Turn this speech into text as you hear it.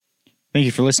Thank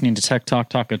you for listening to Tech Talk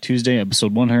Taco Tuesday,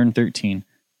 episode 113.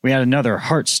 We had another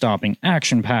heart-stopping,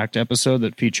 action-packed episode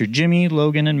that featured Jimmy,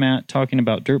 Logan, and Matt talking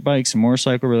about dirt bikes and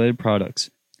motorcycle-related products.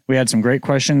 We had some great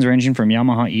questions ranging from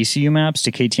Yamaha ECU maps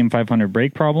to KTM 500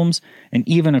 brake problems, and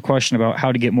even a question about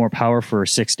how to get more power for a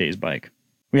 6-days bike.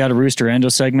 We had a Rooster Endo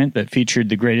segment that featured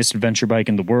the greatest adventure bike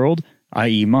in the world,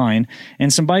 i.e. mine,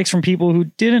 and some bikes from people who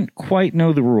didn't quite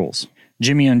know the rules.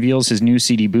 Jimmy unveils his new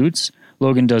CD boots,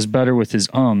 Logan does better with his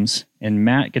ums, and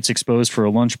Matt gets exposed for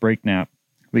a lunch break nap.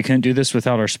 We couldn't do this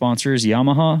without our sponsors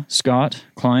Yamaha, Scott,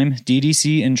 Climb,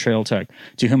 DDC, and TrailTech,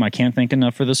 to whom I can't thank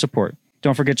enough for the support.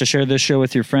 Don't forget to share this show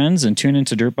with your friends and tune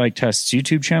into Dirt Bike Test's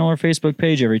YouTube channel or Facebook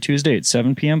page every Tuesday at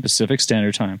 7 p.m. Pacific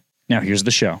Standard Time. Now here's the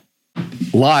show.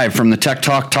 Live from the Tech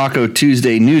Talk Taco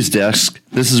Tuesday news desk,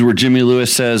 this is where Jimmy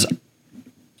Lewis says,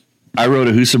 I rode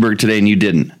a Husaberg today and you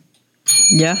didn't.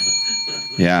 Yeah.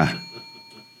 Yeah.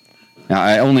 Now,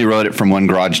 I only rode it from one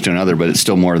garage to another, but it's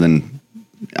still more than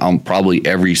probably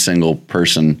every single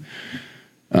person,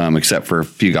 except for a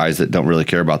few guys that don't really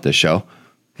care about this show,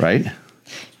 right?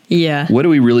 Yeah. What do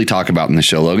we really talk about in this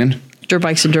show, Logan? Dirt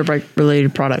bikes and dirt bike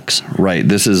related products. Right.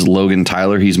 This is Logan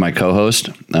Tyler. He's my co-host.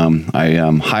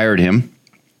 I hired him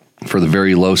for the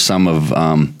very low sum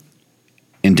of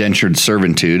indentured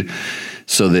servitude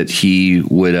so that he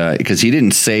would, because he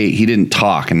didn't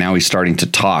talk, and now he's starting to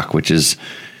talk, which is,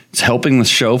 it's helping the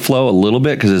show flow a little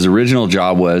bit, because his original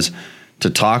job was to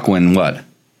talk when what?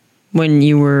 When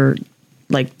you were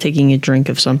like taking a drink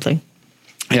of something.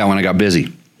 Yeah, when I got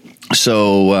busy.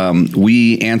 So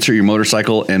we answer your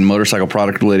motorcycle and motorcycle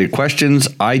product related questions.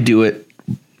 I do it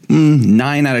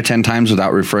 9 out of 10 times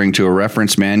without referring to a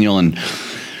reference manual, and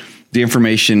the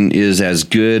information is as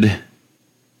good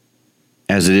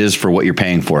as it is for what you're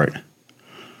paying for it.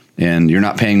 And you're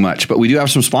not paying much, but we do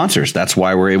have some sponsors. That's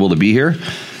why we're able to be here.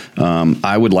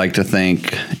 I would like to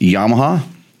thank Yamaha,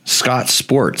 Scott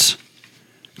Sports,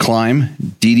 Climb,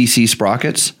 DDC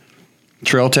Sprockets,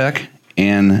 TrailTech,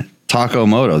 and Taco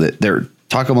Moto.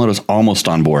 Taco Moto's almost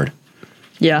on board.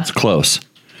 Yeah. It's close.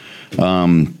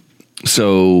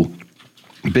 So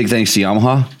big thanks to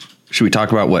Yamaha. Should we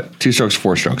talk about what? 2 strokes,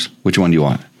 4 strokes? Which one do you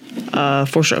want?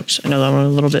 4 strokes. I know that one a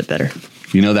little bit better.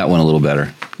 You know that one a little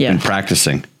better. Yeah. Been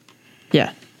practicing.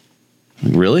 Yeah.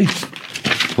 Really?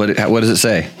 What does it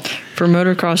say? For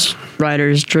motocross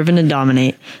riders driven to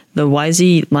dominate, the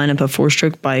YZ lineup of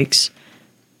 4-stroke bikes.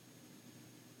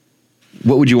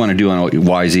 What would you want to do on a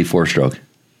YZ 4-stroke?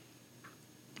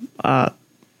 The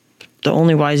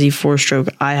only YZ 4-stroke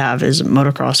I have is a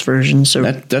motocross version, so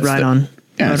on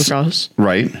motocross.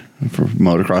 Right, for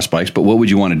motocross bikes. But what would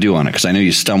you want to do on it? Because I know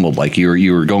you stumbled. Like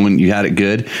you were going, you had it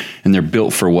good, and they're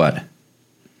built for what?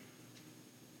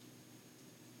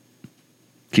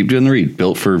 Keep doing the read.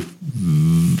 Built for,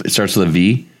 it starts with a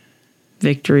V.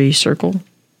 Victory Circle.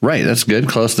 Right, that's good.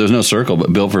 Close. There's no circle,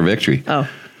 but built for victory. Oh.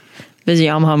 Visit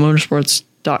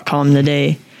YamahaMotorsports.com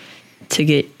today to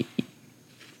get...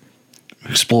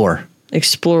 Explore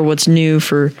what's new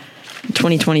for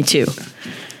 2022.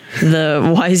 The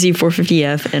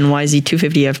YZ450F and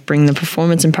YZ250F bring the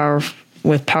performance and power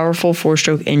with powerful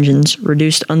 4-stroke engines,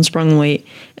 reduced unsprung weight,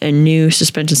 and new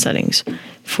suspension settings.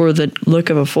 For the look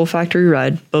of a full factory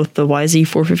ride, both the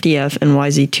YZ450F and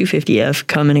YZ250F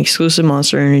come in exclusive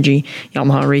Monster Energy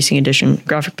Yamaha Racing Edition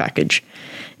graphic package.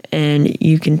 And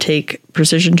you can take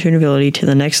precision tunability to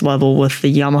the next level with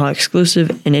the Yamaha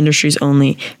exclusive and industries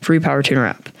only free Power Tuner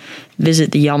app.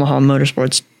 Visit the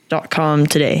YamahaMotorsports.com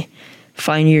today.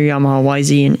 Find your Yamaha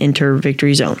YZ and enter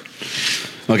Victory Zone.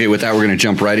 Okay, with that, we're going to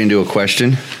jump right into a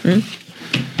question.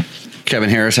 Kevin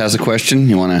Harris has a question.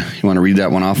 You want to read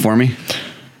that one off for me?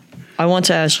 I want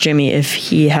to ask Jimmy if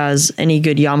he has any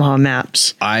good Yamaha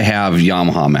maps. I have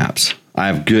Yamaha maps. I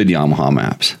have good Yamaha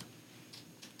maps.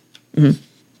 Mm-hmm.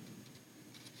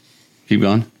 Keep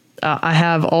going. I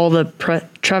have all the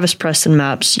Travis Preston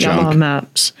maps, Junk. Yamaha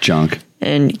maps. Junk.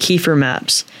 And Kiefer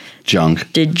maps.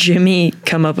 Junk. Did Jimmy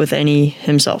come up with any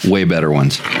himself? Way better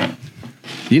ones.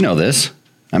 You know this.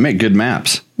 I make good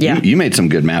maps. Yeah. You made some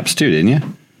good maps too, didn't you?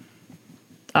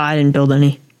 I didn't build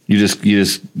any. You just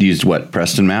used what?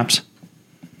 Preston maps?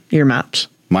 Your maps.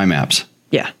 My maps.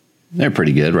 Yeah. They're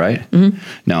pretty good, right? Mm-hmm.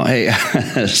 No, hey,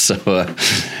 so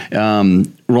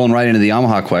rolling right into the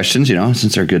Yamaha questions,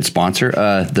 since they're a good sponsor.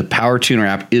 The Power Tuner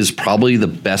app is probably the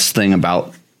best thing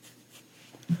about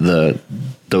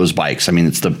those bikes. I mean,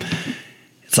 it's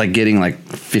like getting like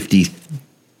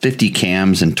 50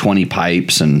 cams and 20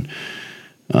 pipes and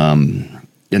then,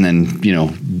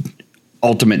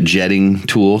 ultimate jetting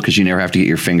tool, because you never have to get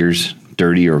your fingers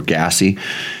dirty or gassy.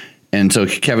 And so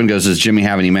Kevin goes, does Jimmy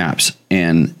have any maps?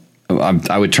 And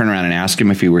I would turn around and ask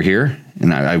him if he were here.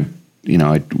 And I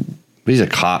but he's a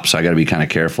cop, so I got to be kind of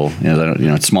careful.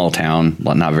 It's a small town,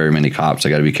 not very many cops. I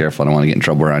got to be careful. I don't want to get in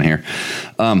trouble around here.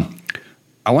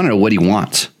 I want to know what he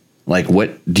wants. Like,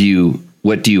 what do you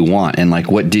want? And like,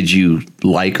 what did you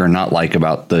like or not like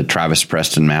about the Travis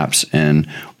Preston maps? And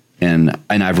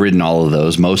I've ridden all of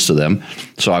those, most of them.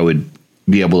 So I would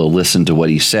be able to listen to what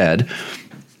he said.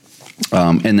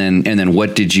 And then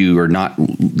what did you or not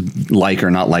like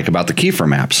about the Kiefer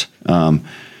maps? And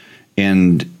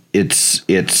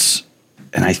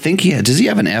and I think does he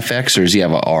have an FX or does he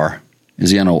have a R?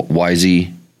 Is he on a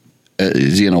YZ?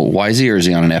 Is he on a YZ or is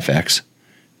he on an FX?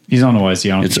 He's on a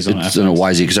YZ. I don't think he's on an FX. It's on a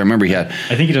YZ because I remember he had.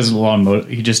 I think he does a lot of moto.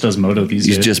 He just does moto these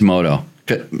days. He's just moto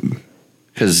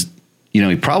because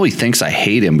he probably thinks I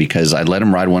hate him because I let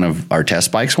him ride one of our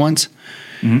test bikes once,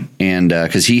 and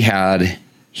because he had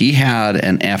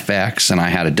an FX and I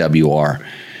had a WR,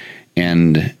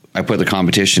 and I put the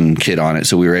competition kit on it,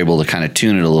 so we were able to kind of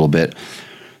tune it a little bit.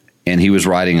 And he was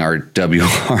riding our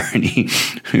WR, and he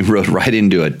rode right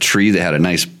into a tree that had a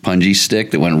nice punji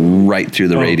stick that went right through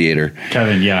the radiator.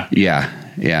 Kevin, yeah.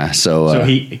 Yeah. So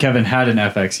Kevin had an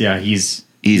FX. Yeah, he's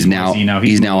now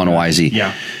on a YZ.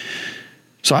 Yeah.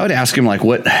 So I would ask him like,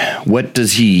 what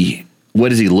is he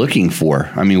looking for?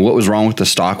 I mean, what was wrong with the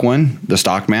stock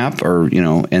map, or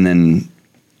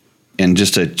and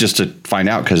just to find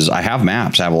out, because I have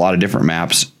maps. I have a lot of different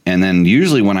maps. And then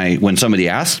usually when somebody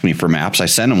asks me for maps, I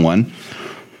send them one.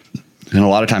 And a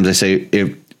lot of times I say,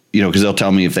 because they'll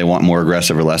tell me if they want more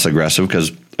aggressive or less aggressive,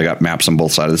 because I got maps on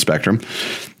both sides of the spectrum.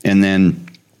 And then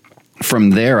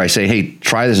from there I say, hey,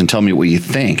 try this and tell me what you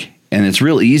think. And it's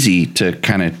real easy to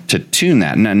to tune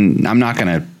that. And then I'm not going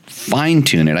to fine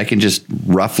tune it. I can just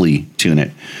roughly tune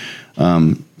it.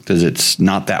 Because it's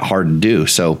not that hard to do.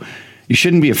 So you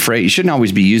shouldn't be afraid. You shouldn't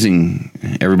always be using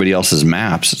everybody else's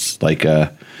maps. It's like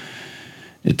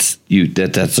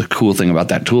that's a cool thing about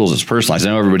that tool is it's personalized. I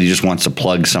know everybody just wants to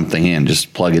plug something in,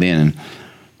 just plug it in.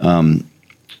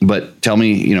 But tell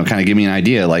me, kind of give me an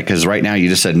idea, like, because right now you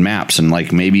just said maps, and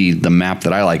like maybe the map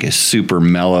that I like is super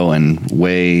mellow and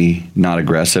way not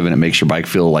aggressive, and it makes your bike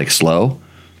feel like slow.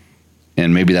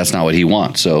 And maybe that's not what he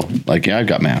wants. So, like, yeah, I've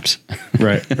got maps.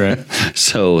 Right.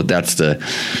 So that's the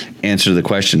answer to the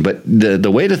question. But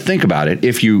the way to think about it,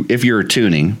 if you're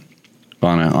tuning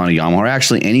on a Yamaha, or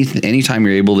actually anytime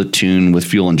you're able to tune with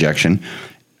fuel injection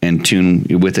and tune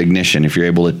with ignition, if you're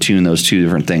able to tune those two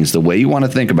different things, the way you want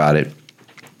to think about it,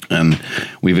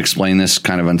 we've explained this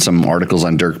kind of on some articles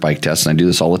on Dirt Bike Tests, and I do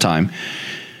this all the time.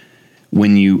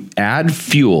 When you add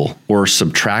fuel or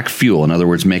subtract fuel, in other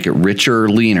words, make it richer or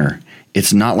leaner,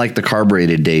 it's not like the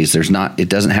carbureted days. It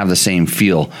doesn't have the same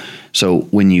feel. So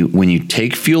when you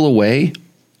take fuel away,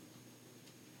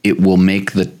 it will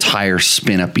make the tire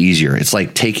spin up easier. It's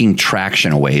like taking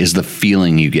traction away is the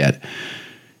feeling you get.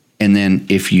 And then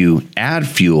if you add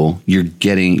fuel,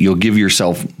 you'll give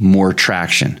yourself more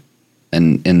traction.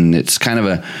 And it's kind of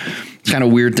a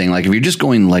weird thing. Like if you're just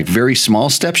going like very small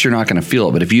steps, you're not going to feel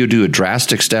it. But if you do a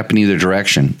drastic step in either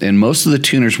direction, and most of the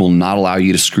tuners will not allow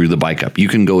you to screw the bike up. You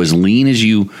can go as lean as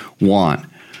you want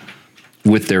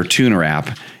with their tuner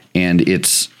app, and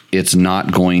it's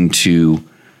not going to,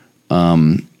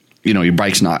 your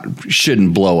bike's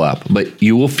shouldn't blow up, but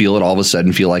you will feel it all of a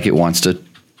sudden feel like it wants to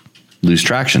lose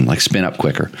traction, like spin up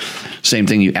quicker. Same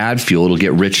thing, you add fuel, it'll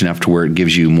get rich enough to where it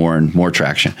gives you more and more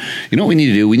traction. You know what we need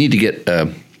to do? We need to get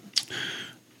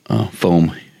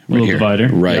foam right here. Divider.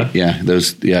 Right, yeah.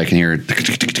 Those, I can hear it.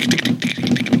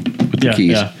 With the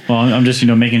keys. Yeah. Well, I'm just,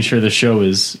 making sure the show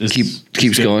is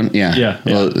keeps going. Yeah. Yeah.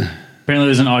 Well, apparently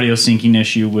there's an audio syncing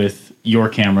issue with your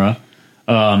camera.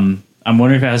 I'm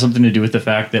wondering if it has something to do with the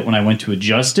fact that when I went to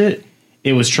adjust it,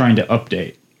 it was trying to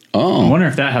update. Oh. I'm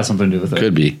wondering if that has something to do with it.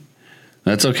 Could be.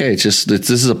 That's okay. It's just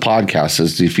this is a podcast.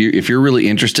 If you're really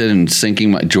interested in syncing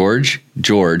my George,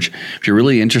 if you're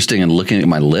really interested in looking at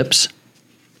my lips.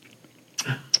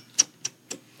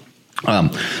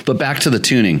 But back to the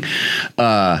tuning.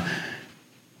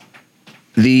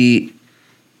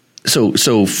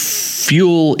 So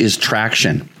fuel is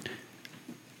traction.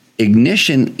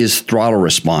 Ignition is throttle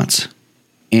response.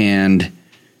 And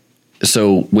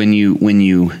so when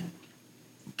you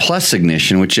plus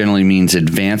ignition, which generally means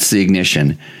advance the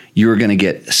ignition, you're going to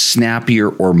get snappier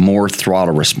or more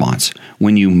throttle response.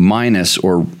 When you minus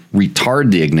or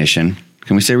retard the ignition,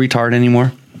 can we say retard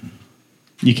anymore?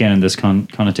 You can in this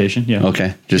connotation, yeah.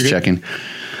 Okay, just checking.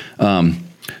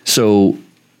 So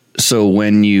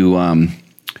when you,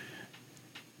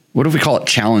 what do we call it?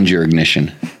 Challenge your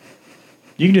ignition.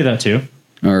 You can do that too.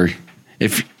 Or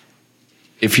if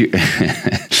you,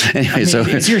 anyway, so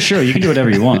it's your show. You can do whatever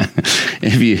you want.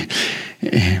 If you,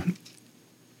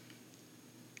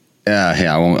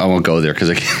 I won't go there because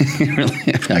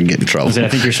I get in trouble. I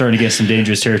think you're starting to get some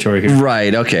dangerous territory here.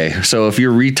 Right. Okay. So if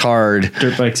you're retard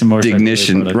dirt bikes and motorcycle the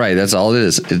ignition, right? That's all it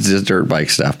is. It's just dirt bike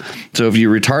stuff. So if you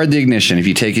retard the ignition, if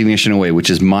you take ignition away, which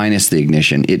is minus the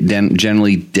ignition, it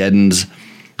generally deadens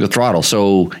the throttle.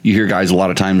 So you hear guys a lot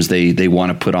of times they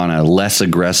want to put on a less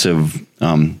aggressive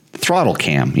throttle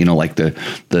cam, like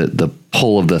the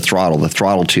pull of the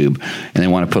throttle tube, and they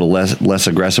want to put a less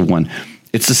aggressive one.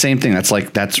 It's the same thing. That's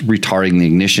retarding the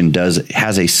ignition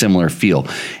has a similar feel.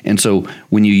 And so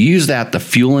when you use that, the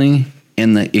fueling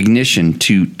and the ignition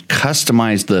to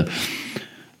customize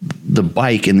the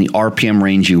bike in the RPM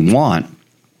range you want,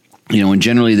 and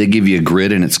generally they give you a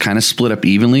grid and it's kind of split up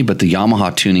evenly, but the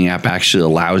Yamaha tuning app actually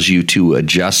allows you to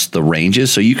adjust the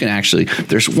ranges. So you can actually,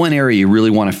 there's one area you really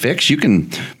want to fix, you can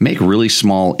make really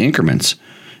small increments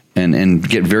and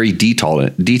get very detailed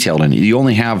in it. You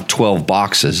only have 12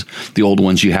 boxes. The old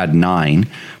ones you had 9,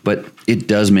 but it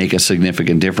does make a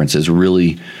significant difference. It's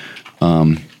really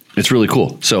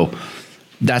cool. So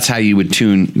that's how you would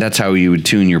tune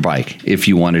your bike if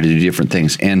you wanted to do different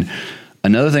things. And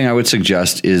another thing I would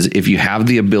suggest is if you have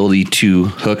the ability to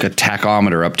hook a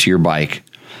tachometer up to your bike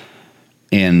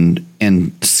and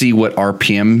see what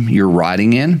RPM you're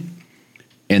riding in.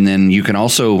 And then you can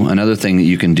also, another thing that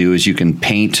you can do is you can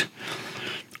paint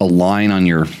a line on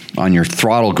your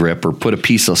throttle grip, or put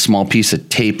a small piece of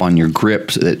tape on your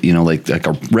grip that, like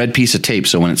a red piece of tape.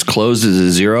 So when it's closed, it's a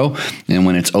 0, and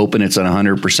when it's open, it's at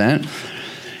 100%.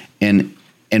 And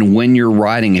when you're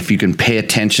riding, if you can pay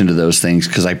attention to those things,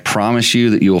 because I promise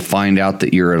you that you will find out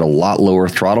that you're at a lot lower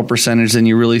throttle percentage than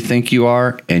you really think you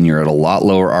are, and you're at a lot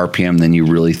lower RPM than you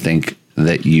really think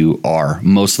that you are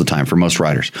most of the time for most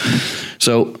riders.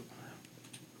 So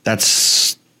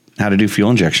that's how to do fuel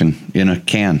injection in a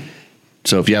can.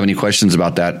 So if you have any questions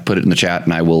about that, put it in the chat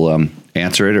and I will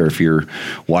answer it. Or if you're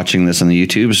watching this on the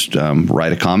YouTubes,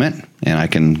 write a comment and I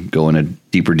can go into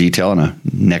deeper detail in a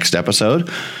next episode.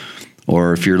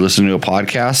 Or if you're listening to a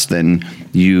podcast, then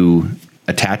you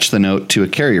attach the note to a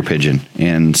carrier pigeon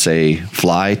and say,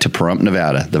 fly to Pahrump,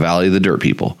 Nevada, the Valley of the Dirt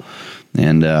People.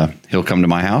 And he'll come to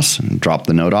my house and drop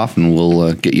the note off and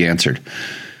we'll get you answered.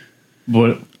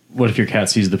 What if your cat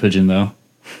sees the pigeon, though?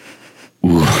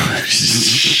 Ooh,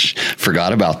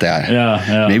 forgot about that.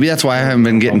 Yeah. Maybe that's why I haven't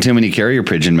been getting too many carrier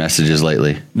pigeon messages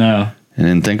lately. No. I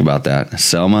didn't think about that.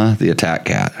 Selma, the attack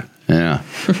cat. Yeah.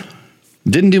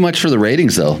 Didn't do much for the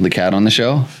ratings, though, the cat on the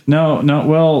show. No.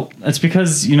 Well, it's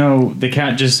because, the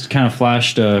cat just kind of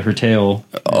flashed her tail.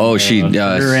 Oh, she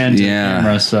does. Rear end to the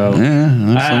camera, so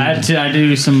I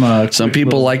do some. Some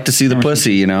people like to see the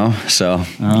pussy, So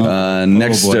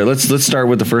next, let's start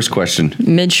with the first question.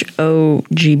 Mitch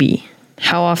OGB.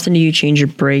 How often do you change your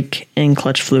brake and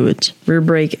clutch fluids? Rear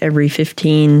brake every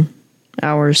 15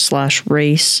 hours /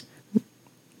 race.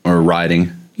 Or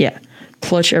riding. Yeah.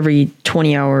 Clutch every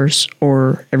 20 hours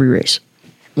or every race.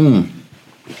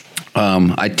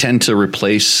 I tend to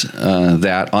replace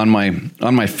that on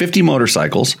my 50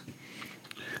 motorcycles.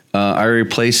 I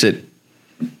replace it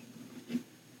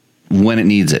when it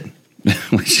needs it,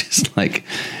 which is like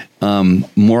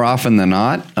more often than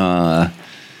not.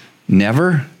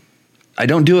 Never. I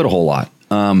don't do it a whole lot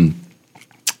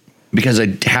because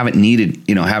I haven't needed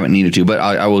to. But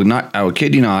I will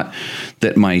kid you not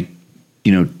that my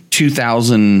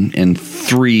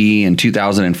 2003 and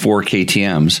 2004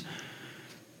 KTMs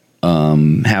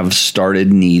have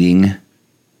started needing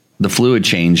the fluid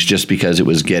change just because it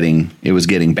was getting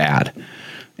bad.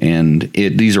 And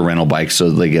these are rental bikes, so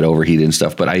they get overheated and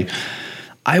stuff. But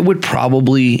I would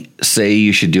probably say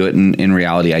you should do it. In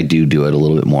reality, I do it a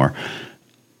little bit more.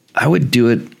 I would do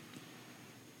it.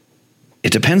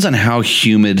 It depends on how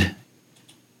humid.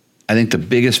 I think the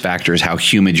biggest factor is how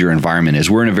humid your environment is.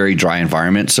 We're in a very dry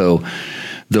environment, so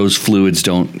those fluids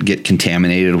don't get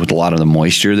contaminated with a lot of the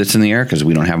moisture that's in the air because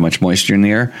we don't have much moisture in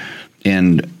the air.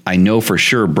 And I know for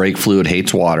sure brake fluid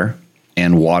hates water,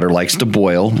 and water likes to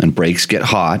boil, and brakes get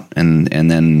hot, and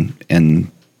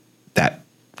that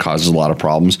causes a lot of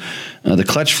problems. The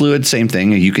clutch fluid, same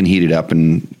thing. You can heat it up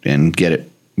and get it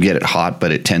hot,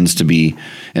 but it tends to be,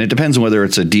 and it depends on whether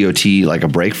it's a DOT like a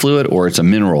brake fluid or it's a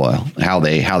mineral oil, how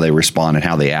they respond and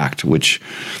how they act, which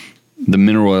the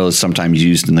mineral oil is sometimes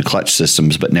used in the clutch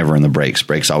systems, but never in the brakes.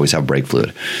 Brakes always have brake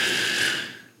fluid.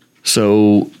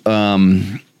 So,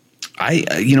 I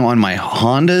on my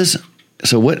Hondas,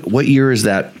 so what year is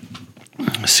that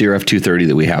CRF 230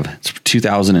 that we have? It's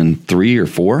 2003 or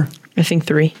 4? I think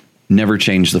 3. Never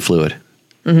changed the fluid.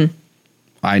 Mm-hmm.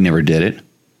 I never did it.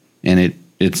 And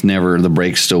it's never, the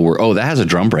brakes still work. Oh, that has a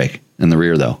drum brake in the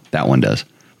rear though. That one does.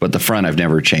 But the front I've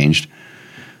never changed.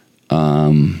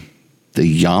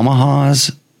 the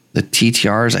Yamahas, the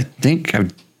TTRs, I think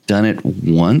I've done it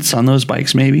once on those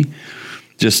bikes, maybe.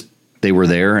 Just they were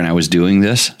there and I was doing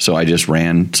this, so I just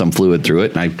ran some fluid through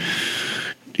it. And I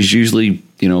just usually,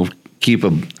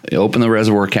 open the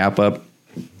reservoir cap up,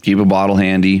 keep a bottle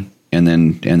handy, and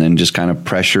then just kind of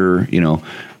pressure,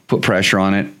 put pressure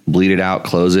on it, bleed it out,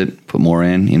 close it, put more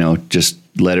in, just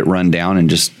let it run down and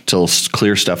just till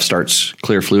clear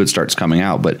fluid starts coming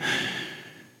out. But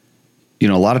a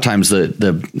lot of times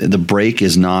the brake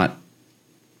is not,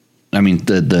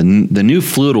 the new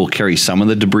fluid will carry some of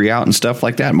the debris out and stuff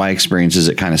like that. My experience is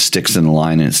it kind of sticks in the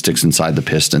line and it sticks inside the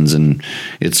pistons, and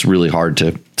it's really hard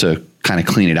to kind of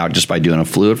clean it out just by doing a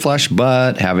fluid flush,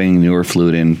 but having newer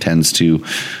fluid in tends to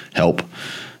help.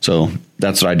 So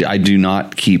that's what I do. I do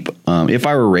not keep, if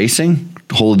I were racing,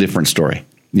 a whole different story,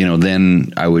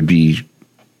 then I would be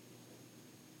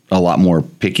a lot more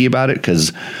picky about it,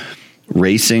 because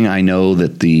racing, I know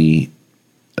that a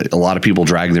lot of people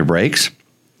drag their brakes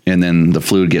and then the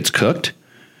fluid gets cooked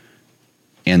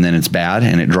and then it's bad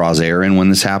and it draws air in when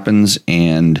this happens.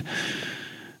 And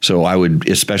so I would,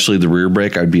 especially the rear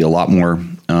brake, I'd be a lot more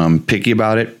picky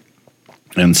about it.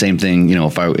 And same thing,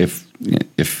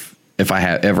 if I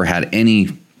had ever had any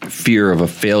fear of a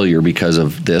failure because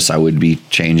of this, I would be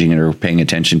changing it or paying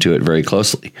attention to it very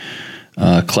closely.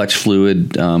 Clutch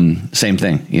fluid, same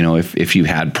thing. If you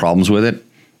had problems with it,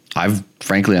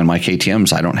 frankly, on my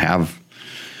KTMs, I don't have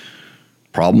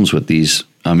problems with these.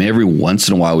 Every once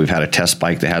in a while, we've had a test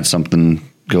bike that had something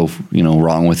go,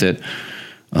 wrong with it,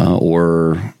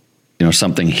 or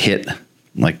something hit,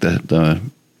 like the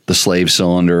slave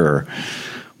cylinder or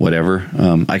whatever.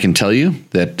 I can tell you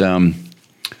that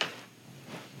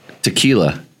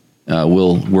tequila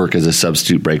will work as a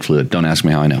substitute brake fluid. Don't ask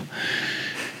me how I know.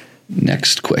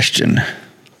 Next question.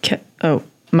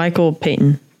 Michael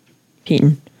Payton.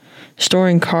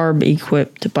 Storing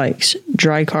carb-equipped bikes,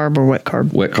 dry carb or wet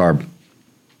carb? Wet carb.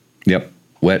 Yep,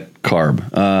 wet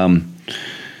carb.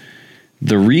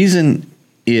 The reason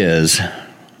is,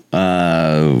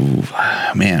 now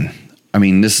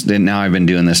I've been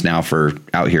doing this now for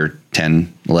out here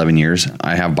 10, 11 years.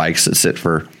 I have bikes that sit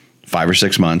for 5 or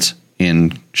 6 months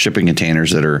in shipping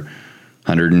containers that are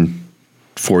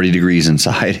 140 degrees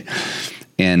inside.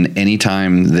 And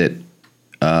anytime that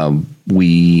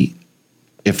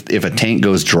if a tank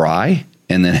goes dry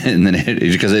and then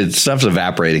because stuff's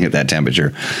evaporating at that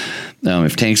temperature,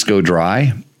 if tanks go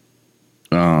dry,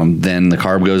 then the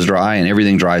carb goes dry and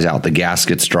everything dries out. The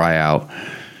gaskets dry out.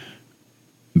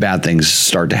 Bad things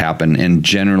start to happen. And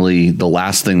generally the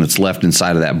last thing that's left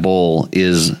inside of that bowl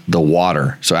is the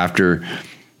water. So after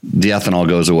the ethanol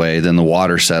goes away, then the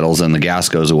water settles and the gas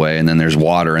goes away, and then there's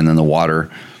water, and then the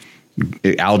water,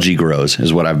 algae grows,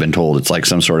 is what I've been told. It's like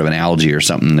some sort of an algae or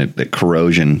something, that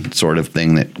corrosion sort of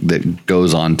thing that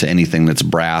goes on to anything that's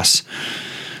brass.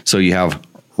 So you have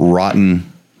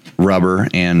rotten rubber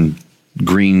and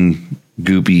green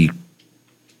goopy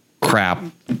crap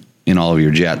in all of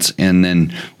your jets. And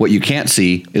then what you can't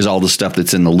see is all the stuff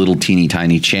that's in the little teeny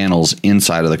tiny channels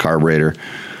inside of the carburetor.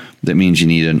 That means you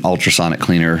need an ultrasonic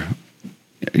cleaner,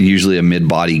 usually a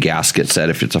mid-body gasket set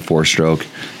if it's a 4-stroke,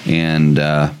 and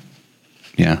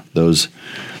those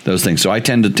things. So I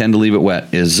tend to leave it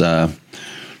wet is the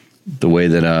way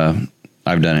that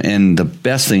I've done it. And the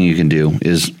best thing you can do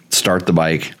is start the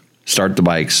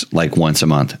bikes like once a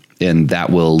month, and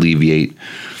that will alleviate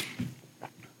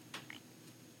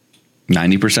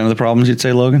 90% of the problems, you'd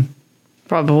say, Logan?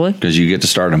 Probably. Because you get to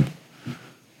start them.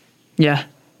 Yeah.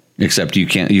 Except you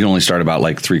can only start about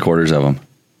like 3/4 of them.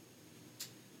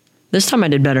 This time I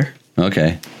did better.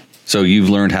 Okay. So you've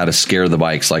learned how to scare the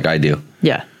bikes like I do.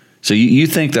 Yeah. So you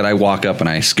think that I walk up and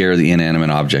I scare the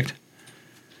inanimate object?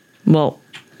 Well,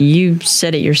 you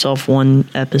said it yourself one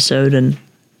episode, and...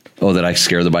 Oh, that I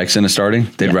scare the bikes into starting?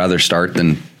 They'd rather start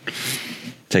than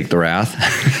take the wrath?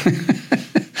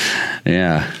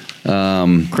 Yeah.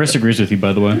 Chris agrees with you,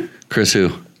 by the way. Chris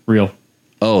who? Real.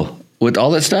 Oh, with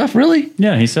all that stuff? Really?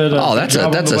 Yeah, he said. That's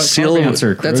a seal of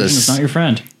answer. It's not your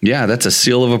friend. Yeah, that's a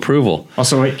seal of approval.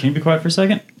 Also, wait, can you be quiet for a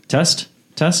second? Test.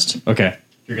 Okay,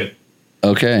 you're good.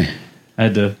 Okay. I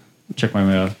had to check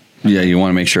my. Yeah, you want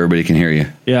to make sure everybody can hear you.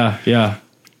 Yeah.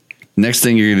 Next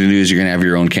thing you're going to do is you're going to have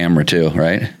your own camera too,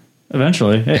 right?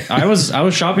 Eventually. Hey, I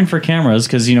was shopping for cameras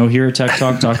because here at Tech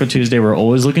Talk Taco Tuesday we're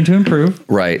always looking to improve.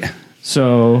 Right.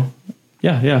 So.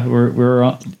 Yeah,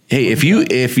 we're Hey, if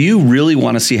you really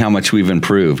want to see how much we've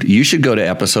improved, you should go to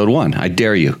episode 1. I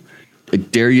dare you. I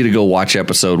dare you to go watch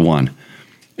episode 1.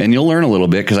 And you'll learn a little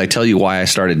bit because I tell you why I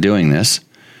started doing this.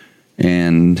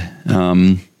 And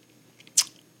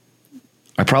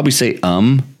I probably say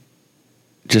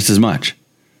just as much.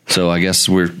 So I guess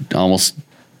we're almost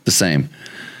the same.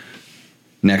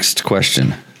 Next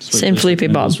question. San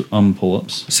Felipe Bob.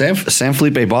 Pull-ups. San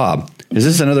Felipe Bob. Is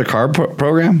this another carb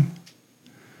program?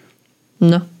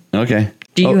 No. Okay.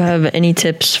 Do you have any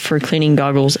tips for cleaning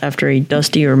goggles after a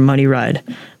dusty or muddy ride?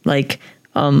 Like,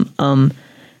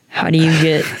 how do you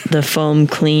get the foam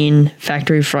clean,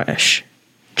 factory fresh?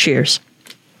 Cheers.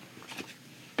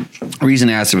 Reason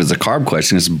I asked if it's a carb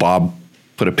question is Bob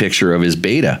put a picture of his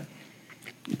Beta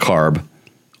carb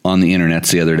on the internet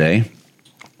the other day.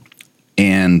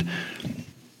 And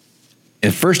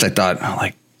at first I thought,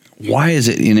 like, why is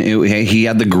it, he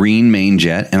had the green main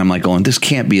jet, and I'm like going, this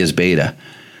can't be his Beta.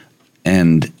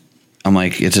 And I'm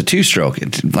like, it's a 2-stroke.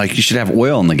 It's like, you should have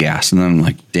oil in the gas. And then I'm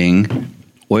like, ding,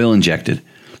 oil injected.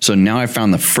 So now I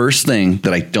found the first thing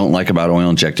that I don't like about oil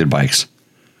injected bikes.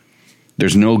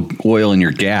 There's no oil in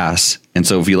your gas. And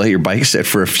so if you let your bike sit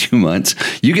for a few months,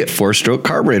 you get 4-stroke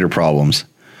carburetor problems.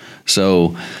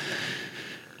 So,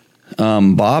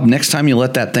 Bob, next time you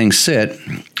let that thing sit,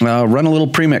 run a little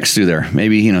premix through there.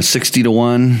 Maybe,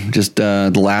 60-1, just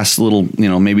the last little,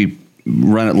 maybe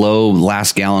run it low,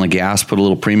 last gallon of gas, put a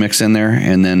little premix in there.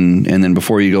 And then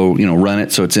before you go, run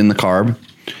it so it's in the carb.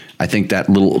 I think that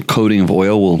little coating of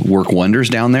oil will work wonders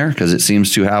down there, because it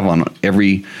seems to have on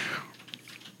every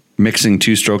mixing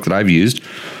 2-stroke that I've used.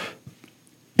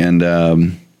 And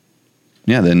then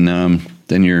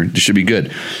you should be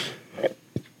good.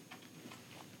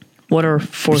 What are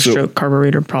 4-stroke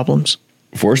carburetor problems?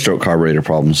 4-stroke carburetor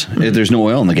problems. There's no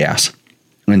oil in the gas.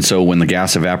 And so when the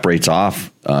gas evaporates off,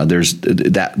 there's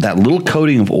that little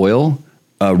coating of oil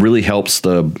really helps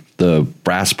the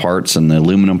brass parts and the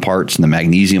aluminum parts and the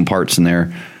magnesium parts in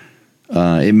there.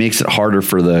 It makes it harder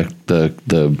for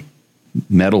the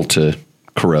metal to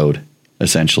corrode.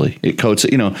 Essentially, it coats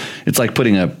it. It's like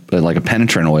putting a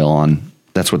penetrant oil on.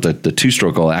 That's what the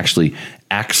 2-stroke oil actually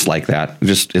acts like. That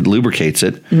it lubricates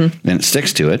it, and it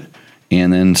sticks to it,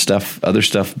 and then other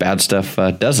stuff, bad stuff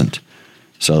doesn't.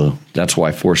 So that's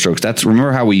why 4-strokes.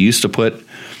 Remember how we used to put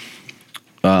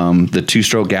the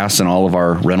 2-stroke gas in all of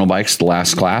our rental bikes, the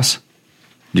last class?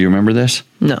 Do you remember this?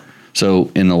 No.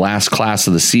 So in the last class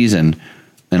of the season,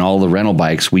 in all the rental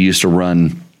bikes, we used to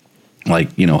run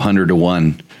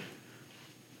 100-1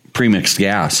 premixed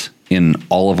gas in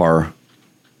all of our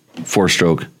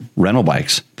 4-stroke rental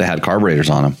bikes that had carburetors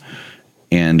on them.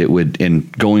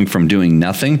 And going from doing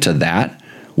nothing to that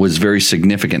was very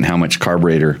significant how much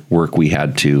carburetor work we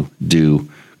had to do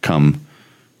come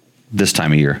this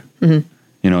time of year.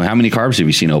 Mm-hmm. How many carbs have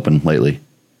you seen open lately?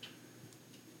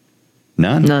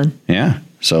 None. Yeah.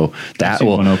 So that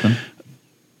will one open.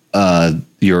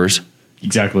 Yours.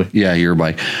 Exactly. Yeah, your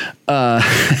bike.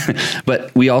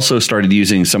 But we also started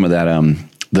using some of that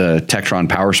the Tektron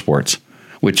Power Sports.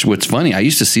 What's funny, I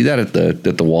used to see that at the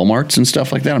Walmarts and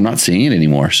stuff like that. I'm not seeing it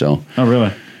anymore. So oh,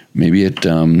 really? Maybe it.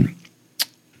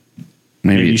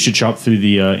 Maybe you should shop through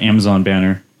the Amazon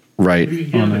banner. Right.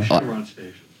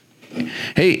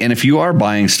 Hey, and if you are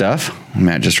buying stuff,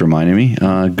 Matt just reminded me,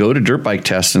 go to Dirt Bike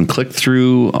Test and click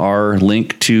through our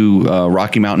link to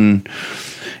Rocky Mountain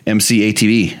MC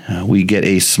ATV. We get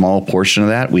a small portion of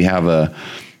that. We have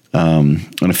an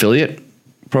affiliate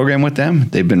program with them.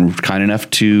 They've been kind enough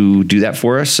to do that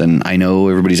for us. And I know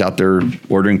everybody's out there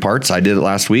ordering parts. I did it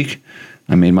last week.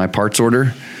 I made my parts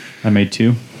order. I made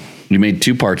 2. You made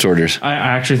 2 parts orders. I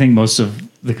actually think most of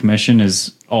the commission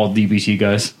is all DBT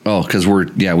guys. Oh, because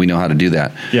we know how to do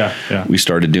that. Yeah. We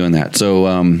started doing that. So,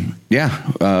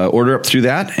 order up through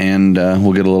that and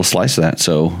we'll get a little slice of that.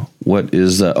 So what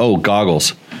is,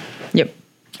 goggles. Yep.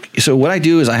 So what I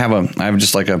do is I have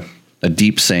just like a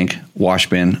deep sink wash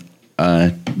bin,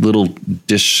 little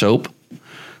dish soap,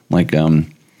 like a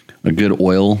good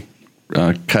oil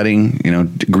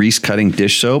cutting, grease cutting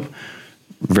dish soap.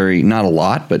 Not a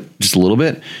lot, but just a little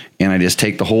bit. And I just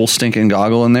take the whole stinking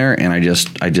goggle in there and I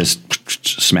just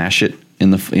smash it in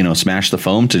the, smash the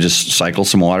foam to just cycle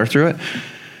some water through it.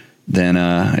 Then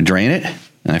I drain it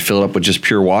and I fill it up with just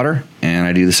pure water and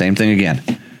I do the same thing again.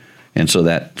 And so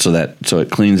it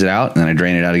cleans it out, and then I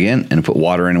drain it out again and put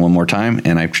water in one more time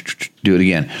and I do it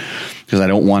again, because I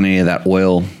don't want any of that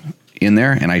oil in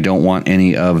there, and I don't want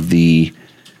any of the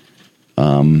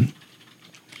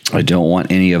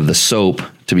soap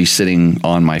to be sitting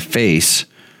on my face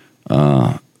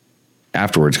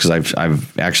afterwards, because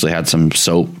I've actually had some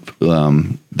soap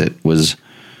that was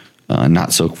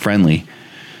not so friendly.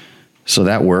 So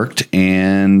that worked,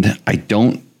 and I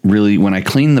don't really, when I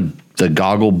clean the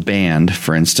goggle band,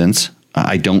 for instance,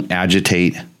 I don't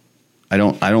agitate. I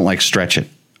don't like stretch it.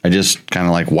 I just kind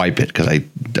of like wipe it, because I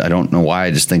don't know why.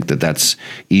 I just think that's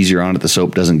easier on it. The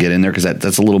soap doesn't get in there because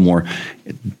that's a little more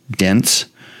dense.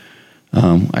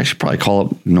 I should probably call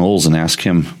up Knowles and ask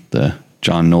him, the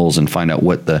John Knowles, and find out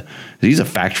he's a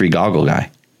factory goggle guy.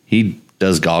 He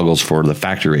does goggles for the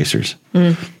factory racers.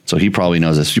 So he probably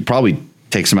knows this. He probably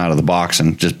takes them out of the box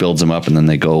and just builds them up, and then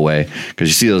they go away. Because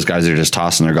you see those guys that are just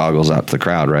tossing their goggles out to the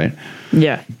crowd, right?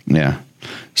 Yeah. Yeah.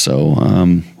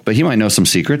 So, but he might know some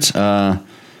secrets. And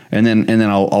then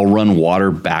I'll run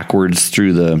water backwards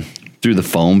through the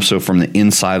foam. So from the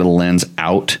inside of the lens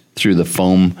out through the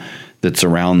foam that's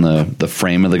around the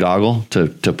frame of the goggle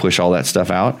to push all that stuff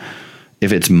out.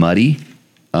 If it's muddy,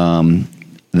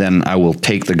 then I will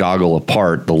take the goggle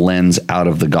apart, the lens out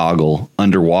of the goggle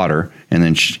underwater, and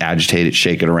then agitate it,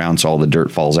 shake it around so all the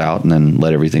dirt falls out, and then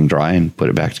let everything dry and put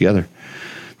it back together.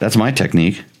 That's my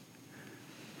technique.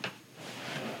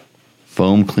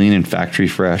 Foam clean and factory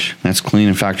fresh. That's clean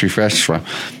and factory fresh.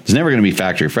 It's never going to be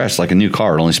factory fresh. It's like a new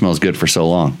car. It only smells good for so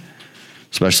long,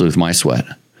 especially with my sweat.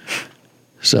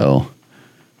 So,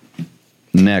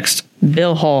 next.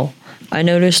 Bill Hall. I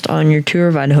noticed on your Tour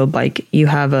of Idaho bike, you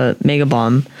have a Mega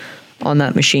Bomb on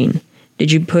that machine.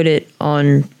 Did you put it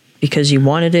on because you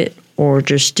wanted it, or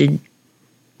just did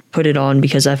put it on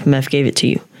because FMF gave it to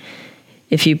you?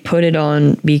 If you put it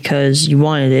on because you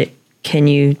wanted it, can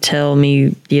you tell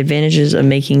me the advantages of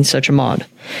making such a mod?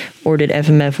 Or did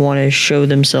FMF want to show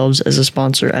themselves as a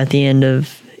sponsor at the end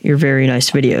of your very nice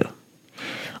video?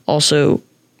 Also,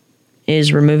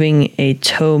 is removing a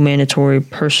toe mandatory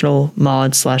personal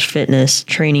mod / fitness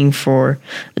training for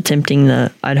attempting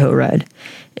the Idaho ride?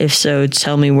 If so,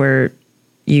 tell me where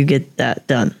you get that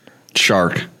done.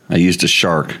 Shark. I used a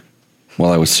Shark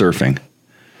while I was surfing.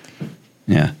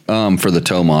 Yeah. For the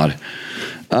toe mod.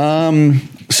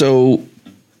 Bill,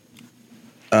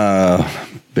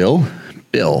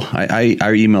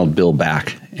 I emailed Bill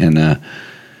back, and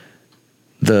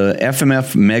the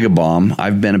FMF Mega Bomb,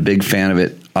 I've been a big fan of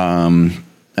it.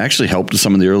 Actually helped with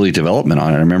some of the early development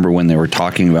on it. I remember when they were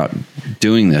talking about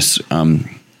doing this. It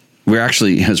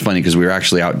was funny because we were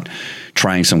actually out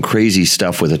trying some crazy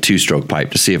stuff with a 2-stroke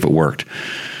pipe to see if it worked.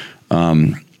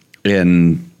 And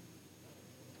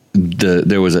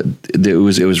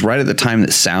it was right at the time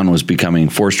that sound was becoming,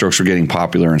 4-strokes were getting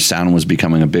popular and sound was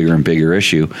becoming a bigger and bigger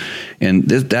issue. And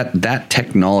that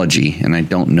technology, and I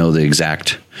don't know the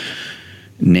exact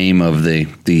name of the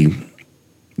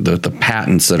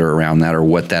patents that are around that or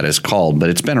what that is called, but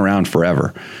it's been around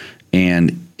forever.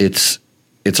 And it's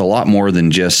a lot more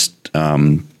than just,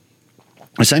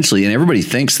 essentially, and everybody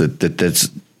thinks that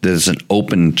there's an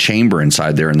open chamber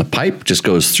inside there and the pipe just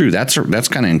goes through. That's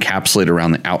kind of encapsulated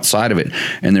around the outside of it.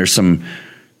 And there's some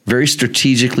very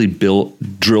strategically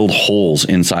drilled holes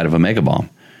inside of a Mega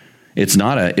Bomb. It's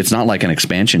not like an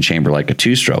expansion chamber like a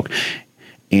 2-stroke.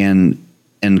 And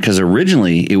because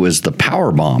originally it was the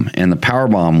Power Bomb, and the Power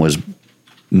Bomb was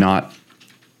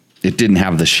it didn't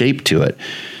have the shape to it.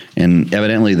 And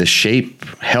evidently the shape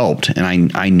helped.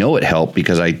 And I know it helped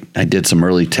because I did some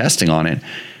early testing on it.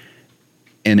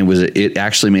 And it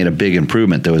actually made a big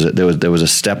improvement. There was a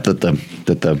step that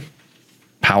the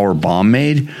Power Bomb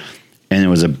made, and there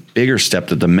was a bigger step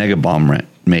that the Mega Bomb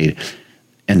made.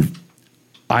 And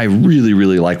I really,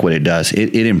 really like what it does.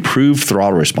 It improved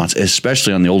throttle response,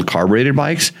 especially on the old carbureted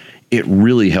bikes. It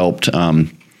really helped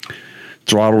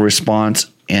throttle response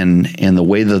and the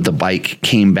way that the bike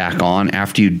came back on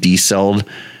after you decelled,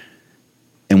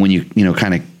 and when you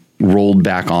kind of rolled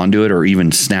back onto it or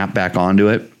even snapped back onto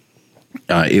it.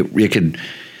 It could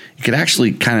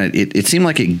actually it seemed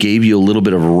like it gave you a little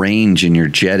bit of range in your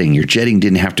jetting. Your jetting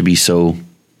didn't have to be so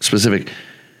specific.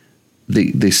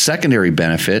 The secondary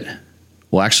benefit,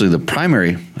 well, actually the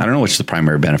primary, I don't know which the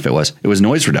primary benefit was. It was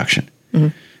noise reduction.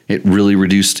 Mm-hmm. It really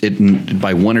reduced it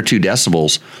by 1 or 2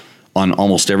 decibels on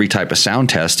almost every type of sound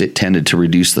test. It tended to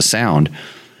reduce the sound.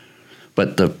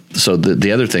 But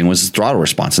the other thing was the throttle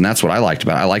response, and that's what I liked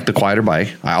about it. I liked the quieter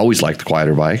bike. I always liked the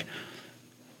quieter bike.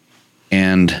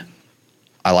 And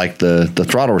I like the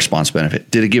throttle response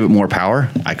benefit. Did it give it more power?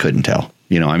 I couldn't tell.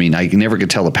 I never could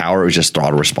tell the power. It was just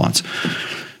throttle response.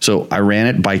 So I ran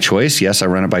it by choice. Yes, I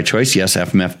ran it by choice. Yes,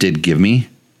 FMF did give me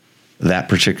that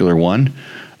particular one.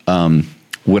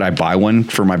 Would I buy one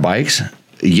for my bikes?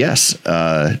 Yes.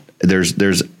 They're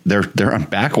on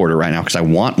back order right now because I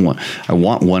want one. I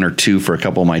want 1 or 2 for a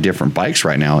couple of my different bikes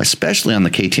right now, especially on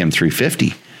the KTM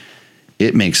 350.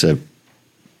 It makes a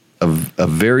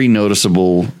very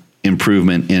noticeable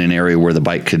improvement in an area where the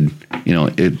bike could,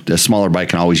 a smaller bike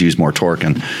can always use more torque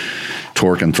and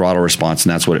throttle response,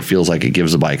 and that's what it feels like it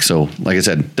gives the bike. So, like I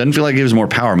said, doesn't feel like it gives more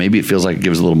power. Maybe it feels like it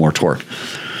gives a little more torque.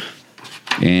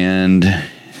 And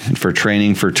for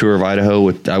training for Tour of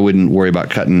Idaho, I wouldn't worry about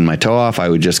cutting my toe off. I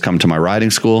would just come to my riding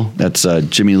school. That's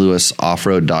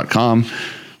JimmyLewisOffroad.com.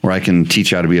 where I can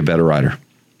teach you how to be a better rider.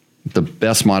 The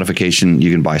best modification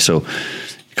you can buy. So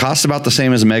it costs about the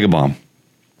same as a Mega Bomb,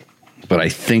 but I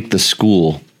think the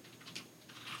school,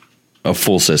 a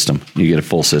full system, you get a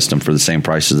full system for the same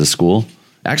price as the school.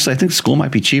 Actually, I think the school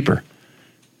might be cheaper.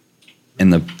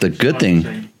 And the good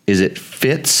thing is it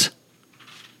fits.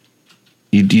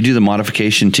 You do the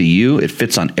modification to you, it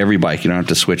fits on every bike. You don't have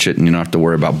to switch it, and you don't have to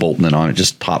worry about bolting it on. It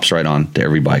just pops right on to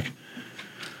every bike.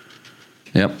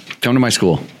 Yep. Come to my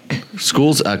school.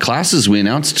 Schools, classes, we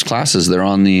announced classes. They're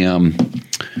on the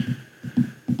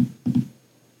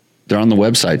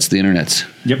websites, the internets.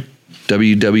 Yep.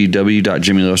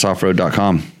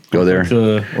 www.jimmylewisoffroad.com. Go there.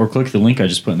 Click the link I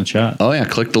just put in the chat. Oh, yeah.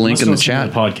 Click the link in the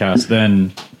chat. Podcast,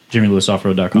 then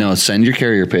jimmylewisoffroad.com. No, send your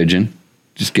carrier pigeon.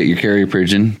 Just get your carrier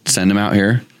pigeon, send them out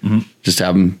here. Mm-hmm. Just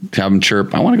have them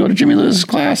chirp. I want to go to Jimmy Lewis's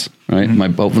class. Right?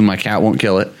 Mm-hmm. Hopefully my cat won't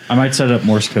kill it. I might set up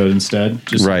Morse code instead.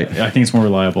 Right. I think it's more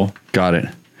reliable. Got it.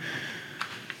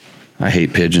 I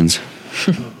hate pigeons.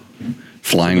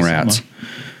 Flying rats.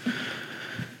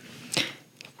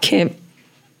 Camp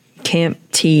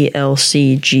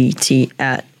TLCGT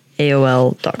at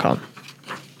AOL.com.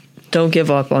 Don't give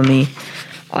up on me.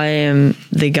 I am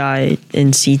the guy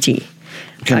in CT.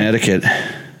 Connecticut.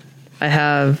 I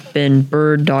have been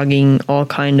bird dogging all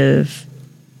kind of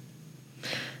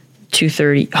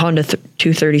 230 Honda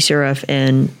 230 CRF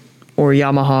and or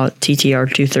Yamaha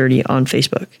TTR 230 on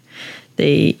Facebook.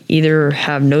 They either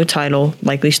have no title,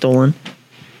 likely stolen,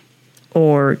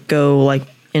 or go like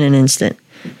in an instant.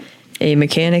 A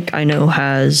mechanic I know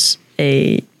has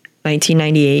a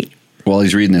 1998. While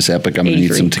he's reading this epic, I'm going to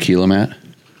need some tequila, Matt.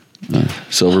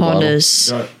 Silver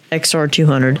Honda's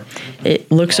XR200.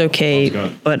 It looks okay,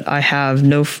 but I have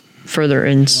no further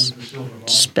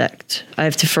inspect. I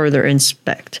have to further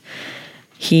inspect.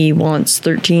 He wants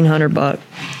 $1,300.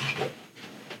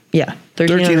 Yeah,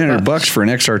 $1,300 for an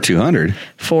XR200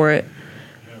 for it.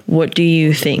 What do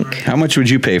you think? How much would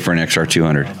you pay for an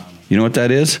XR200? You know what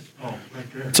that is?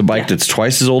 It's a bike that's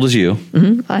twice as old as you.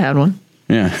 Mm-hmm. I had one.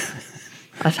 Yeah.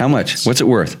 How much? What's it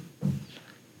worth?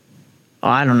 Oh,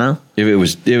 I don't know. If it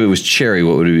was cherry,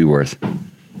 what would it be worth?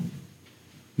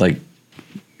 Like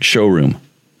showroom.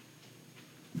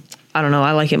 I don't know.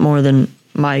 I like it more than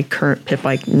my current pit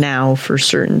bike now for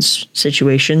certain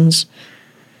situations.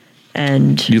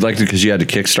 And you liked it because you had to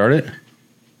kickstart it?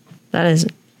 That is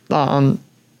on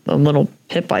a little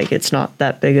pit bike. It's not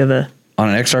that big of a. On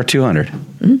an XR200?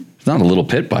 Mm-hmm. It's not a little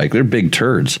pit bike. They're big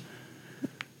turds.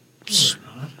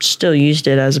 Still used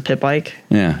it as a pit bike.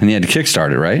 Yeah, and you had to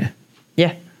kickstart it, right?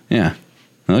 Yeah. Yeah.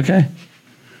 Okay.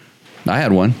 I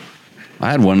had one.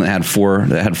 That had four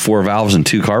valves and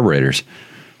 2 carburetors.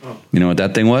 You know what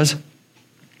that thing was?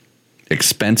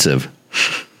 Expensive.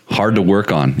 Hard to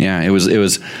work on. Yeah, it was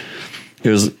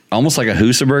almost like a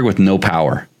Husaberg with no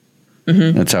power.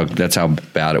 Mm-hmm. That's how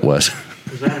bad it was.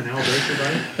 Was that an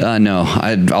L-Baker bike? No.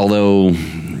 Although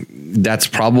that's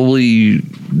probably,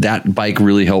 that bike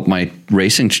really helped my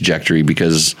racing trajectory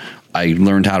because I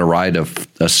learned how to ride a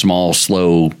small,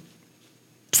 slow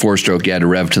 4-stroke you had to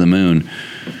rev to the moon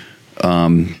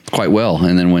quite well.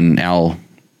 And then when Al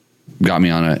got me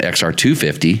on an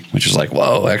XR250, which is like,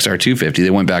 whoa, XR250, they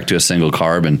went back to a single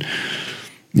carb and,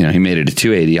 he made it a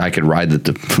 280. I could ride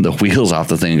the wheels off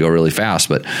the thing and go really fast.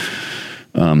 But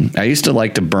I used to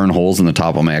like to burn holes in the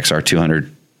top of my XR200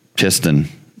 piston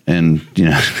and,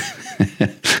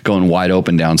 going wide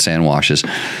open down sand washes.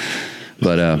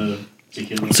 But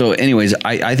so anyways,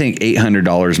 I think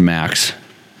 $800 max.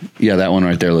 Yeah, that one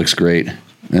right there looks great.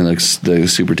 It looks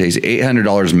super tasty.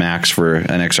 $800 max for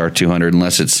an XR200,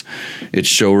 unless it's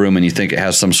showroom and you think it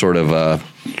has some sort of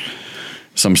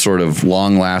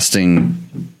long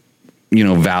lasting,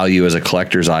 value as a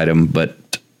collector's item. But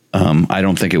I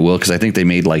don't think it will because I think they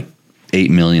made like 8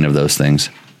 million of those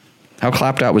things. How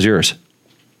clapped out was yours?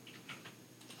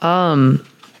 I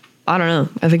don't know.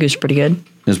 I think it was pretty good.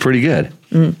 It was pretty good.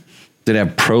 Mm-hmm. Did it have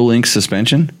ProLink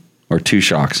suspension or 2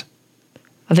 shocks?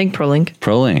 I think ProLink.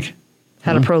 ProLink.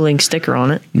 Had a ProLink sticker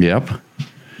on it. Yep.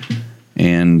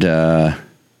 And were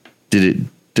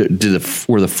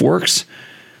the forks,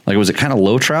 like, was it kind of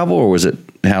low travel or was it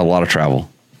had a lot of travel?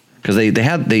 Because they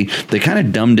kind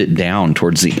of dumbed it down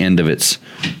towards the end of its.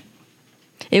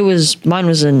 Mine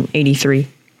was an 83.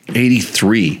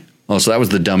 83. Oh, so that was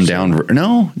the dumbed down.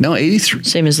 No, 83.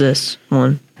 Same as this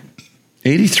one.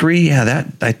 83. Yeah,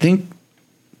 I think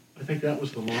that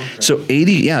was the long travel. So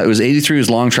 80, yeah, it was 83 was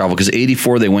long travel because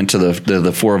 84 they went to the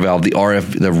 4-valve, the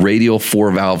RF, the radial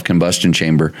 4-valve combustion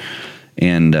chamber,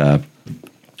 and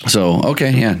so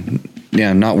okay,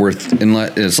 yeah, not worth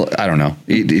unless I don't know.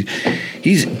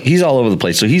 He's all over the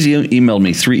place. So he's emailed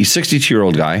me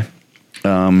 62-year-old guy,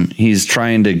 He's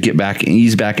trying to get back,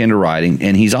 ease back into riding,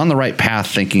 and he's on the right path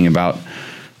thinking about,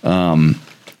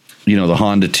 the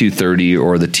Honda 230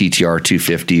 or the TTR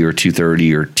 250 or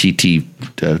 230 or TT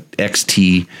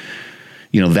XT,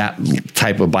 that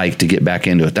type of bike to get back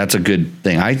into it. That's a good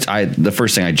thing. The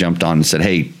first thing I jumped on and said,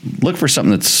 hey, look for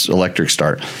something that's electric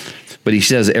start. But he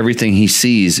says everything he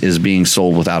sees is being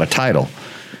sold without a title.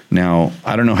 Now,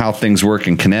 I don't know how things work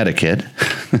in Connecticut.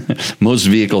 Most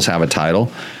vehicles have a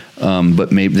title.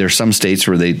 But maybe there's some states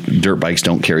where dirt bikes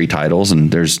don't carry titles,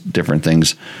 and there's different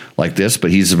things like this.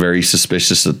 But he's very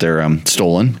suspicious that they're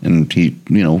stolen, and he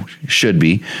should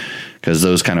be, because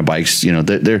those kind of bikes, those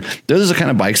are the kind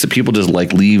of bikes that people just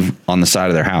leave on the side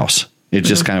of their house. It's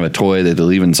just kind of a toy that they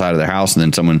leave inside of their house, and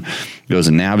then someone goes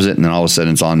and nabs it, and then all of a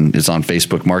sudden it's on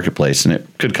Facebook Marketplace, and it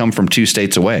could come from 2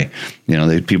 states away.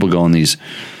 People go on these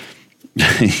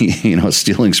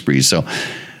stealing sprees. So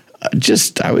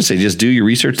I would say just do your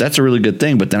research. That's a really good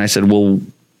thing. But then I said, well,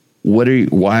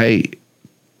 why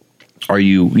are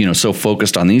you, so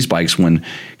focused on these bikes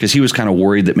because he was kind of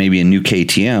worried that maybe a new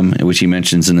KTM, which he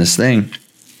mentions in this thing,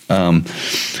 a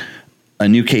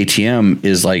new KTM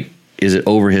is it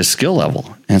over his skill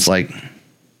level? And it's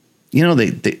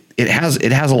it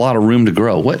has a lot of room to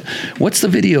grow. What's the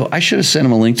video? I should have sent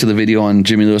him a link to the video on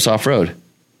Jimmy Lewis Off-Road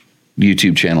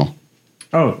YouTube channel.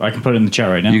 Oh, I can put it in the chat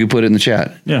right now. You can put it in the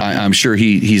chat. Yeah. I'm sure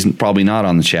he's probably not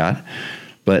on the chat,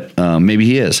 but maybe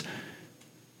he is.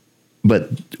 But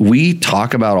we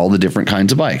talk about all the different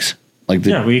kinds of bikes.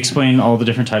 We explain all the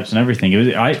different types and everything.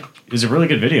 It was a really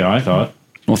good video, I thought.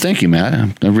 Well, thank you,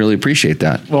 Matt. I really appreciate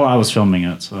that. Well, I was filming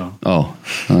it, so. Oh,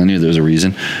 I knew there was a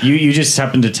reason. You just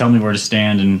happened to tell me where to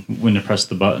stand and when to press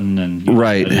the button and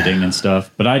editing and stuff.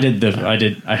 But I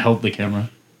held the camera.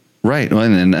 Right. Well,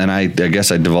 and I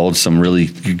guess I divulged some really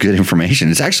good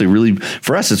information. It's actually really,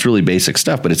 for us, it's really basic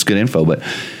stuff, but it's good info. But,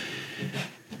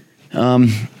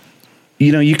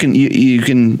 you can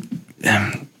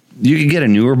get a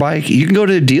newer bike. You can go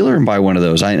to a dealer and buy one of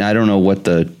those. I don't know what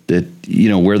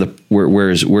where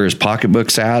his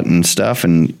pocketbook's at and stuff,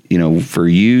 and for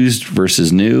used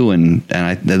versus new, and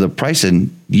the price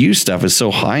of used stuff is so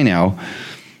high now.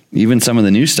 Even some of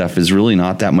the new stuff is really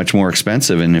not that much more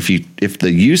expensive. And if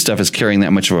the used stuff is carrying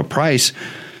that much of a price,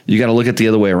 you got to look at the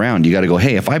other way around. You got to go,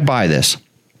 hey, if I buy this,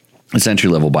 it's entry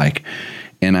level bike,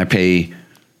 and I pay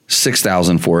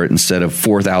 $6,000 for it instead of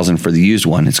 $4,000 for the used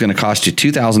one, it's going to cost you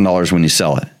 $2,000 when you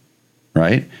sell it,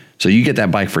 right? So you get that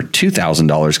bike for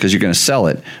 $2,000 because you're going to sell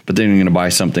it, but then you're going to buy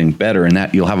something better, and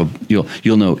that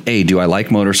you'll know, A, do I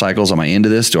like motorcycles? Am I into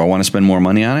this? Do I want to spend more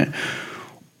money on it?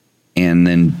 And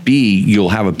then B, you'll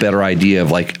have a better idea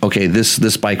of okay,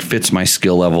 this bike fits my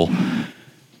skill level,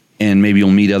 and maybe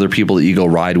you'll meet other people that you go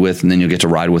ride with, and then you'll get to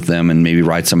ride with them and maybe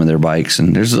ride some of their bikes.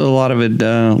 And there's a lot of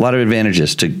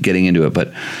advantages to getting into it.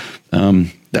 But go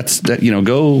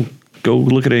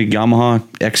look at a Yamaha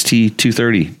XT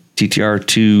 230 TTR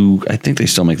 2. I think they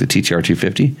still make the TTR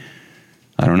 250.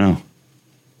 I don't know.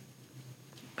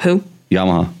 Who?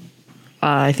 Yamaha.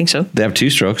 I think so. They have 2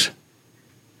 strokes.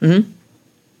 Mm-hmm.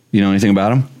 You know anything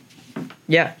about them?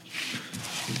 Yeah.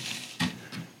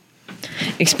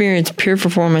 Experience pure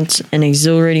performance and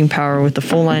exhilarating power with the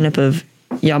full lineup of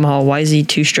Yamaha YZ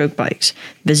 2-stroke bikes.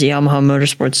 Visit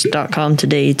YamahaMotorsports.com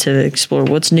today to explore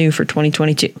what's new for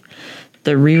 2022.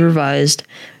 The re-revised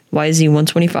YZ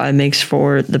 125 makes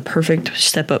for the perfect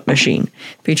step-up machine,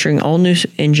 featuring all-new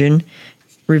engine,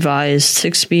 revised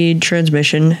 6-speed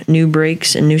transmission, new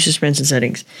brakes, and new suspension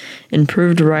settings,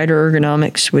 improved rider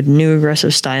ergonomics with new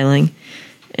aggressive styling,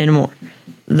 and more.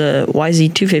 The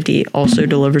YZ250 also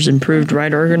delivers improved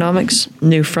rider ergonomics,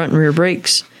 new front and rear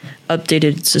brakes,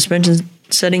 updated suspension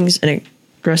settings, and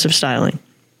aggressive styling.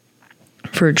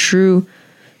 For a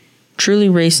truly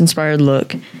race-inspired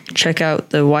look, check out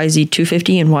the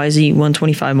YZ250 and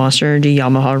YZ125 Monster Energy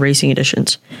Yamaha Racing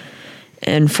Editions.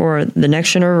 And for the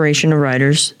next generation of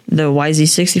riders, the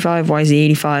YZ65,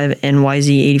 YZ85, and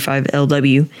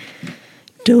YZ85LW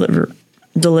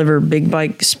deliver big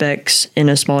bike specs in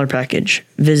a smaller package.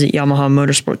 Visit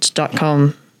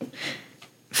YamahaMotorsports.com.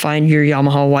 Find your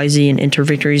Yamaha YZ and enter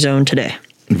Victory Zone today.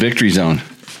 Victory Zone.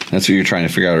 That's what you were trying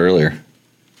to figure out earlier.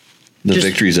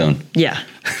 Victory Zone. Yeah.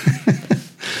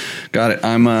 Got it.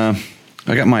 I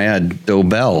got my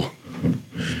Dobel.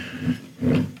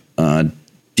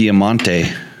 Diamante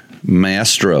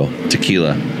Maestro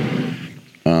tequila.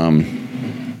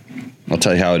 I'll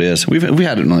tell you how it is. We've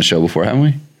had it on the show before, haven't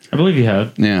we? I believe you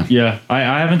have. Yeah. Yeah. I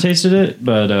haven't tasted it,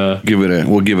 but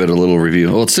we'll give it a little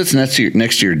review. Well, it sits next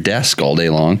to your desk all day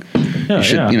long.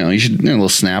 Yeah, you should a little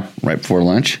snap right before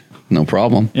lunch. No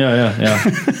problem. Yeah.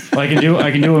 Well, I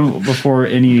can do it before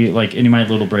any of my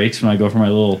little breaks when I go for my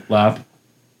little lap.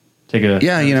 Take a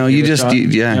You just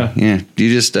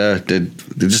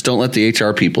don't let the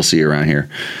HR people see you around here.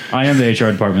 I am the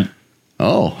HR department.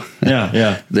 Oh,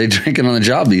 yeah. They drinking on the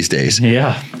job these days.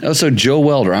 Yeah. Oh, so Joe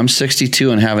Welder, I'm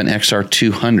 62 and have an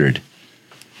XR200.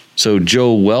 So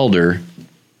Joe Welder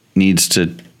needs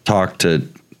to talk to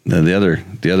the other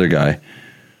guy.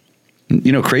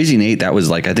 Crazy Nate, I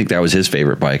think that was his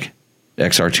favorite bike,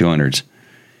 XR200s.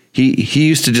 He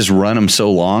used to just run them so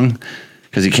long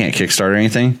because he can't kickstart or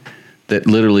anything that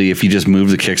literally if you just move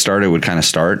the Kickstarter, it would kind of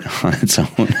start on its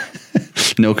own.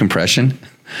 No compression.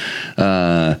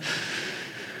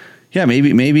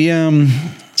 Maybe a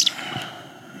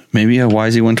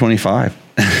YZ125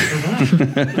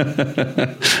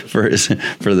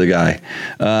 for the guy.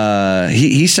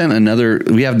 He sent another.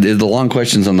 We have the long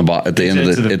questions on at the end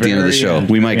of the show.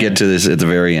 We might get to this at the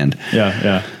very end.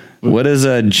 Yeah. What does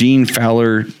Gene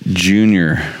Fowler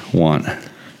Jr. want?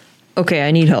 Okay,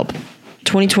 I need help.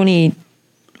 2020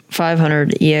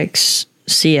 500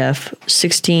 EXCF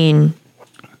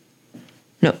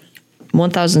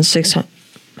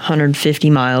 1,650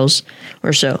 miles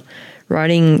or so.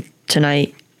 Riding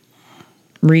tonight,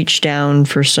 reach down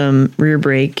for some rear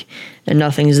brake and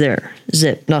nothing's there.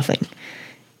 Zip, nothing.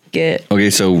 Okay,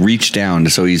 so reach down.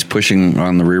 So he's pushing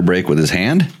on the rear brake with his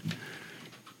hand?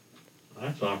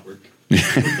 That's awkward.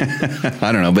 I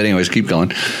don't know, but anyways, keep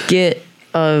going.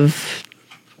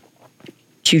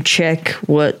 To check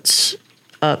what's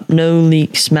up. No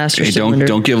leaks, master cylinder.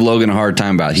 Don't give Logan a hard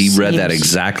time about it. He read that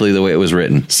exactly the way it was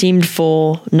written. Seemed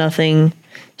full, nothing.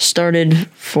 Started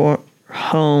for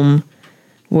home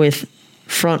with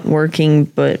front working,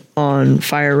 but on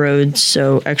fire roads,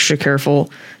 so extra careful.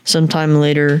 Sometime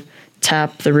later,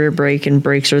 tap the rear brake and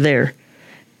brakes are there.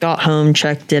 Got home,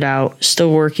 checked it out,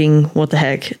 still working. What the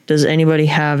heck? Does anybody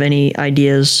have any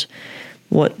ideas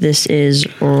what this is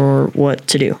or what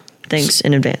to do? Thanks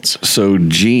in advance. So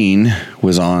Gene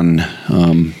was on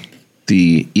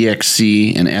the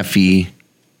EXC and FE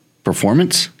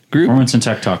Performance group. Performance and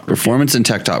Tech Talk group. Performance and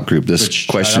Tech Talk group. This Which,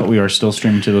 question. we are still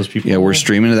streaming to those people. Yeah, we're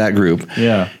streaming to that group.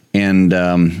 Yeah. And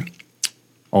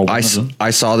I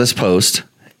saw this post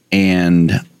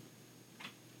and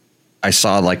I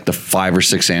saw like the 5 or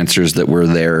 6 answers that were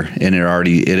there and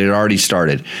it had already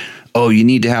started. Oh, you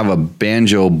need to have a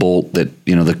banjo bolt that,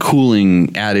 the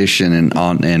cooling addition the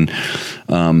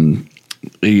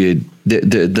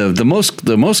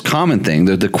most common thing,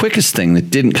 the quickest thing that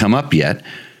didn't come up yet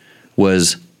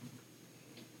did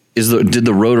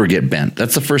the rotor get bent?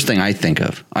 That's the first thing I think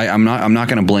of. I'm not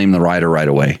going to blame the rider right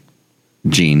away,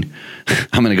 Gene.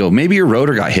 I'm going to go, maybe your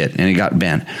rotor got hit and it got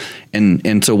bent.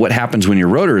 And so what happens when your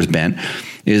rotor is bent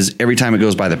is every time it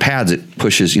goes by the pads, it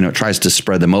pushes, it tries to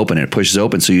spread them open and it pushes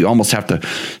open. So you almost have to,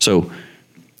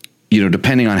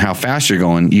 depending on how fast you're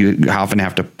going, you often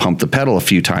have to pump the pedal a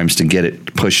few times to get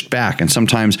it pushed back. And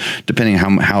sometimes depending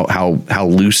on how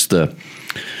loose the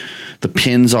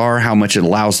pins are, how much it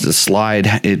allows to slide,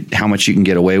 how much you can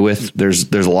get away with. There's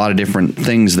a lot of different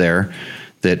things there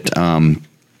that come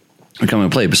into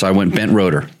play. So I went bent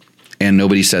rotor. And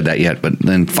nobody said that yet, but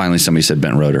then finally somebody said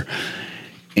bent rotor.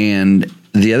 And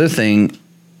the other thing,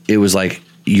 it was like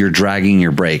you're dragging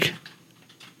your brake.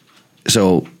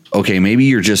 So, okay, maybe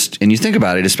you're and you think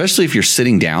about it, especially if you're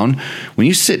sitting down. When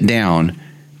you sit down,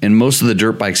 and most of the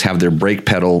dirt bikes have their brake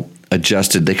pedal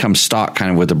adjusted, they come stock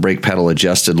kind of with the brake pedal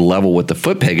adjusted level with the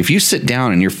foot peg. If you sit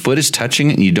down and your foot is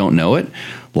touching it and you don't know it,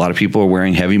 a lot of people are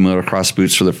wearing heavy motocross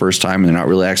boots for the first time and they're not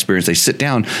really experienced. They sit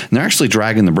down and they're actually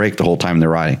dragging the brake the whole time they're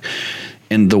riding.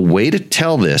 And the way to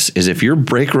tell this is if your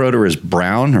brake rotor is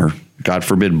brown or, God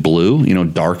forbid, blue,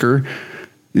 darker,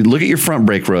 look at your front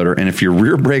brake rotor. And if your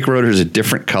rear brake rotor is a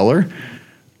different color,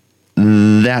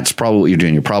 that's probably what you're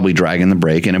doing. You're probably dragging the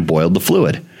brake and it boiled the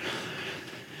fluid.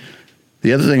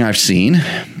 The other thing I've seen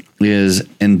is,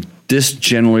 and this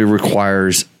generally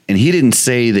requires, and he didn't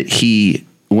say that he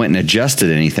went and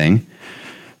adjusted anything,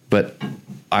 but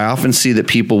I often see that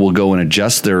people will go and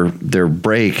adjust their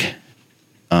brake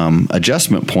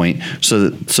adjustment point so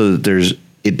that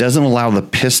it doesn't allow the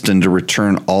piston to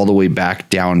return all the way back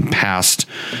down past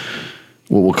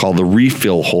what we'll call the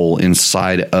refill hole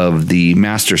inside of the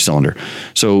master cylinder.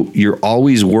 So you're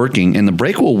always working, and the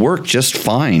brake will work just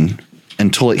fine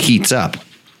until it heats up.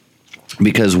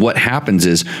 Because what happens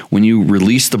is when you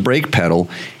release the brake pedal,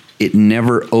 it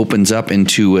never opens up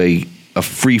into a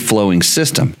free-flowing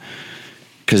system.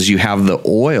 Because you have the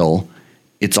oil,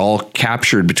 it's all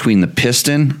captured between the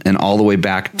piston and all the way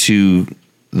back to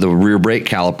the rear brake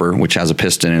caliper, which has a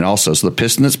piston in it also. So the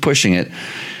piston that's pushing it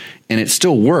and it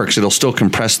still works. It'll still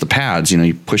compress the pads.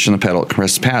 You push on the pedal, it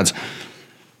compresses the pads.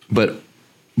 But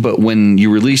when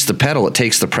you release the pedal, it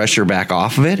takes the pressure back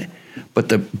off of it. But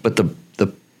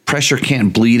the pressure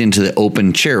can't bleed into the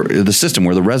open the system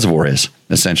where the reservoir is,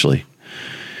 essentially.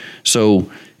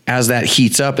 So as that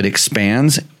heats up, it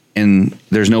expands, and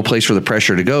there's no place for the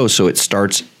pressure to go. So it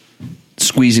starts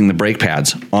squeezing the brake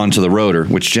pads onto the rotor,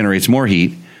 which generates more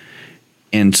heat.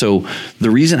 And so the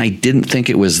reason I didn't think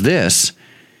it was this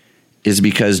is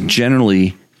because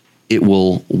generally it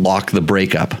will lock the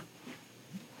brake up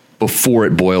before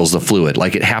it boils the fluid.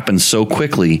 Like, it happens so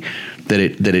quickly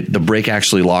that the brake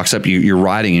actually locks up. You're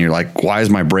riding and you're like, why is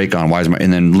my brake on?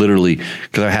 And then literally,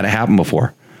 because I had it happen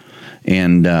before,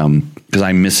 and because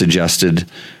I misadjusted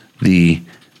the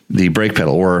brake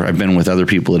pedal, or I've been with other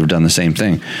people that have done the same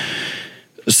thing.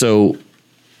 So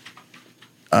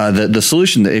the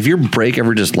solution, if your brake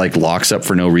ever just like locks up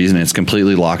for no reason, it's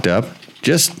completely locked up,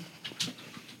 just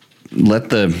let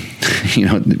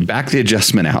back the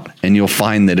adjustment out, and you'll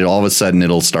find that all of a sudden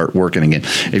it'll start working again.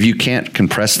 If you can't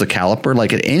compress the caliper,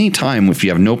 like at any time, if you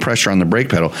have no pressure on the brake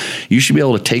pedal, you should be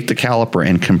able to take the caliper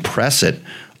and compress it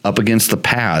up against the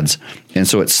pads. And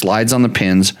so it slides on the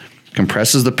pins,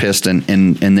 compresses the piston,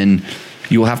 and then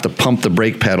you will have to pump the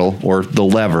brake pedal or the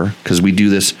lever, because we do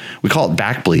this, we call it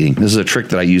back bleeding. This is a trick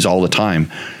that I use all the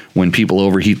time when people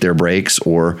overheat their brakes,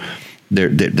 or their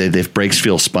brakes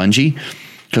feel spongy.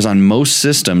 Because on most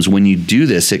systems, when you do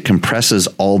this, it compresses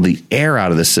all the air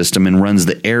out of the system and runs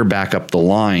the air back up the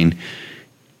line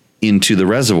into the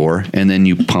reservoir, and then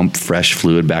you pump fresh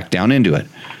fluid back down into it.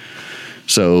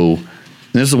 So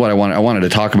this is what I wanted to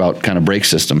talk about, kind of brake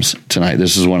systems tonight.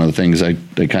 This is one of the things I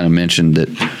kind of mentioned that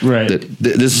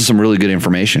this is some really good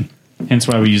information. Hence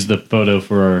why we used the photo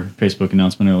for our Facebook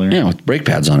announcement earlier. Yeah, with brake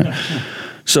pads on it.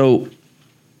 So,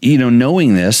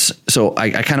 knowing this, so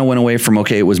I kind of went away from,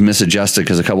 it was misadjusted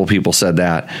because a couple people said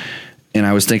that. And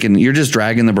I was thinking, you're just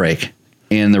dragging the brake.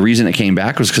 And the reason it came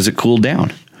back was because it cooled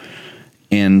down.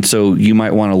 And so you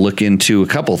might want to look into a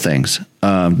couple things.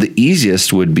 The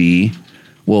easiest would be,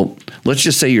 well, let's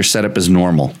just say your setup is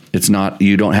normal. It's not,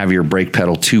 you don't have your brake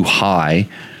pedal too high,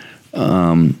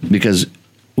 because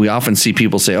we often see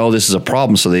people say, oh, this is a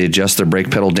problem. So they adjust their brake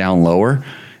pedal down lower.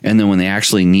 And then when they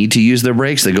actually need to use their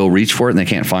brakes, they go reach for it and they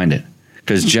can't find it.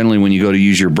 Because generally when you go to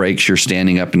use your brakes, you're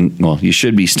standing up you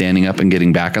should be standing up and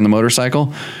getting back on the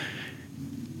motorcycle.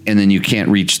 And then you can't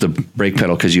reach the brake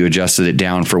pedal because you adjusted it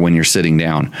down for when you're sitting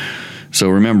down. So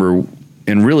remember,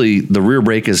 and really the rear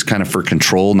brake is kind of for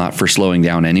control, not for slowing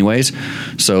down anyways.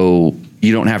 So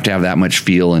you don't have to have that much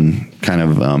feel, and kind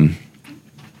of,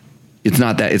 it's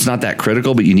not that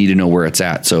critical, but you need to know where it's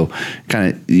at. So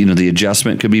kind of, the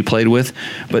adjustment could be played with,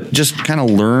 but just kind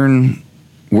of learn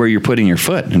where you're putting your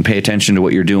foot and pay attention to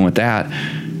what you're doing with that.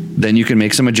 Then you can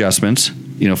make some adjustments,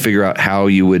 figure out how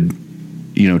you would,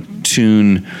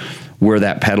 tune where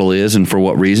that pedal is and for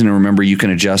what reason. And remember, you can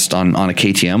adjust on a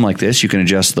KTM like this, you can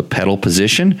adjust the pedal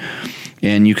position,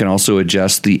 and you can also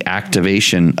adjust the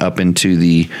activation up into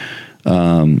the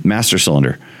master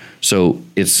cylinder. So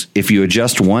if you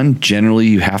adjust one, generally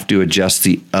you have to adjust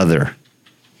the other.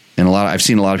 And I've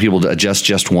seen a lot of people adjust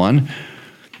just one,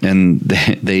 and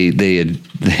they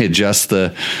adjust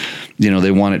the,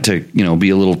 they want it to, be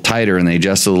a little tighter, and they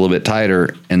adjust it a little bit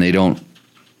tighter, and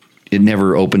it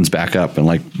never opens back up, and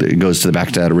it goes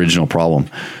back to that original problem,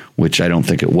 which I don't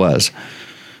think it was.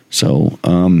 So,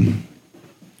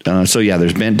 yeah,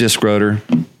 there's bent disc rotor,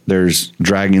 there's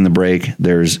dragging the brake,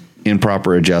 there's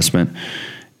improper adjustment.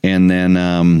 And then,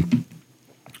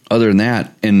 other than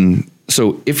that, and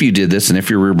so if you did this, and if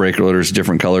your rear brake rotor is a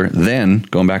different color, then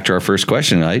going back to our first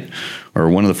question tonight, or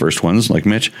one of the first ones, like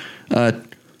Mitch,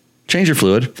 change your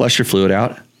fluid, flush your fluid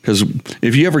out. Because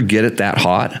if you ever get it that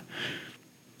hot,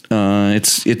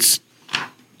 it's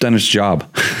done its job.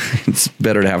 It's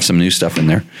better to have some new stuff in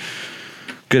there.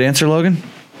 Good answer, Logan?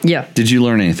 Yeah. Did you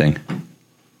learn anything?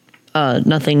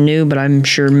 Nothing new, but I'm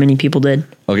sure many people did.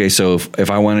 Okay, so if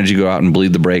I wanted you to go out and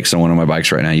bleed the brakes on one of my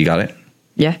bikes right now, you got it?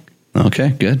 Yeah. Okay,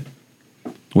 good.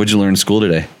 What'd you learn in school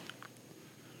today?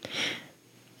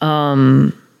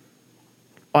 Body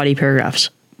paragraphs.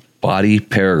 Body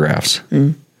paragraphs.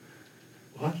 Mm.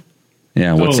 What?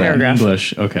 Yeah, what's that? Paragraph.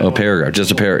 English. Okay. Oh, paragraph.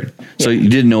 Just a paragraph. So Yeah. you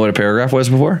didn't know what a paragraph was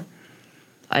before?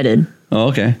 I did. Oh,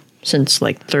 okay. Since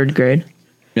third grade.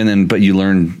 And then, but you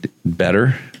learned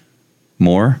better?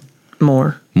 More?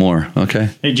 More. Okay.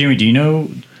 Hey, Jimmy, do you know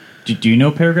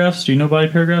paragraphs? Do you know body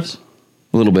paragraphs?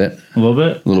 A little bit. A little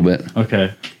bit? A little bit.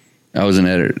 Okay. I was an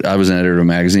editor of a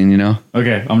magazine,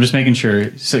 Okay, I'm just making sure.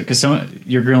 Because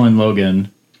you're grilling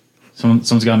Logan.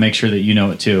 Someone's got to make sure that you know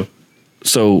it too.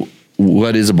 So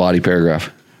what is a body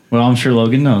paragraph? Well, I'm sure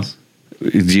Logan knows.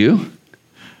 Do you?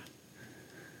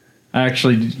 I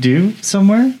actually do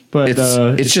somewhere, but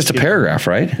It's just a paragraph,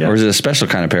 right? Yeah. Or is it a special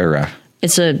kind of paragraph?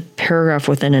 It's a paragraph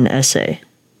within an essay,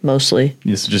 mostly,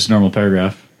 It's just a normal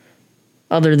paragraph.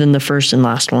 other than the first and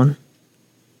last one.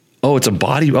 Oh, it's a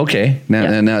body. Okay.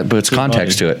 Now, but it's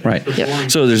context body. to it. Right.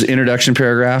 Yep. So there's an introduction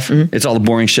paragraph. It's all the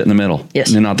boring shit in the middle.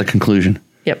 Yes. And not the conclusion.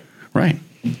 Yep. Right.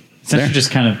 Essentially, There.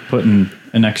 just kind of putting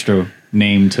an extra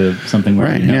name to something we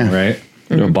already know, right?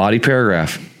 A body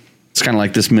paragraph. It's kind of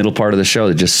like this middle part of the show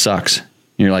that just sucks.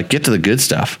 You're like, get to the good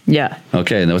stuff. Yeah.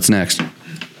 Okay. Now what's next?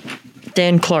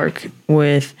 Dan Clark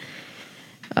with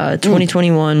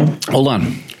 2021. Hold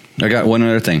on. I got one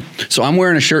other thing. So I'm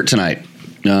wearing a shirt tonight.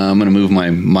 I'm going to move my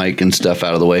mic and stuff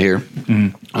out of the way here.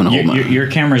 I'm gonna hold my- Your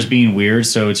camera's being weird,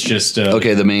 so it's just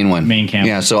Okay, the main one. Main camera.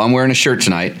 Yeah, so I'm wearing a shirt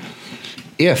tonight.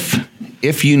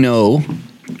 If you know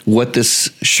what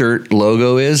this shirt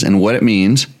logo is and what it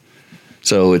means,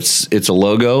 so it's a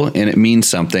logo and it means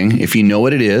something. If you know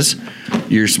what it is,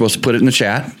 you're supposed to put it in the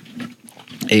chat.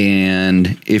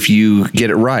 And if you get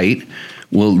it right,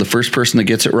 well, the first person that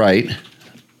gets it right,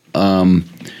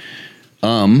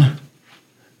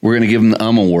 we're going to give them the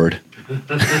award.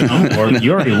 award.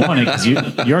 You already won it because you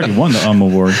already won the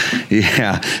award.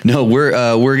 Yeah. No,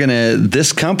 we're gonna.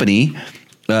 This company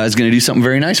is gonna do something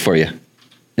very nice for you,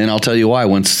 and I'll tell you why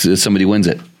once somebody wins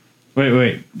it.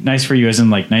 Wait. Nice for you, as in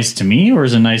like nice to me, or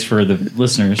is it nice for the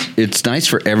listeners? It's nice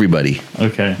for everybody,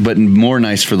 Okay. but more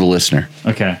nice for the listener.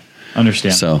 Okay.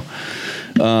 Understand. So,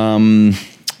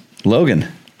 Logan,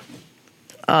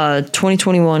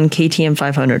 2021 KTM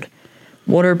 500.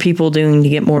 What are people doing to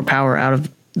get more power out of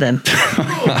them?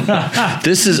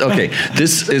 this is okay.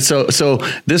 This is so.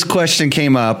 This question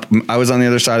came up. I was on the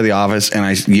other side of the office, and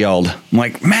I yelled, "I'm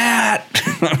like, Matt!"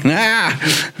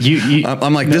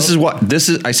 I'm like, this is what this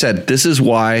is. I said, this is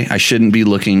why I shouldn't be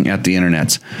looking at the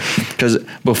internets, because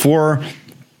before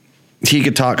he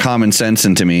could talk common sense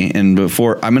into me, and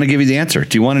before I'm going to give you the answer.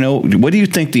 Do you want to know what do you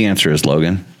think the answer is,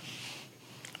 Logan?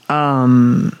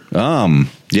 Yeah.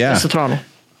 That's the throttle.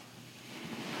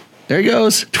 There he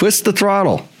goes. Twist the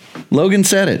throttle. Logan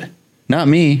said it, not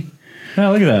me.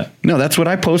 Oh, look at that. No, that's what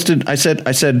I posted. I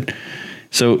said.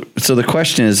 So the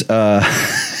question is,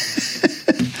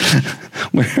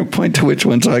 point to which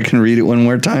one so I can read it one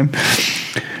more time.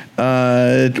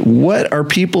 What are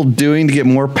people doing to get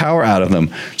more power out of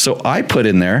them? So I put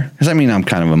in there, because I mean, I'm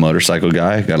kind of a motorcycle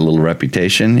guy. I got a little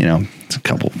reputation, it's a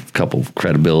couple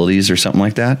credibilities or something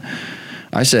like that.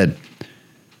 I said,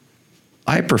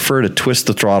 I prefer to twist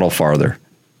the throttle farther.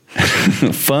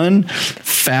 Fun,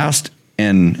 fast,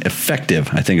 and effective,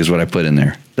 I think is what I put in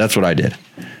there. That's what I did.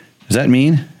 Does that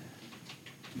mean?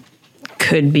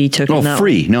 Could be taken out.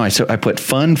 Free. No, I put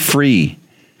fun, free,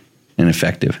 and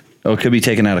effective. Oh, it could be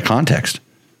taken out of context.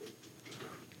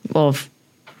 Well,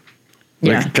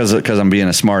 yeah. Because I'm being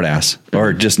a smart ass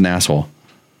or just an asshole.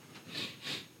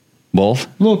 Both? A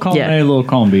little column Yeah. A, a little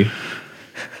column B.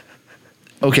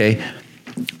 Okay.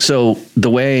 So the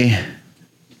way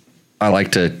I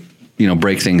like to,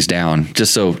 break things down,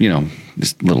 just so,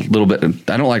 just a little bit.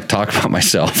 I don't like to talk about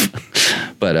myself,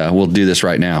 but we'll do this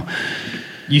right now.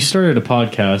 You started a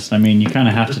podcast. I mean, you kind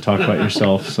of have to talk about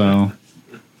yourself. So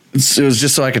It was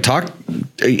just so I could talk.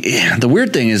 The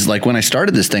weird thing is, like, when I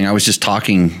started this thing, I was just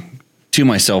talking to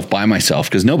myself by myself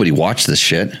because nobody watched this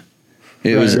shit.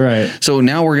 It was right. So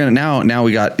now we're gonna now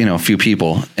we got a few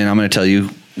people, and I'm gonna tell you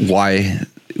why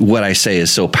what I say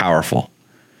is so powerful,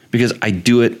 because I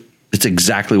do it. It's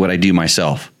exactly what I do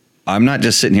myself. I'm not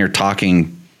just sitting here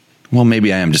talking. Well,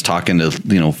 maybe I am just talking to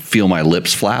feel my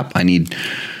lips flap.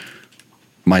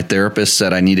 My therapist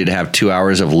said I needed to have 2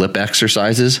 hours of lip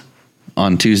exercises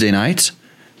on Tuesday nights,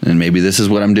 and maybe this is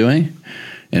what I'm doing,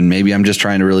 and maybe I'm just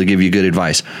trying to really give you good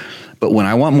advice. But when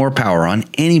I want more power on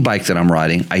any bike that I'm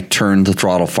riding, I turn the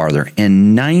throttle farther,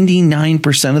 and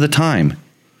 99% of the time,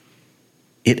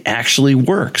 it actually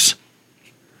works.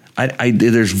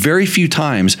 There's very few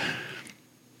times.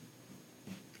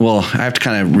 Well, I have to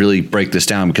kind of really break this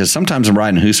down, because sometimes I'm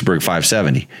riding a Husaberg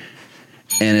 570,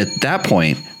 and at that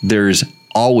point, there's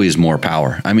always more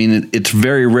power. I mean, it's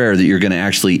very rare that you're going to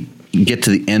actually get to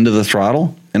the end of the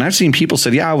throttle. And I've seen people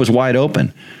say, yeah, I was wide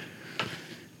open.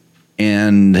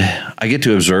 And I get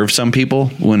to observe some people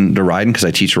when they're riding, because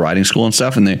I teach riding school and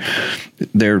stuff. And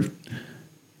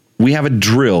we have a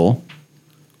drill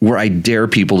where I dare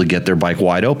people to get their bike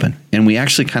wide open. And we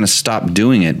actually kind of stopped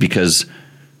doing it because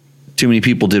too many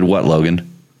people did what, Logan?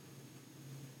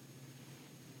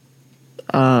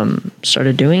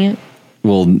 Started doing it.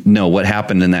 Well, no, what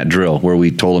happened in that drill where we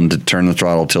told them to turn the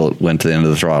throttle till it went to the end of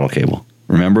the throttle cable?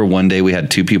 Remember, one day we had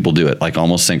two people do it, like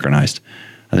almost synchronized.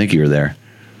 I think you were there.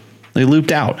 They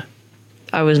looped out.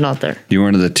 I was not there. You were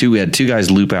one of the two. We had two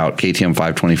guys loop out KTM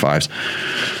 525s.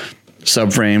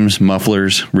 Subframes,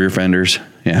 mufflers, rear fenders.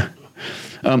 Yeah.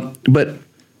 But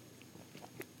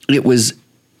there's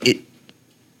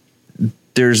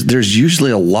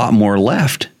usually a lot more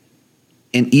left.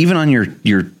 And even on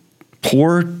your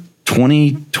poor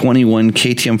 2021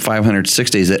 KTM 500 6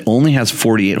 days that only has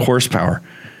 48 horsepower,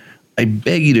 I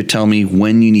beg you to tell me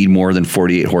when you need more than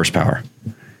 48 horsepower.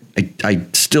 I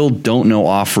still don't know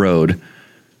off-road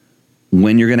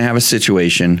when you're going to have a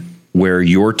situation where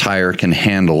your tire can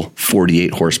handle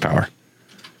 48 horsepower.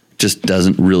 It just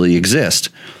doesn't really exist.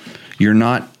 You're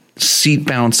not seat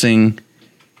bouncing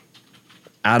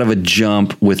out of a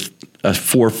jump with a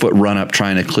 4-foot run up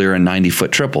trying to clear a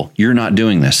 90-foot triple. You're not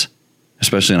doing this,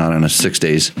 especially not on a 6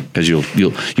 days, because you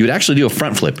would actually do a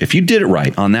front flip if you did it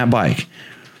right on that bike.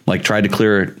 Like tried to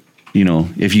clear it,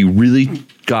 if you really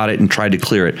got it and tried to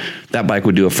clear it, that bike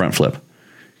would do a front flip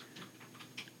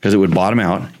because it would bottom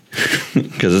out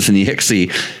because it's an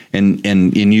EXC,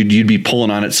 and you'd be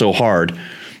pulling on it so hard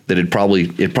that it'd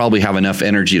probably have enough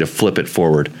energy to flip it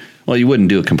forward. Well, you wouldn't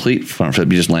do a complete front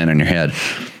flip; you just land on your head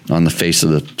on the face of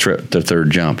the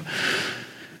third jump.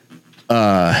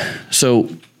 So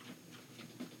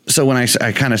when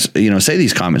I kind of say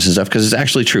these comments and stuff, because it's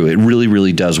actually true, it really,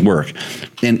 really does work.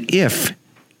 And if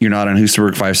you're not on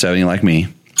Husaberg 570 like me,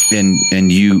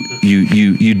 and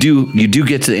you do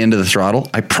get to the end of the throttle,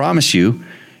 I promise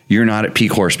you're not at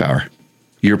peak horsepower.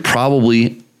 You're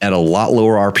probably at a lot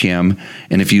lower RPM.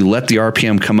 And if you let the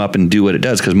RPM come up and do what it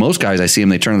does, because most guys I see them,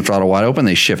 they turn the throttle wide open,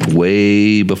 they shift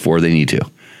way before they need to.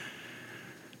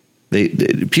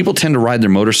 People tend to ride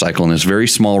their motorcycle in this very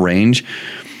small range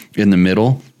in the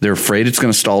middle. They're afraid it's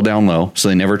going to stall down low, so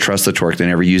they never trust the torque. They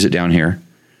never use it down here.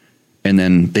 And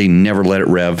then they never let it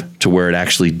rev to where it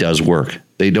actually does work.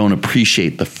 They don't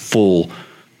appreciate the full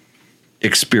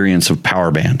experience of power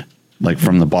band, like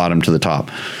from the bottom to the top.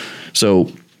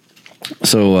 So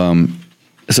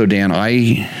Dan,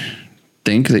 I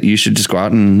think that you should just go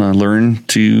out and learn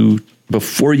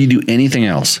before you do anything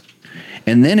else.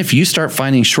 And then if you start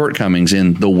finding shortcomings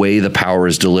in the way the power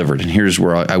is delivered, and here's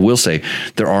where I will say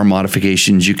there are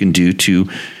modifications you can do to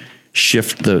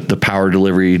shift the power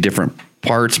delivery, different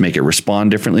parts, make it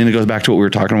respond differently. And it goes back to what we were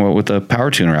talking about with the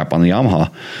power tuner app on the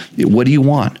Yamaha. What do you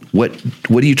want? What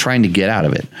are you trying to get out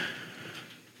of it?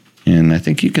 And I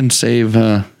think you can save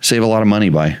a lot of money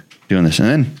by doing this. And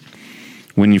then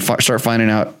when you start finding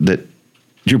out that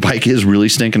your bike is really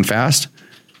stinking fast,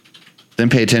 then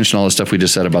pay attention to all the stuff we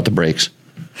just said about the brakes.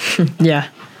 Yeah.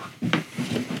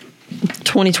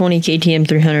 2020 KTM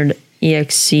 300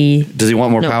 EXC. Does he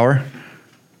want more power?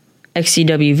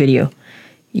 XCW video.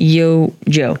 Yo,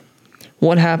 Joe.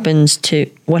 What happened to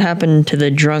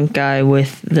the drunk guy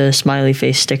with the smiley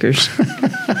face stickers?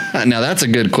 Now that's a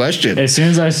good question. As soon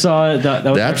as I saw it, that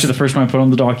was actually the first one I put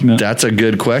on the document. That's a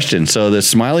good question. So the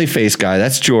smiley face guy,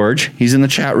 that's George. He's in the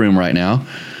chat room right now.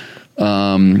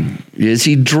 Is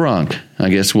he drunk? I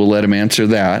guess we'll let him answer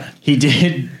that. He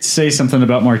did say something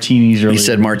about martinis earlier. He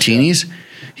said martinis?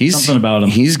 Something about him.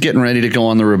 He's getting ready to go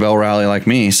on the Rebel Rally like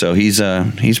me, so he's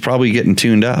probably getting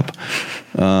tuned up.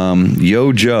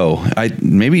 Yo Joe.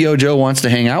 Maybe Yo Joe wants to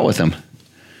hang out with him.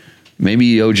 Maybe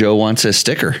Yo Joe wants a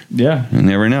sticker. Yeah. You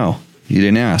never know. You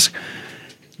didn't ask.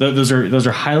 Those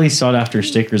are highly sought after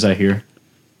stickers, I hear.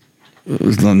 Yeah.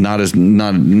 Nothing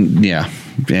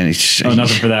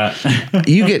for that.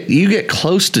 you get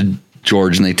close to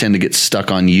George and they tend to get stuck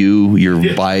on you,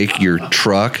 your bike, your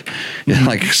truck,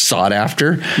 like sought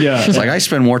after. Yeah. It's like I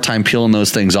spend more time peeling those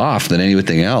things off than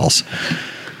anything else.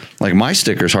 Like my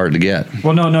sticker's hard to get.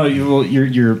 Well, no,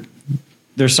 you're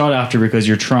they're sought after because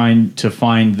you're trying to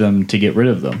find them to get rid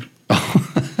of them.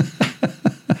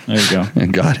 There you go.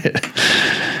 Got it.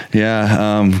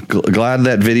 Yeah, glad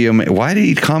that video. Why did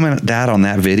he comment that on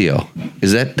that video?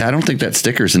 I don't think that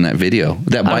sticker's in that video.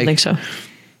 That bike, I don't think so.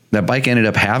 That bike ended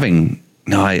up having.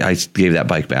 No, I gave that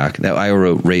bike back. I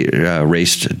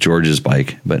raced George's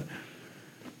bike, but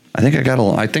I think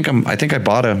I think I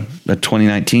bought a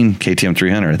 2019 KTM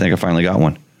 300. I think I finally got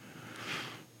one.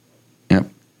 Yep.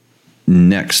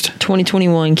 Next.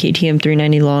 2021 KTM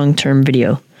 390 long-term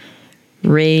video.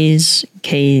 Raise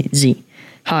KZ.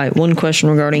 Hi, one question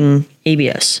regarding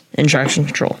ABS and traction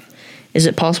control. Is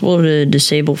it possible to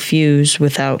disable fuse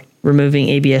without removing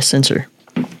ABS sensor?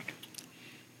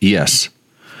 Yes.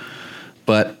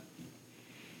 But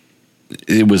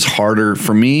it was harder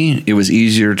for me. It was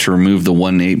easier to remove the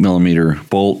 1.8 millimeter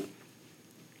bolt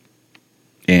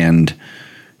and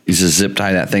just zip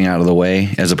tie that thing out of the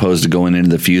way as opposed to going into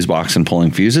the fuse box and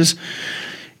pulling fuses.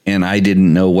 And I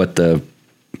didn't know what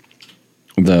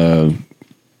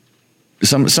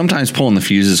sometimes pulling the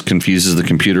fuses confuses the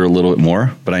computer a little bit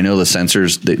more, but I know the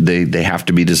sensors, they have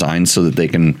to be designed so that they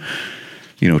can,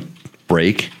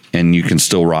 break and you can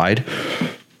still ride.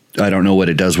 I don't know what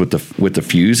it does with the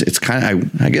fuse. It's kind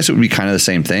of, I guess it would be kind of the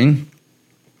same thing.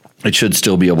 It should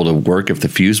still be able to work if the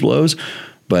fuse blows,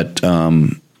 but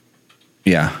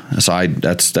yeah. So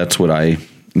that's what I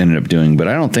ended up doing, but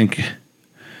I don't think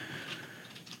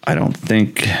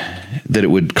that it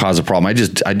would cause a problem. I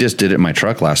just did it in my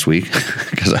truck last week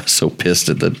because I was so pissed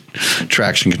at the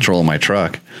traction control of my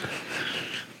truck.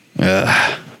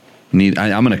 I'm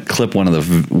going to clip one of the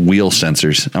wheel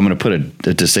sensors. I'm going to put a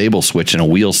disable switch and a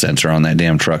wheel sensor on that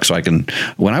damn truck so I can,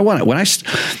 when I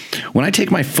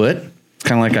take my foot,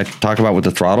 kind of like I talk about with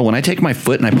the throttle, when I take my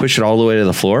foot and I push it all the way to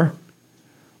the floor,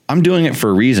 I'm doing it for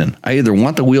a reason. I either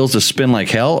want the wheels to spin like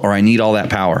hell or I need all that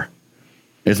power.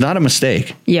 It's not a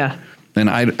mistake. Yeah. And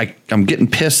I'm getting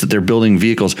pissed that they're building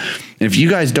vehicles. And if you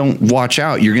guys don't watch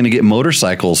out, you're going to get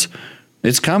motorcycles.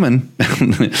 It's coming.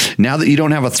 Now that you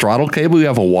don't have a throttle cable, you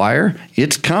have a wire.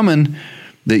 It's coming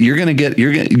that you're going to get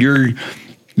your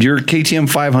KTM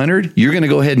 500. You're going to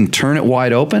go ahead and turn it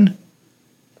wide open,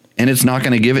 and it's not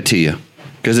going to give it to you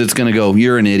because it's going to go,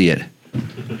 you're an idiot.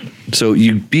 So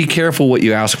you be careful what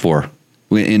you ask for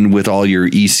with all your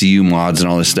ECU mods and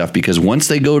all this stuff, because once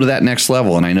they go to that next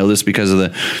level, and I know this because of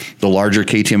the larger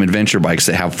KTM adventure bikes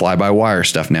that have fly-by-wire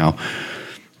stuff now,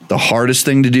 the hardest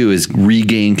thing to do is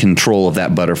regain control of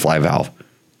that butterfly valve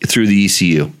through the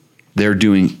ECU. They're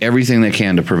doing everything they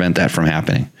can to prevent that from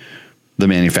happening, the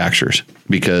manufacturers,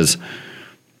 because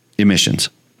emissions.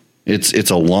 It's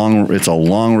a long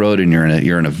road, and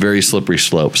you're in a very slippery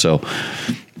slope. So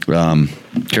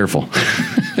careful.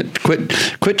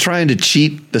 Quit trying to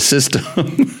cheat the system.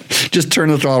 Just turn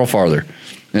the throttle farther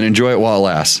and enjoy it while it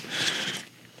lasts.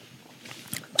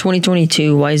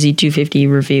 2022 YZ250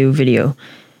 review video.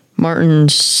 Martin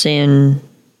Sandstrom.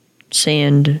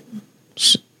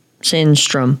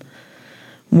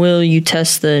 Will you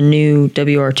test the new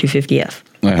WR250F?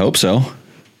 I hope so.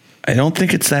 I don't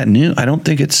think it's that new. I'd have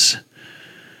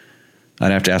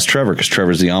to ask Trevor because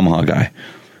Trevor's the Yamaha guy.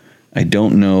 I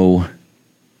don't know.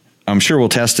 I'm sure we'll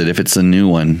test it if it's a new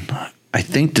one. I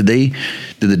think, did the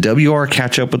WR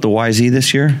catch up with the YZ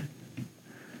this year?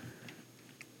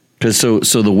 Because so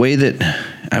the way that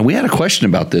we had a question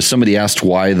about this. Somebody asked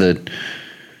why the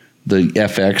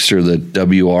FX or the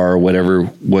WR or whatever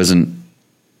wasn't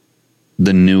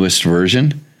the newest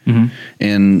version. Mm-hmm.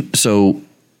 And so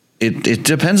it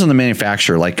depends on the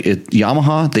manufacturer. Like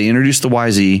Yamaha, they introduced the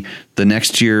YZ. The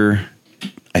next year,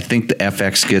 I think the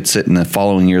FX gets it, and the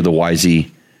following year the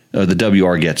YZ, the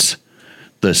WR gets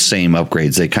the same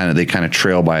upgrades. They kind of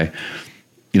trail by,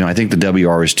 I think the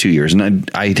WR is 2 years, and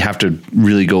I'd have to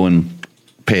really go and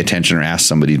pay attention or ask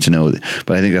somebody to know.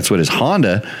 But I think that's what it is.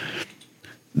 Honda,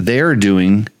 they're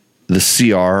doing the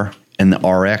CR and the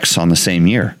RX on the same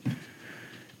year,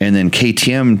 and then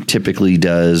KTM typically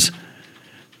does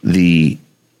the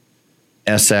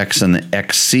SX and the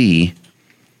XC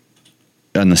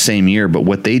on the same year. But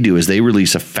what they do is they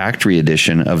release a factory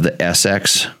edition of the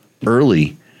SX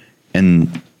early.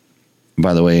 And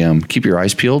by the way, keep your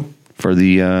eyes peeled for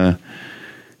the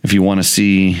if you want to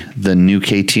see the new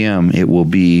KTM, there will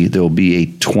be a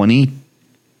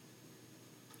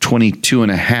 22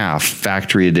 and a half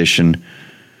factory edition,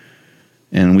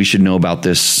 and we should know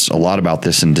a lot about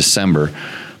this in December.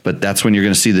 But that's when you're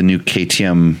going to see the new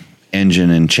KTM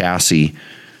engine and chassis,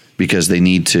 because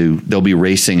they'll be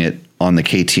racing it on the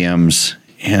KTMs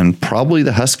and probably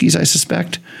the Huskies, I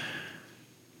suspect,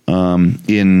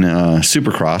 in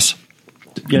Supercross.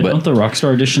 Yeah, don't the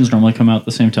Rockstar editions normally come out at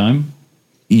the same time?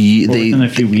 Within a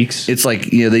few weeks? It's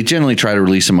like, they generally try to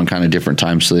release them on kind of different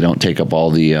times so they don't take up all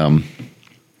the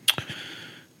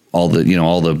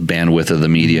bandwidth of the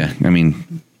media. I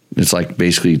mean, it's like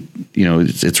basically,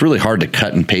 it's really hard to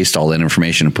cut and paste all that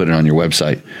information and put it on your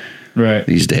website right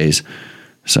these days.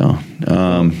 So,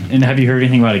 and have you heard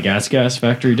anything about a Gas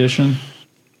factory edition?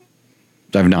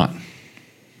 I've not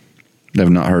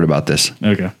heard about this.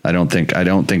 Okay. I don't think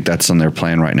that's on their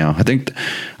plan right now. I think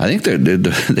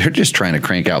they're just trying to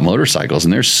crank out motorcycles,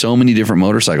 and there's so many different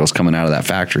motorcycles coming out of that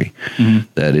factory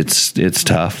that it's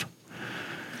tough.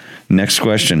 Next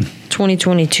question.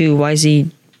 2022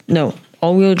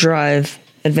 all-wheel drive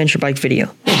adventure bike video.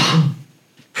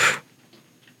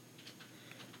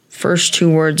 First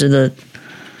two words of the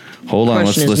Hold on,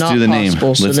 let's do the name.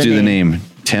 Let's do the name.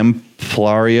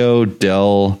 Templario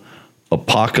del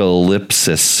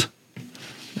Apocalypsis.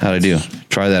 How'd I do?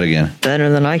 Try that again.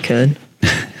 Better than I could.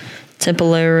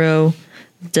 Templario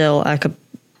del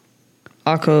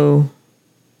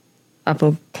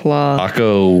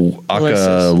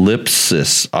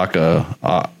Apocalypsis.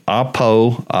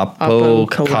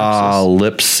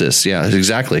 Apocalypsis. Yeah,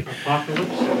 exactly.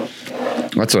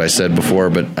 That's what I said before,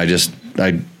 but I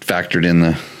factored in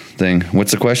the thing.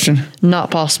 What's the question?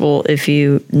 Not possible if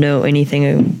you know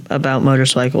anything about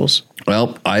motorcycles.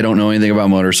 Well, I don't know anything about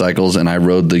motorcycles, and I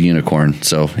rode the Unicorn,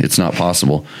 so it's not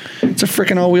possible. It's a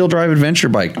freaking all-wheel drive adventure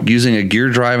bike using a gear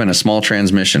drive and a small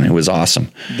transmission. It was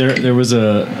awesome. There was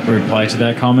a reply to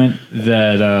that comment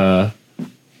that I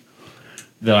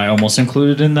almost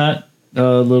included in that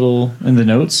little in the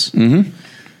notes. Mm-hmm.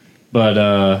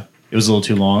 But it was a little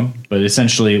too long. But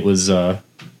essentially, it was kind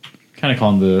of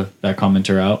calling that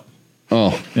commenter out.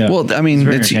 Oh, yeah. Well, I mean,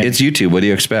 it's YouTube. What do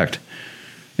you expect?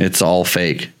 It's all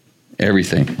fake.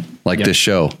 Everything. Like this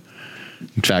show.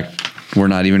 In fact, we're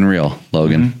not even real,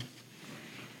 Logan. Mm-hmm.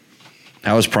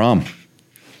 How was prom?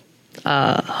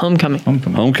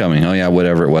 Homecoming. Oh, yeah,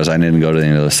 whatever it was. I didn't go to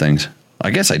any of those things.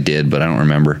 I guess I did, but I don't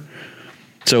remember.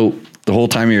 So the whole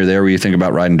time you were there, were you thinking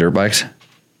about riding dirt bikes?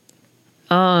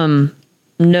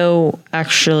 No,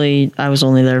 actually, I was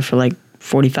only there for like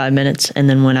 45 minutes and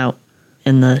then went out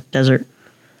in the desert.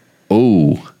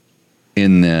 Oh,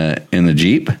 in the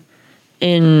Jeep?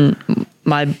 In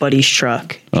my buddy's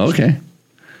truck. Okay.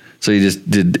 So you just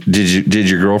did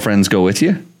your girlfriends go with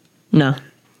you? No.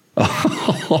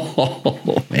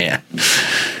 Oh man.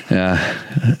 Yeah.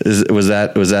 Was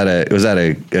that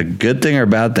a good thing or a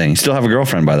bad thing? You still have a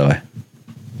girlfriend, by the way?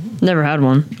 Never had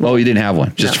one. Oh, you didn't have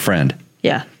one. Just a friend.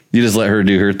 Yeah. You just let her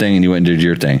do her thing and you went and did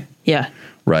your thing. Yeah.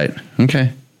 Right.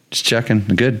 Okay. Just checking.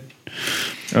 Good.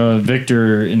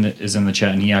 Victor is in the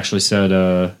chat, and he actually said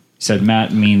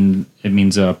Matt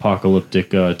means apocalyptic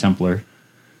Templar.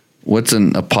 What's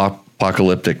an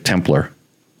apocalyptic Templar?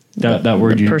 That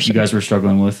word you guys were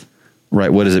struggling with.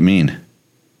 Right. What does it mean?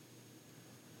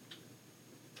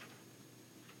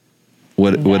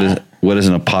 What is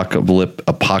an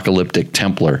apocalyptic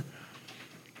Templar?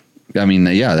 I mean,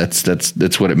 yeah,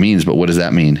 that's what it means. But what does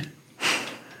that mean?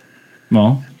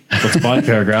 Well, what's the body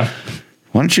paragraph?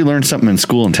 Why don't you learn something in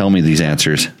school and tell me these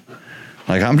answers?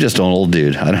 Like, I'm just an old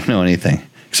dude. I don't know anything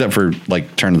except for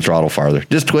like turn the throttle farther.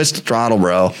 Just twist the throttle,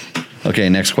 bro. Okay,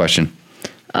 next question.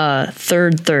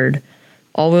 Third.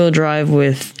 All-wheel drive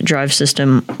with drive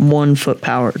system 1 foot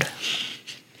powered.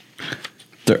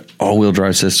 The all-wheel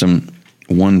drive system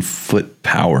 1 foot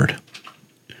powered.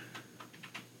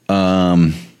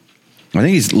 I think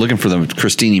he's looking for the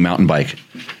Christini mountain bike.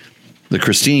 The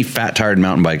Christini fat-tired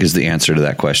mountain bike is the answer to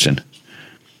that question.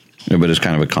 Yeah, but it's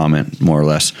kind of a comment, more or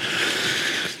less.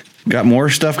 Got more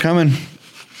stuff coming?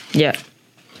 Yeah.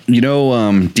 You know,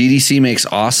 DDC makes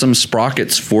awesome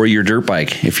sprockets for your dirt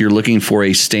bike. If you're looking for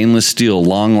a stainless steel,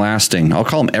 long-lasting, I'll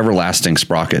call them everlasting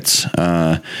sprockets.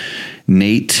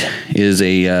 Nate is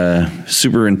a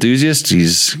super enthusiast.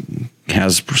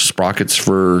 Has sprockets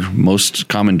for most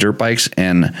common dirt bikes,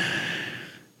 and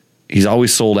he's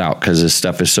always sold out because his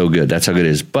stuff is so good. That's how good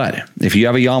it is. But if you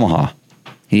have a Yamaha,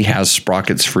 he has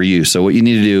sprockets for you. So what you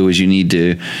need to do is you need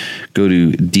to go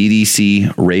to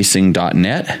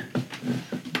ddcracing.net.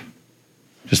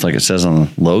 Just like it says on the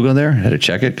logo there. I had to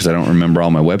check it because I don't remember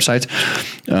all my websites.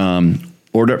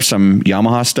 Order up some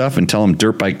Yamaha stuff and tell them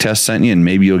Dirt Bike Test sent you, and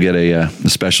maybe you'll get a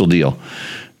special deal.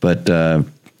 But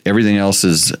everything else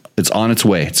it's on its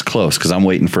way. It's close because I'm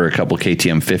waiting for a couple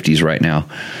KTM 50s right now.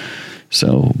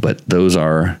 So, but those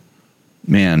are,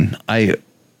 man,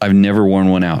 I've never worn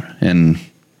one out, and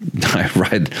I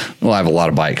ride. Well, I have a lot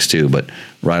of bikes too, but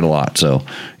ride a lot. So,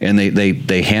 and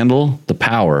they handle the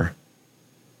power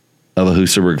of a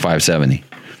Husaberg 570.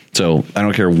 So I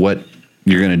don't care what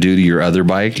you're going to do to your other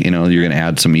bike. You know, you're going to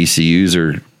add some ECUs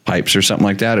or pipes or something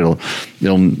like that. It'll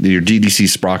your DDC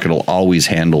sprocket will always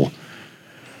handle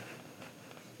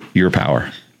your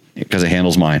power because it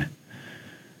handles mine.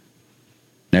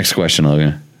 Next question,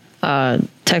 Logan.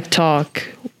 Tech Talk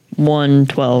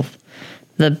 112.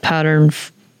 The pattern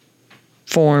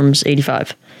forms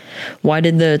 85. Why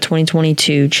did the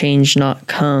 2022 change not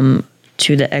come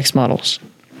to the X models?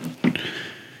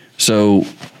 So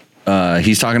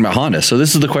he's talking about Honda. So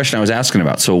this is the question I was asking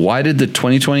about. So why did the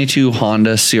 2022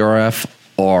 Honda CRF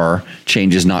R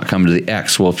changes not come to the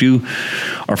X? Well, if you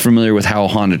are familiar with how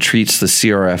Honda treats the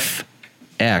CRF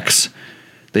X,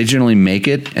 they generally make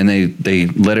it and they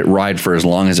let it ride for as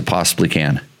long as it possibly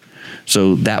can.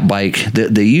 So that bike,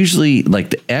 they usually like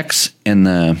the X and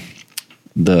the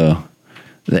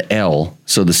L.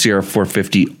 So the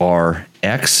CRF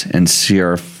 450RX and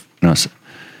CRF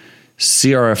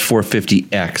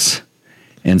 450X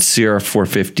and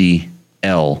CRF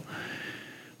 450L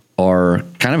are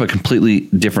kind of of a completely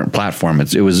different platform.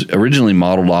 It was originally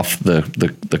modeled off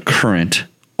the current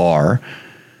R,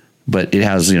 but it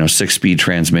has 6-speed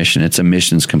transmission. It's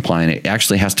emissions compliant. It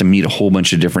actually has to meet a whole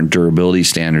bunch of different durability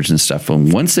standards and stuff.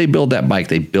 And once they build that bike,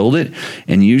 they build it,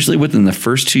 and usually within the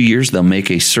first 2 years, they'll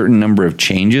make a certain number of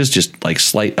changes, just like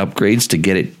slight upgrades to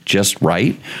get it just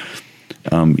right.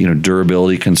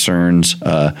 Durability concerns.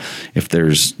 If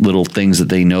there's little things that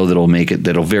they know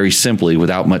that'll very simply,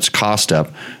 without much cost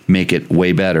up, make it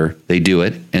way better, they do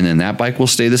it, and then that bike will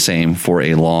stay the same for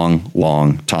a long,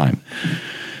 long time.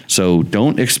 So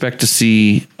don't expect to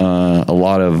see a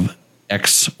lot of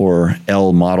X or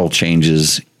L model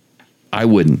changes. I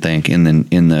wouldn't think in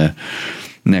the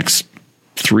next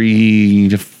 3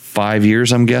 to 5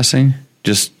 years. I'm guessing,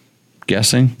 just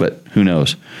guessing, but who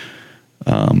knows?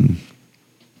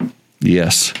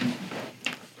 Yes.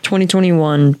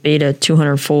 2021 Beta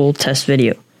 200 full test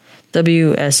video.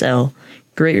 WSL.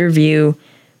 Great review.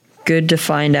 Good to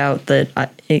find out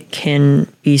that it can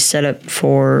be set up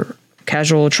for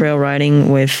casual trail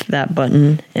riding with that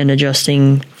button and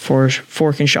adjusting for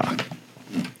fork and shock.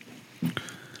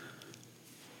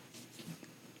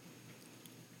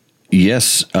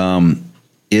 Yes,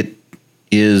 it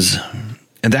is.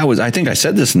 And that was, I think I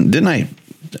said this, didn't I?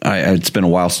 It's been a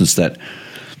while since that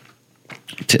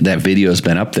video has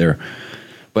been up there,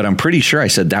 but I'm pretty sure I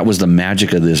said that was the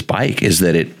magic of this bike, is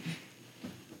that it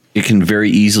can very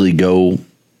easily go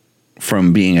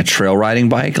from being a trail riding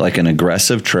bike, like an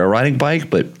aggressive trail riding bike,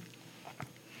 but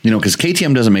because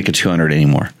KTM doesn't make a 200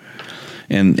 anymore,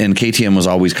 and KTM was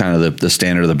always kind of the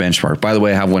standard of the benchmark. By the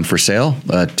way, I have one for sale,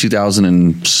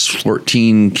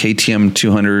 2014 KTM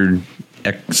 200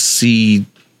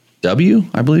 XCW,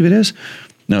 I believe it is.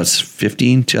 No, it's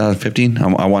 2015.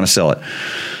 I want to sell it.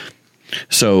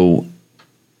 So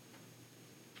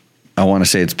I want to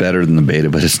say it's better than the Beta,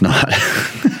 but it's not.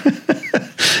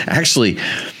 Actually,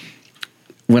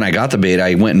 when I got the Beta,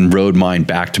 I went and rode mine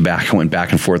back to back. I went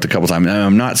back and forth a couple times.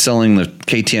 I'm not selling the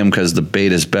KTM because the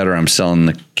Beta is better. I'm selling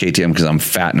the KTM because I'm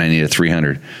fat and I need a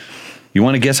 300. You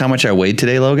want to guess how much I weighed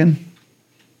today, Logan?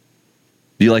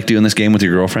 Do you like doing this game with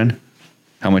your girlfriend?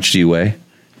 How much do you weigh?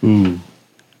 Ooh.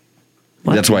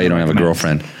 That's why you don't have a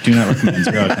girlfriend. Do not recommend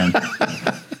 0 out of 10.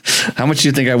 How much do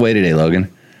you think I weighed today,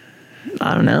 Logan?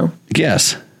 I don't know.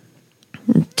 Guess.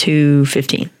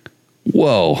 215.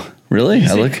 Whoa. Really? You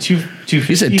said 250,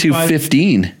 you said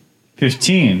 215.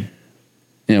 15.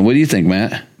 Yeah, what do you think,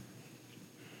 Matt?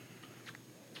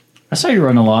 I saw you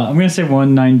run a lot. I'm going to say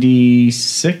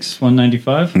 196,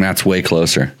 195. And that's way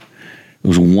closer. It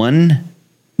was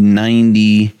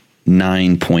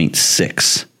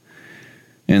 199.6.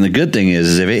 And the good thing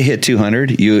is if it hit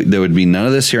 200, there would be none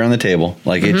of this here on the table.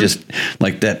 Like it just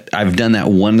like that. I've done that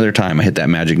one other time. I hit that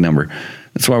magic number.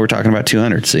 That's why we're talking about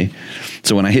 200. See,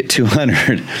 so when I hit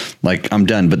 200, like I'm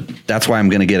done. But that's why I'm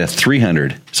going to get a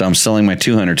 300. So I'm selling my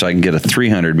 200 so I can get a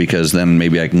 300 because then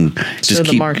maybe I can just so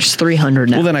the mark's 300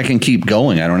 now. Well, then I can keep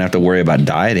going. I don't have to worry about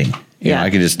dieting. I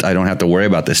don't have to worry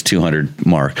about this 200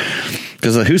 mark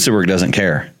because the Husaberg doesn't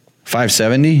care.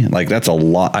 570, like that's a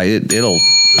lot. It'll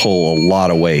pull a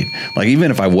lot of weight. Like even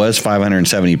if I was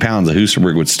 570 pounds, the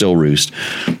Husaberg would still roost.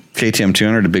 KTM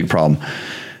 200, a big problem.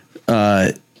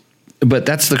 But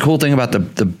that's the cool thing about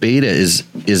the Beta is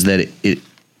that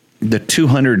the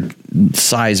 200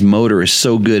 size motor is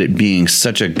so good at being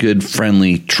such a good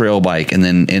friendly trail bike, and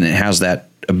it has that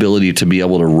ability to be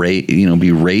able to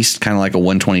be raced kind of like a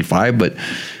 125, but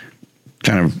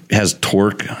kind of has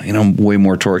torque, way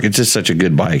more torque. It's just such a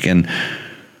good bike. And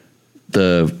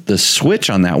the switch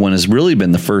on that one has really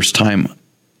been the first time,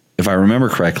 if I remember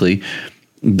correctly,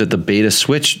 that the Beta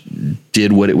switch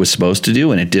did what it was supposed to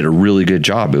do, and it did a really good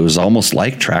job. It was almost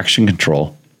like traction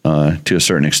control to a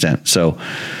certain extent. So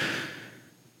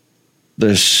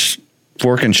the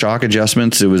fork and shock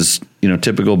adjustments, it was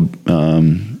typical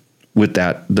with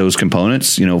those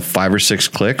components. 5 or 6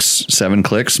 clicks, 7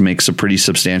 clicks makes a pretty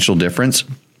substantial difference.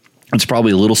 It's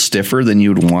probably a little stiffer than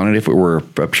you would want it if it were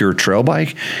a pure trail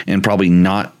bike, and probably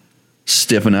not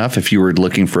stiff enough if you were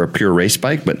looking for a pure race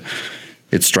bike, but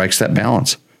it strikes that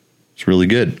balance. It's really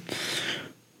good.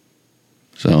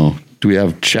 So do we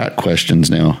have chat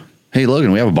questions now? Hey,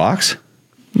 Logan, we have a box?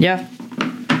 Yeah.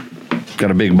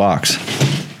 Got a big box.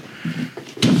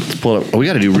 Let's pull it up. We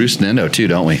got to do Roost and Endo too,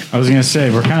 don't we? I was going to say,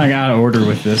 we're kind of out of order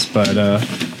with this, but...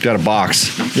 got a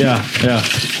box. Yeah. We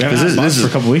haven't had a box for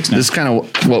a couple weeks now. This is kind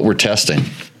of what we're testing.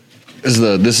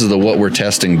 This is the what we're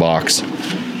testing box.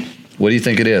 What do you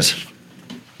think it is?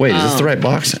 Wait, is this the right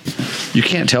box? You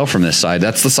can't tell from this side.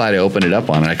 That's the side I opened it up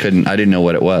on, and I didn't know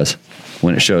what it was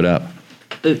when it showed up.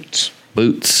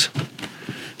 Boots.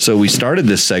 So we started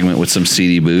this segment with some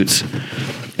CD boots,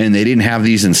 and they didn't have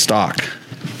these in stock.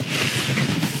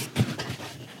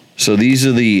 So these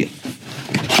are the.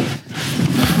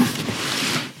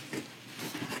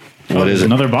 What is it?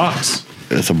 Another box.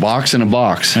 It's a box in a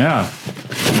box. Yeah.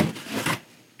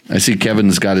 I see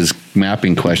Kevin's got his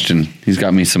mapping question. He's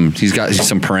got some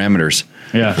parameters.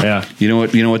 Yeah. You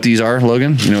know what these are,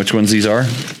 Logan? You know which ones these are?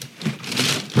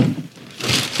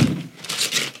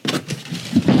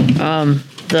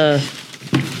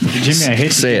 Jimmy, I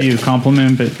hate to Say give it. you a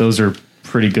compliment, but those are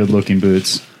pretty good looking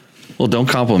boots. Well, don't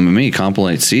compliment me.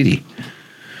 Compliment CD.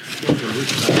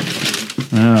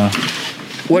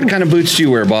 What kind of boots do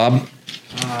you wear, Bob?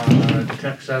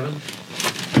 Tech 7.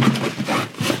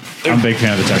 I'm a big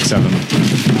fan of the Tech 7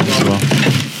 as well.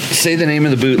 Say the name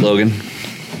of the boot, Logan.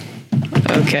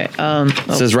 Okay.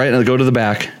 It says right. Go to the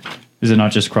back. Is it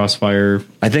not just Crossfire?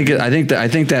 I think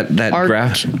that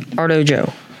graph Ardo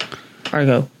Joe.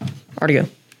 Argo.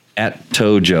 at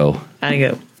Tojo.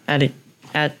 Argo.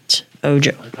 At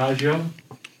Ojo. Tajo?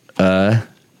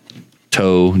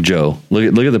 Tojo.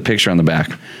 Look at the picture on the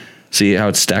back. See how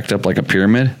it's stacked up like a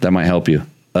pyramid? That might help you.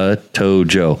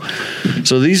 Tojo.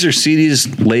 So these are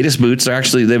CD's latest boots.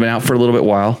 They've been out for a little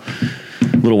while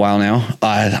now.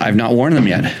 I've not worn them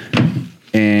yet.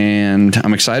 And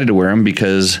I'm excited to wear them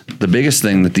because the biggest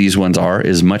thing that these ones are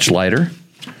is much lighter.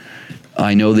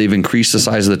 I know they've increased the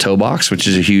size of the toe box, which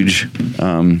is a huge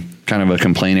kind of a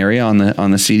complaint area on the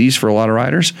CDs for a lot of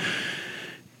riders.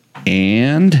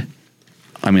 And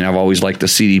I mean, I've always liked the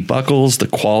CD buckles. The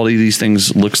quality of these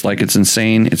things looks like it's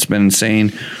insane. It's been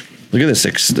insane. Look at this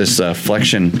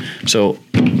flexion. So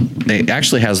it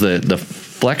actually has the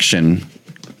flexion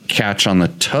catch on the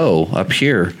toe up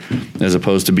here as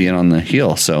opposed to being on the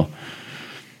heel. So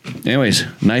anyways,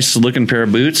 nice looking pair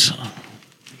of boots.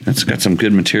 It's got some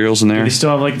good materials in there. Do they still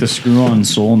have like the screw-on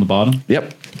sole in the bottom?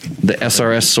 Yep. The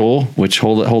SRS sole, which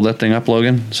hold that thing up,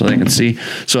 Logan, so they can see.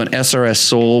 So an SRS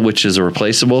sole, which is a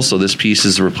replaceable. So this piece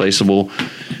is replaceable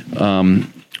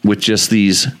with just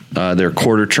these, their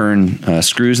quarter turn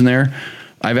screws in there.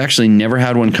 I've actually never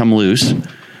had one come loose,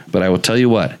 but I will tell you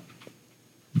what,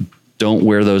 don't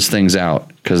wear those things out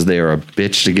because they are a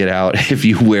bitch to get out. If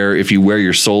you wear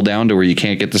your sole down to where you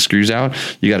can't get the screws out,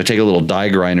 you got to take a little die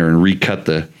grinder and recut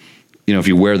if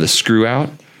you wear the screw out.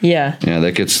 Yeah. Yeah,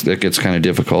 that gets kind of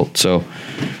difficult. So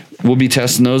we'll be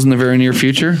testing those in the very near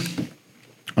future.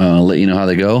 I'll let you know how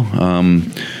they go.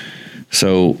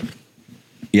 So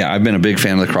yeah, I've been a big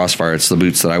fan of the Crossfire. It's the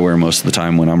boots that I wear most of the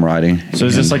time when I'm riding. So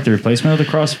is this like the replacement of the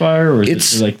Crossfire, or is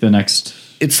this like the next?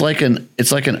 It's like an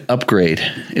upgrade.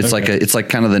 It's Okay. like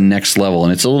kind of the next level,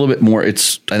 and it's a little bit more. I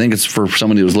think it's for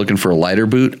somebody who's looking for a lighter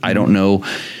boot. I don't know,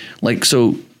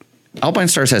 so Alpine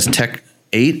Stars has Tech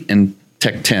 8 and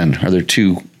Tech 10 are their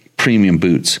two premium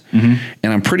boots, and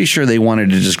I'm pretty sure they wanted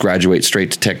to just graduate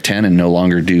straight to Tech 10 and no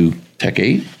longer do Tech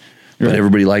 8. But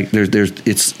everybody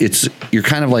you're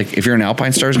kind of like, if you're an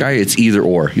Alpine Stars guy, it's either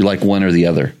or. You like one or the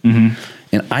other, and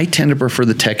I tend to prefer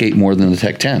the Tech 8 more than the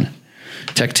Tech 10.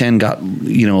 Tech 10 got,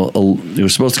 it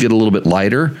was supposed to get a little bit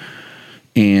lighter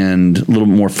and a little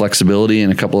bit more flexibility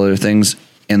and a couple other things.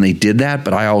 And they did that,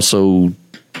 but I also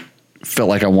felt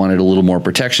like I wanted a little more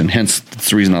protection. Hence, that's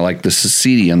the reason I like the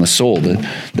CD on the sole. The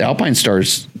Alpine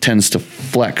Stars tends to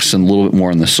flex a little bit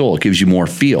more on the sole. It gives you more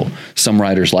feel. Some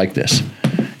riders like this.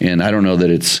 And I don't know that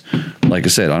it's, like I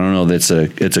said, I don't know that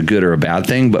it's a good or a bad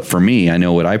thing, but for me, I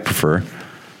know what I prefer.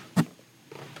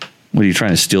 What, are you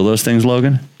trying to steal those things,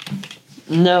 Logan?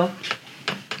 No.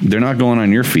 They're not going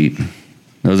on your feet.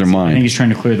 Those are I think mine. he's trying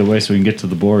to clear the way so we can get to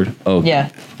the board. Oh, Yeah.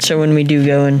 So when we do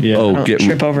go and Yeah.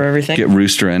 trip over everything. Get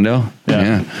Rooster Endo.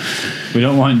 Yeah. We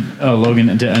don't want Logan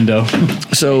into endo.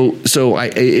 So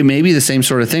it may be the same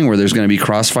sort of thing where there's going to be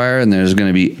Crossfire and there's going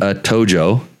to be a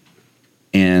Tojo,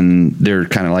 and they're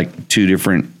kind of like two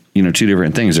different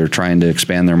things. They're trying to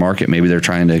expand their market. Maybe they're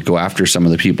trying to go after some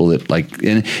of the people that like,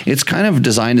 and it's kind of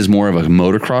designed as more of a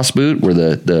motocross boot, where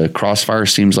the Crossfire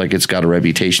seems like it's got a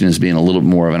reputation as being a little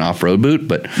more of an off-road boot,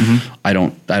 but I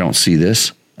don't see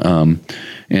this.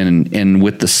 And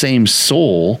with the same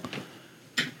sole,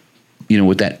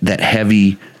 with that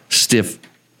heavy, stiff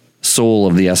sole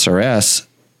of the SRS,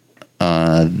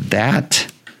 that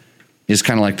is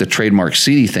kind of like the trademark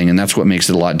CD thing, and that's what makes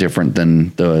it a lot different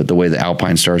than the way the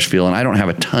Alpine Stars feel. And I don't have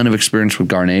a ton of experience with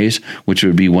Garnets, which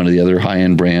would be one of the other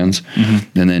high-end brands.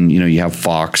 And then you have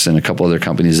Fox and a couple other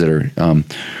companies that are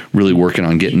really working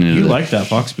on getting into. You like that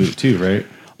Fox boot too, right?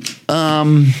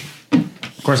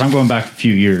 Of course, I'm going back a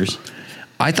few years.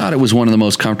 I thought it was one of the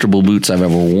most comfortable boots I've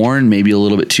ever worn. Maybe a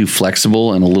little bit too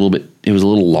flexible and it was a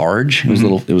little large.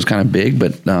 It was kind of big,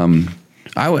 but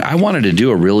I wanted to do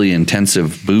a really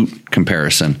intensive boot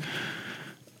comparison.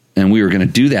 And we were going to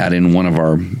do that in one of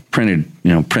our printed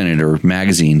or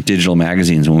digital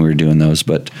magazines when we were doing those,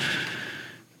 but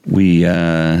we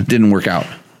didn't work out.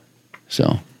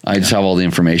 So I just have all the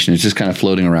information. It's just kind of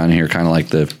floating around here, kind of like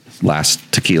the last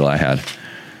tequila I had.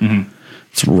 Mm-hmm.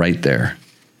 It's right there.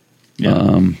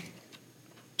 Yeah.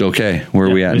 Okay, where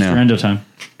are we at now? Rooster Endo time.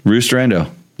 Rooster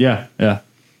Endo. Yeah.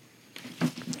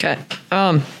 Okay.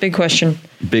 Big question.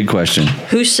 Big question.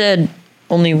 Who said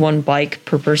only one bike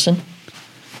per person?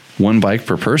 One bike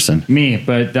per person. Me,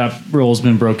 but that rule's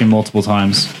been broken multiple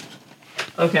times.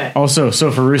 Okay. Also,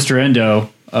 so for Rooster Endo,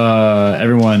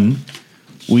 everyone,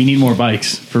 we need more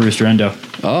bikes for Rooster Endo.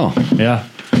 Oh. Yeah.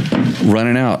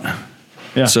 Running out.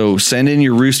 Yeah. So send in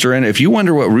your Rooster Endo. If you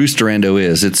wonder what Rooster Endo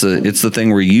is, it's the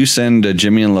thing where you send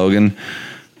Jimmy and Logan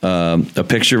a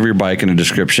picture of your bike and a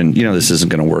description. You know this isn't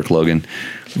going to work, Logan.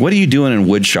 What are you doing in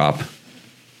wood shop?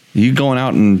 You going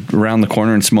out and around the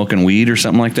corner and smoking weed or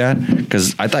something like that?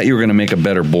 Because I thought you were going to make a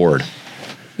better board.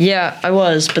 Yeah, I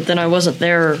was, but then I wasn't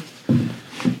there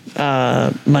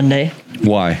Monday.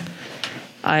 Why?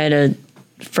 I had a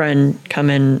friend come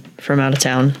in from out of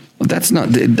town. That's not.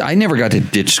 I never got to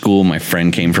ditch school. My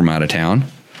friend came from out of town.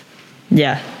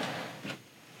 Yeah.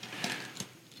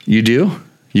 You do?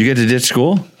 You get to ditch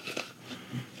school?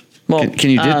 Well, Can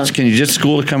you ditch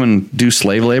school to come and do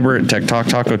slave labor at Tech Talk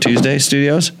Taco Tuesday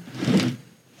studios?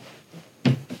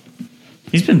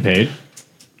 He's been paid.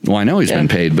 Well, I know he's been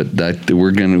paid, but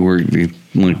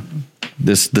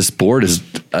this board is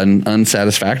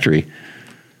unsatisfactory.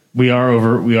 We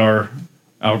are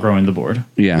outgrowing the board.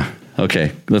 Yeah.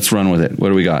 Okay. Let's run with it. What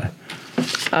do we got?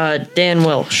 Dan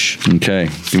Welsh. Okay.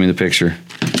 Give me the picture.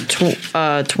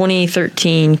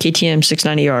 2013 KTM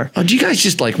 690R. Oh, do you guys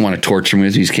just want to torture me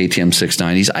with these KTM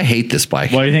 690s? I hate this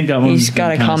bike. Why do you think that one's He's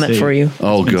got a comment for you.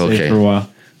 Oh, okay. For a while.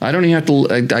 I don't even have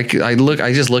to.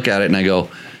 I just look at it and I go,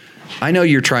 I know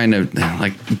you're trying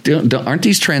to aren't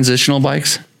these transitional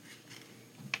bikes?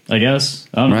 I guess.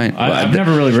 I don't know. Right. I've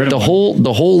never really ridden the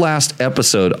whole last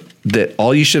episode. That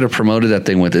all you should have promoted that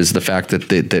thing with is the fact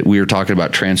that we were talking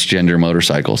about transgender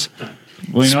motorcycles,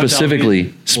 well,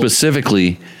 specifically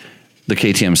the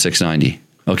KTM 690.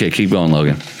 Okay, keep going,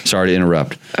 Logan. Sorry to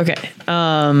interrupt. Okay.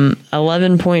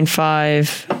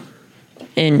 11.5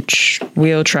 inch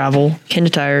wheel travel,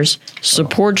 Kenda tires,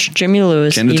 supports Jimmy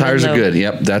Lewis. Kenda tires are good.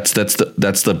 Yep, that's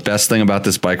the best thing about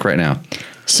this bike right now.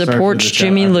 Supports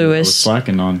Jimmy Lewis.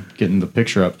 Slacking on getting the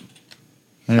picture up.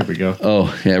 There we go.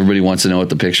 Oh, yeah, everybody wants to know what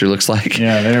the picture looks like.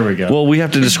 Yeah, there we go. Well, we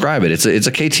have to describe it. It's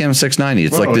a KTM 690.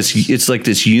 It's like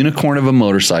this unicorn of a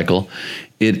motorcycle.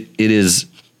 It's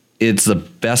the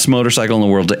best motorcycle in the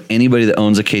world to anybody that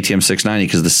owns a KTM 690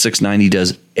 because the 690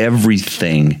 does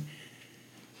everything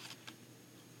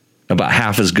about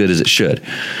half as good as it should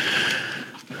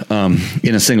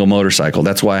in a single motorcycle.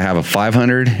 That's why I have a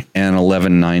 500 and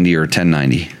 1190 or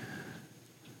 1090.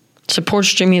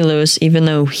 Supports Jimmy Lewis even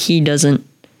though he doesn't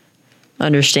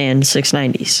understand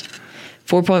 690s.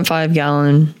 4.5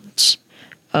 gallons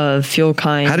of fuel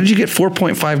kind. How did you get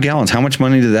 4.5 gallons? How much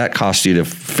money did that cost you to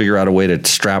figure out a way to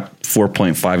strap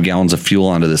 4.5 gallons of fuel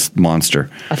onto this monster?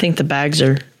 I think the bags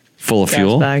are full of gas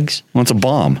fuel. Bags. Well, it's a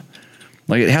bomb.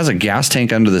 Like it has a gas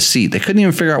tank under the seat. They couldn't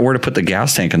even figure out where to put the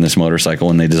gas tank in this motorcycle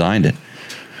when they designed it.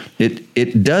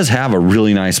 It does have a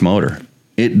really nice motor.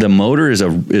 The motor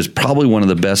is probably one of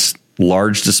the best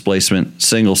large displacement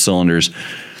single cylinders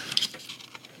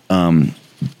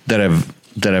that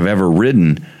I've ever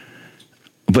ridden,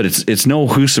 but it's no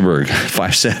Husaberg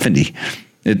 570.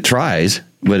 It tries,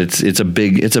 but it's a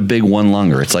big one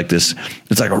lunger. It's like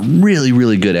a really,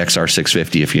 really good XR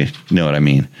 650 if you know what I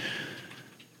mean.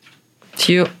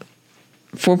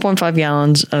 4.5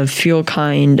 gallons of fuel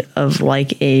kind of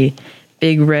like a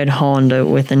big red Honda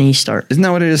with an E-Start. Isn't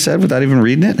that what it just said without even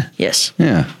reading it? Yes.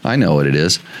 Yeah, I know what it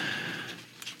is.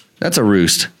 That's a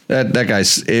roost. That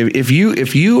guy's. If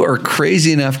you are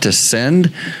crazy enough to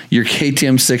send your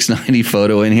KTM 690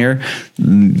 photo in here,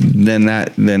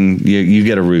 then you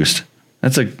get a roost.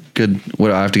 That's a good.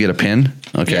 What, I have to get a pin?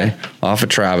 Okay, yeah. Off of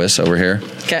Travis over here.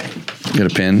 Okay. Get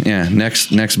a pin. Yeah.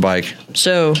 Next bike.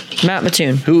 So Matt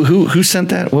Mattoon. Who sent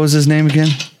that? What was his name again?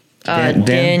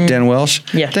 Dan Welsh.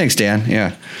 Yeah. Thanks, Dan.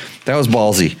 Yeah, that was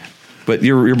ballsy. But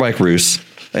your bike roosts.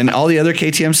 And all the other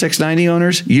KTM 690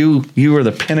 owners, you are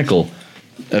the pinnacle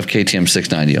of KTM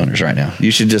 690 owners right now. You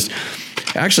should just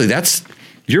actually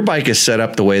your bike is set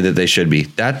up the way that they should be.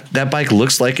 That bike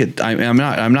looks like it. I'm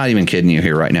not even kidding you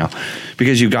here right now,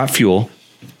 because you've got fuel.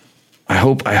 I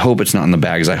hope it's not in the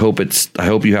bags. I hope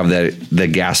you have the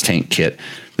gas tank kit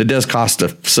that does cost a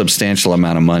substantial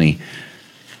amount of money.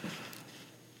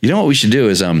 You know what we should do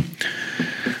is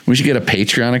we should get a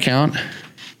Patreon account.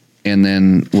 and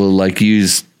then we'll like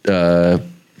use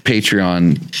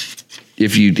Patreon.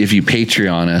 If you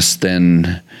Patreon us,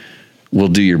 then we'll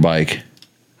do your bike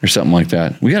or something like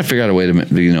that. We got to figure out a way to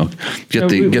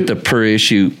get the per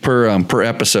issue per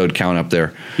episode count up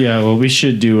there. Yeah, well, we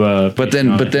should do. But then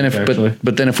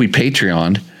if we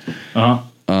Patreoned,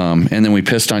 and then we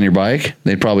pissed on your bike,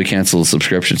 they'd probably cancel the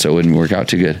subscription, so it wouldn't work out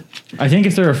too good. I think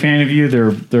if they're a fan of you,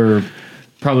 they're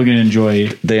probably going to enjoy.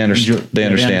 They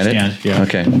understand it. Yeah.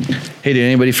 Okay. Hey, did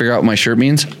anybody figure out what my shirt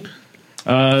means?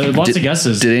 Lots of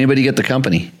guesses. Did anybody get the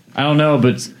company? I don't know,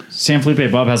 but San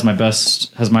Felipe Bob has my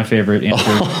favorite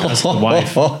answer as the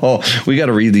wife. We got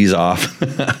to read these off.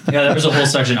 Yeah, there was a whole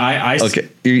section. I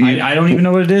don't even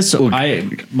know what it is. So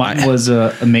mine was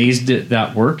amazed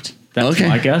that worked. That's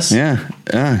my guess. Yeah.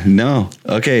 No.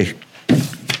 Okay.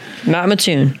 Matt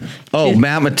Mattoon. Oh,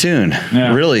 Matt Mattoon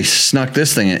really snuck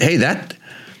this thing in. Hey,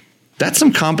 that's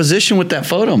some composition with that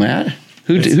photo, Matt.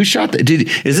 Who shot that?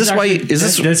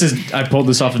 I pulled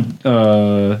this off of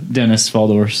Dennis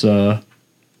Faldorf's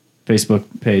Facebook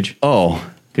page.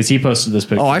 Oh, because he posted this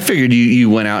picture. Oh, I figured you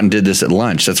went out and did this at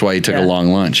lunch. That's why you took a long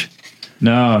lunch.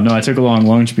 No, I took a long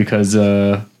lunch because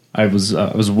I was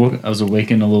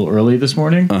awakened a little early this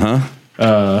morning. By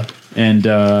the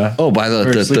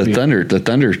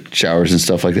thunder showers and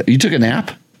stuff like that. You took a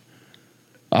nap?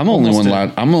 I'm the only one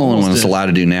that's allowed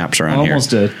to do naps around here. Almost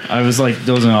did. I was like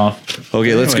dozing off.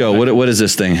 Okay, let's go. What is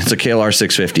this thing? It's a KLR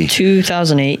 650.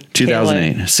 2008.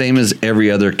 2008. Same as every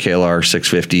other KLR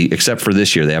 650, except for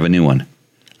this year. They have a new one.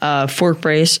 Fork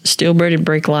brace, steel braided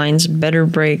brake lines, better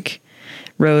brake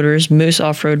rotors, Moose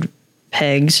off-road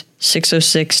pegs,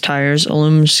 606 tires,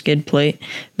 aluminum skid plate,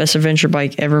 best adventure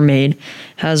bike ever made.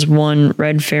 Has one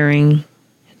red fairing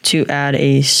to add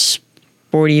a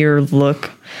sportier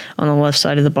look on the left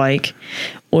side of the bike.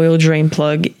 Oil drain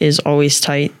plug is always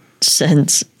tight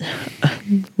since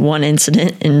one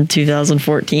incident in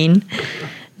 2014.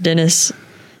 Dennis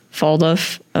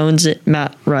Falduff owns it.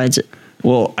 Matt rides it.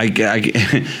 Well,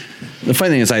 the funny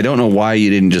thing is, I don't know why you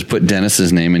didn't just put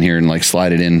Dennis's name in here and like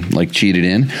slide it in, like cheat it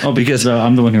in. Oh, because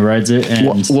I'm the one who rides it. And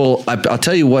I'll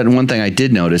tell you what. One thing I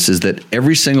did notice is that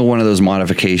every single one of those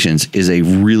modifications is a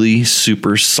really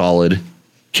super solid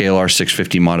KLR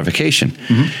 650 modification.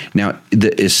 Mm-hmm. Now,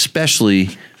 especially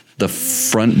the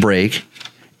front brake.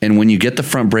 And when you get the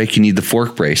front brake, you need the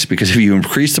fork brace, because if you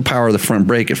increase the power of the front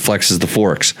brake, it flexes the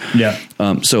forks. Yeah.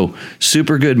 So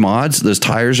super good mods. Those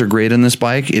tires are great on this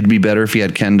bike. It'd be better if he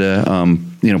had Kenda,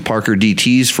 Parker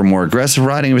DTs for more aggressive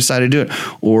riding if he decided to do it,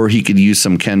 or he could use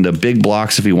some Kenda big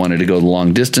blocks if he wanted to go the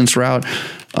long distance route.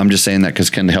 I'm just saying that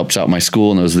because Kenda helps out my school,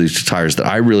 and those are these tires that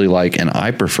I really like and I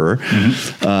prefer.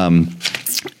 Mm-hmm.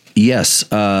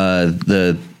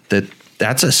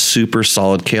 That's a super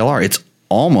solid KLR. It's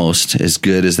almost as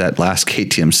good as that last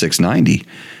KTM 690.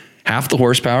 Half the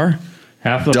horsepower,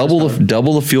 double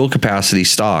the fuel capacity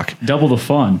stock, double the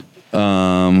fun.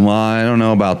 Well, I don't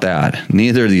know about that.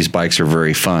 Neither of these bikes are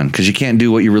very fun because you can't do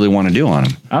what you really want to do on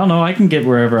them. I don't know. I can get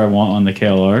wherever I want on the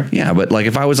KLR. Yeah, but like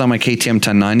if I was on my KTM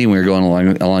 1090 and we were going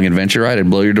along adventure ride, I'd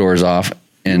blow your doors off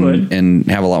and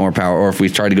have a lot more power. Or if we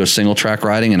tried to go single track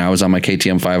riding and I was on my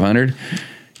KTM 500,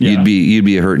 you'd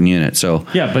be a hurting unit. So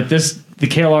yeah, but the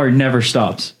KLR never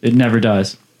stops. It never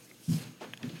dies.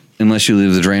 Unless you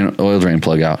leave the oil drain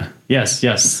plug out. Yes.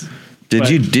 Did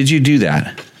you do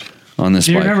that on this bike?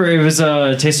 Do you remember it was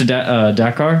a Taste of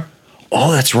Dakar?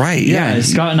 Oh, that's right. Yeah.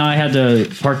 Scott and I had to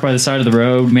park by the side of the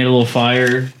road, made a little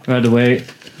fire, had to wait.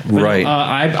 But, right.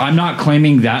 I'm not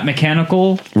claiming that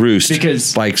mechanical. Roost.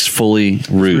 Because bike's fully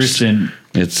roost.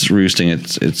 It's roosting.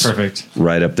 It's perfect.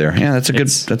 Right up there. Yeah, that's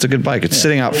a good bike. It's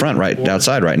sitting out front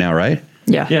outside right now, right?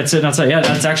 Yeah, it's sitting outside. Yeah,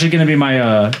 that's actually going to be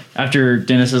my after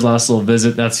Dennis's last little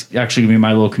visit. That's actually going to be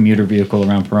my little commuter vehicle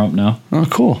around Pahrump now. Oh,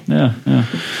 cool. Yeah.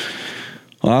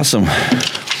 Awesome.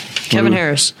 Kevin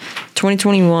Harris,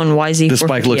 2021 YZ. This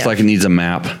bike looks like it needs a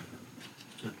map.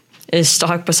 Is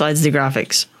stock besides the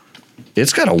graphics.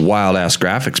 It's got a wild ass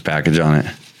graphics package on it.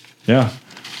 Yeah.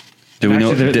 Do we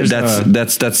know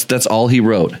that's all he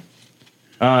wrote? He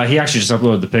actually just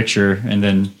uploaded the picture and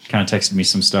then kind of texted me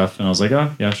some stuff, and I was like,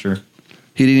 oh yeah, sure.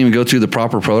 He didn't even go through the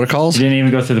proper protocols? He didn't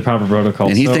even go through the proper protocols.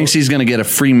 And he thinks he's going to get a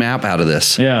free map out of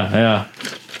this. Yeah.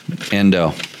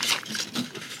 Endo.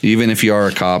 Even if you are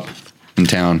a cop in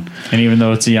town. And even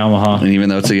though it's a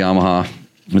Yamaha.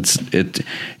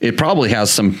 It probably has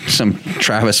some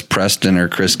Travis Preston or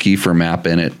Chris Kiefer map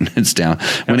in it. It's down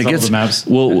when it gets the maps.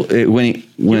 Well,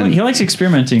 he likes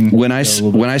experimenting. When I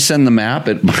send the map,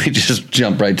 it might just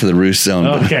jump right to the roost zone.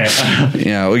 Okay.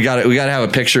 Yeah, we got to have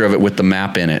a picture of it with the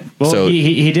map in it. Well, so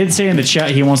he did say in the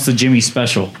chat he wants the Jimmy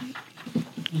special.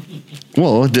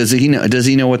 Well, does he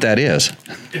know what that is?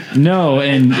 No,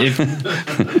 and if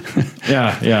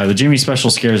yeah, the Jimmy special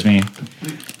scares me.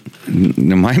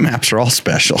 My maps are all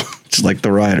special, just like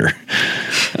the rider.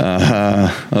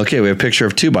 Okay, we have a picture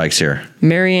of 2 bikes here.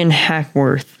 Marion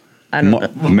Hackworth. I don't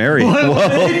know. Mary.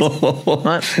 Whoa.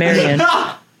 What? Marion.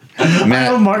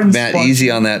 Matt,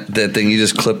 easy on that thing. You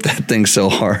just clipped that thing so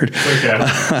hard. Okay.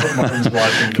 Martin's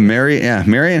watching.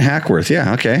 Marion Hackworth.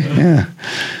 Yeah, okay. Yeah.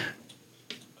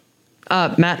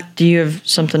 Matt, do you have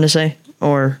something to say?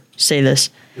 Or say this?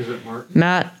 Is it Martin?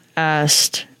 Matt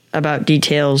asked about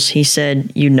details. He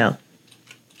said, you know.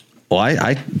 Well,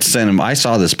 I sent him. I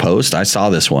saw this post. I saw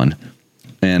this one.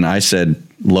 And I said,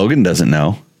 Logan doesn't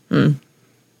know.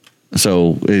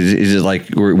 So is it like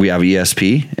we have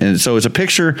ESP? And so it's a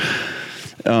picture.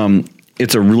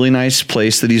 It's a really nice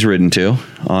place that he's ridden to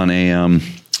on a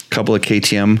couple of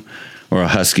KTM or a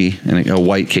Husky and a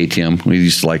white KTM. We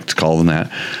used to like to call them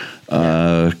that.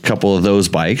 A couple of those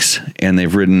bikes, and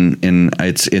they've ridden in.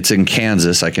 It's in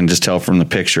Kansas. I can just tell from the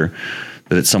picture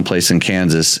that it's someplace in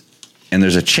Kansas. And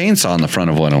there's a chainsaw on the front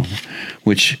of one of them,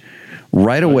 which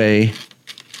right away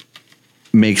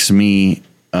makes me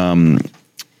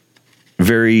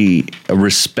very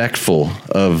respectful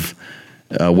of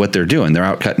what they're doing. They're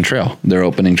out cutting trail. They're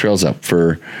opening trails up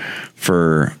for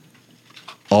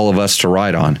all of us to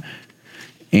ride on.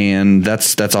 And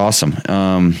that's awesome.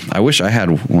 I wish I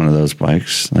had one of those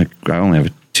bikes. Like I only have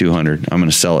a 200. I'm going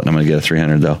to sell it and I'm going to get a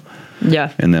 300 though.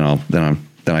 Yeah. And then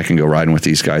I can go riding with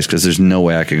these guys because there's no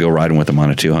way I could go riding with them on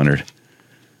a 200.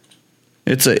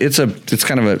 He's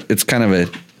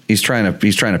trying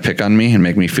to pick on me and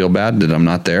make me feel bad that I'm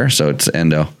not there. So it's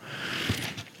Endo.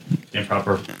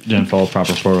 Didn't follow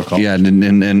proper protocol. Yeah,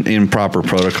 and improper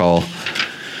protocol.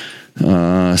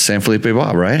 San Felipe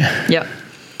Bob, right? Yep.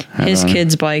 His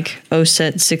kid's bike,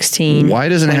 OSET 16. Why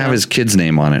doesn't it have his kid's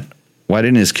name on it? Why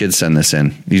didn't his kid send this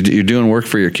in? You're doing work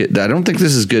for your kid. I don't think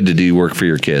this is good to do work for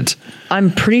your kids.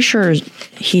 I'm pretty sure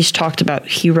he's talked about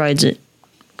he rides it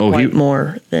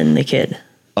more than the kid.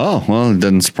 Oh, well, it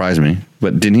doesn't surprise me.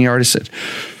 But didn't he already say?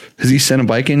 Has he sent a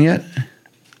bike in yet?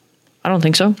 I don't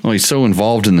think so. Oh, he's so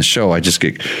involved in the show. I just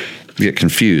get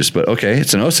confused. But okay,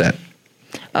 it's an OSET.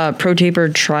 Pro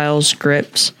tapered trials,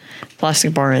 grips,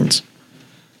 plastic bar ends.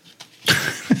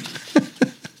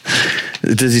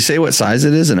 Does he say what size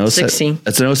it is? An OSET? 16.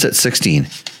 It's an OSET 16.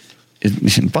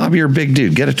 Bob, you're a big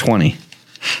dude. Get a 20.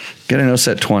 Get an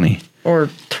OSET 20. Or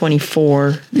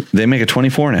 24. They make a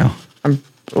 24 now.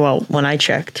 Well, when I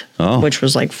checked, Oh. which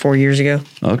was like 4 years ago.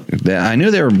 Okay. I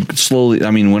knew they were slowly.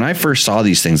 I mean, when I first saw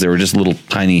these things, they were just little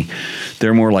tiny.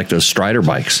 They're more like those Strider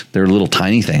bikes. They're little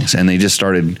tiny things, and they just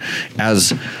started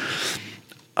as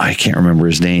I can't remember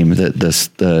his name.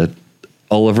 The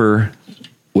Oliver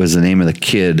was the name of the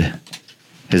kid.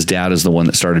 His dad is the one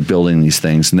that started building these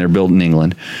things, and they're built in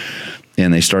England.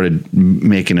 And they started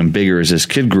making them bigger as his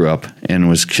kid grew up, and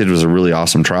his kid was a really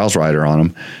awesome trials rider on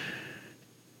them.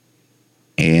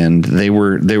 And they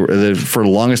were for the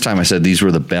longest time. I said these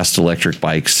were the best electric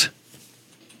bikes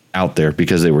out there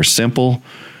because they were simple.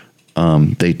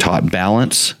 They taught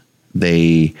balance.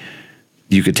 You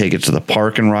could take it to the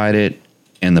park and ride it,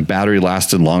 and the battery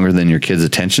lasted longer than your kid's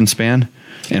attention span.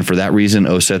 And for that reason,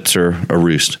 OSETs are a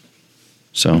roost.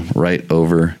 So right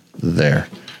over there.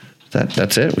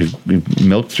 That's it. We've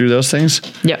milked through those things.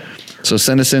 Yep. So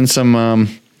send us in some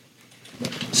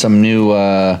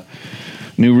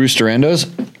new Rooster Endos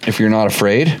if you're not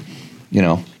afraid. You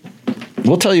know,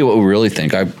 we'll tell you what we really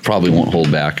think. I probably won't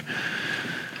hold back.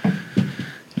 And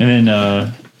then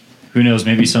who knows?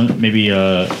 Maybe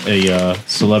a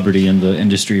celebrity in the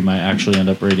industry might actually end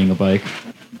up rating a bike.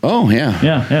 Oh yeah,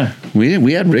 Yeah.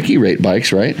 We had Ricky rate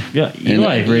bikes, right? Yeah,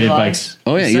 Eli rated bikes.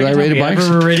 Oh yeah, The second Eli time rated we bikes.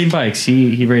 ever were rating bikes.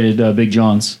 He rated Big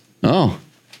John's. Oh,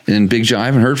 and Big John. I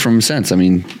haven't heard from him since. I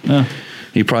mean,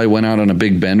 he probably went out on a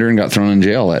big bender and got thrown in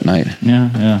jail that night.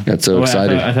 Yeah. Got so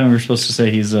excited. I thought we were supposed to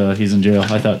say he's in jail.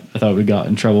 I thought we got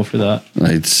in trouble for that.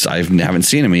 I haven't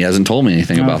seen him. He hasn't told me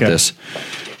anything about this.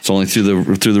 It's only through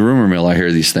the rumor mill I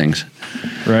hear these things.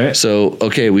 Right. So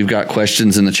okay, we've got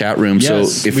questions in the chat room.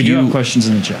 Yes, so if we do have questions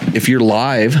in the chat. If you're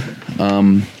live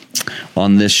on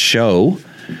this show,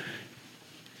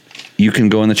 you can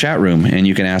go in the chat room and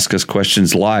you can ask us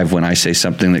questions live when I say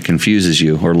something that confuses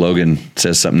you, or Logan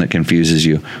says something that confuses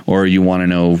you, or you want to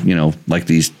know, like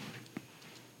these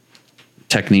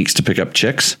techniques to pick up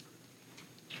chicks.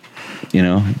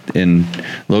 And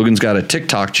Logan's got a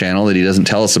TikTok channel that he doesn't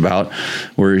tell us about,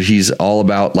 where he's all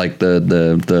about like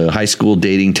the high school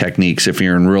dating techniques if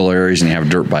you're in rural areas and you have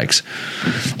dirt bikes.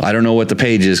 I don't know what the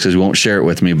page is because he won't share it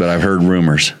with me, but I've heard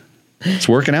rumors. It's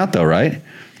working out though, right?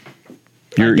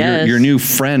 Your new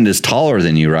friend is taller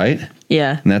than you, right?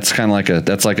 Yeah. And that's kind of like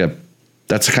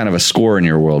that's kind of a score in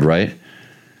your world, right?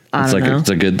 I don't know. It's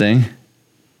a good thing.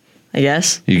 I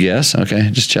guess. You guess? Okay,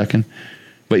 just checking.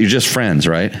 But you're just friends,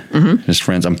 right? Mm-hmm. Just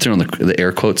friends. I'm throwing the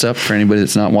air quotes up for anybody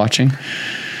that's not watching.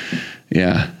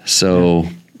 Yeah. So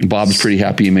Bob's pretty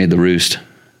happy you made the roost.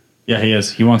 Yeah, he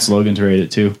is. He wants Logan to rate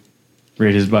it too.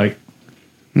 Rate his bike.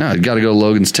 No, you got to go to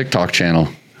Logan's TikTok channel.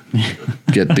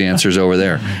 Get the answers over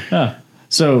there. Yeah.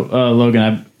 So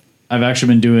Logan, I've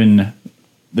actually been doing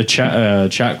the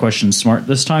chat questions smart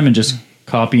this time and just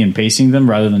copy and pasting them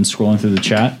rather than scrolling through the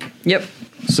chat. Yep.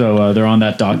 So they're on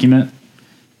that document.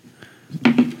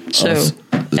 So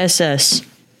SS.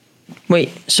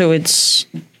 Wait, so it's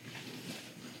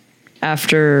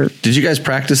after. Did you guys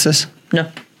practice this?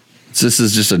 No. So this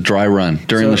is just a dry run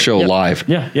during the show live.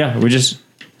 Yeah. We're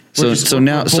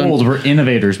Now bold. We're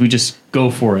innovators. We just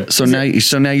go for it. So now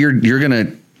you're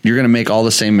gonna make all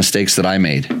the same mistakes that I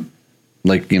made.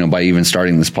 Like, by even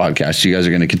starting this podcast, you guys are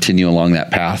going to continue along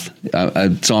that path.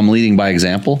 So I'm leading by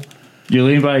example. You're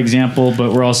leading by example,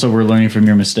 but we're learning from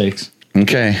your mistakes.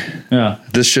 Okay. Yeah.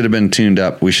 This should have been tuned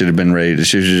up. We should have been ready. This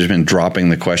should have just been dropping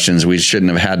the questions. We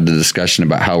shouldn't have had the discussion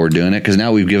about how we're doing it because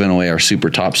now we've given away our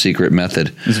super top secret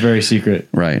method. It's very secret.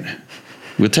 Right.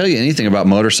 We'll tell you anything about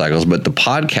motorcycles, but the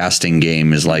podcasting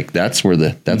game is like that's where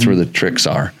the tricks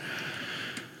are.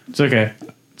 It's okay.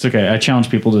 It's okay. I challenge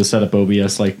people to set up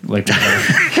OBS like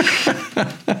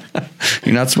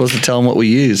You're not supposed to tell them what we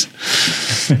use.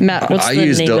 Matt, what's I the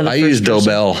use name of the I use first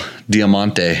person? Dobel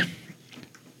Diamante.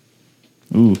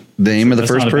 Ooh. The name of the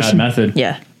That's first not a person? bad method.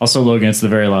 Yeah. Also, Logan, it's the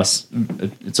very last.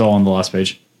 It's all on the last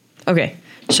page. Okay.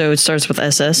 So it starts with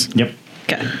SS. Yep.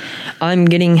 Okay. I'm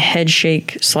getting head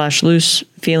shake / loose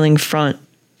feeling front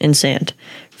in sand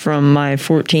from my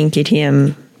 14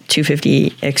 KTM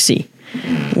 250 XC.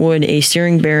 Would a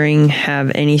steering bearing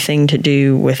have anything to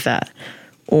do with that?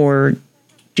 Or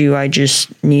do I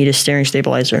just need a steering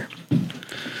stabilizer?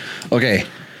 Okay.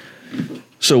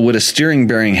 So would a steering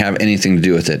bearing have anything to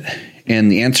do with it?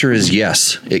 And the answer is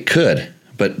yes, it could,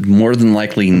 but more than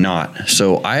likely not.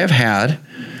 So I have had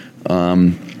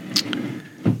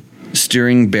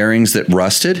steering bearings that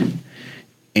rusted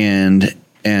and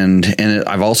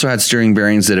I've also had steering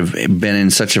bearings that have been in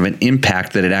such of an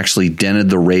impact that it actually dented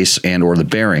the race and or the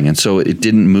bearing. And so it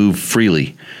didn't move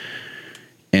freely.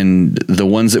 And the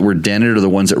ones that were dented or the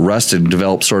ones that rusted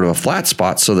developed sort of a flat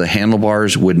spot so the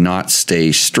handlebars would not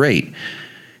stay straight.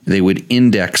 They would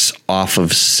index off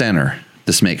of center.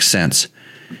 This makes sense.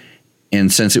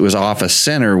 And since it was off of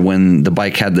center, when the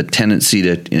bike had the tendency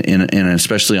to, and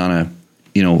especially on a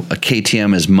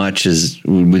KTM as much as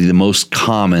would be the most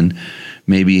common,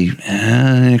 maybe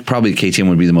probably KTM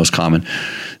would be the most common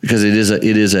because it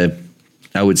is a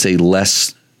I would say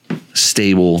less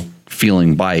stable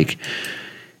feeling bike.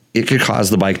 It could cause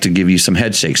the bike to give you some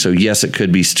head shake. So yes, it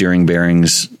could be steering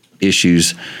bearings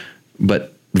issues,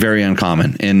 but very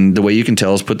uncommon. And the way you can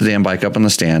tell is put the damn bike up on the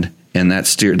stand and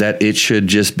that it should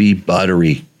just be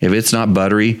buttery. If it's not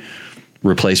buttery,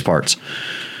 replace parts.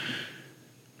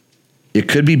 It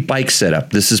could be bike setup.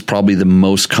 This is probably the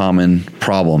most common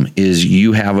problem is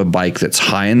you have a bike that's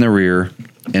high in the rear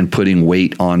and putting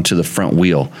weight onto the front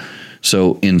wheel.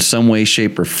 So in some way,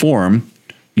 shape or form,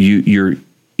 it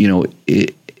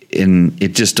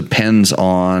just depends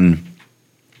on,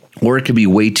 or it could be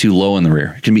way too low in the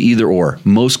rear. It can be either or.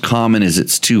 Most common is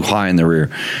it's too high in the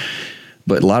rear.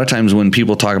 But a lot of times when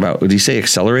people talk about, did he say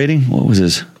accelerating? What was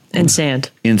his? In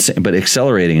sand. But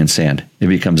accelerating in sand, it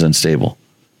becomes unstable.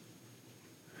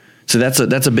 So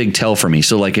that's a big tell for me.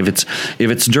 So like if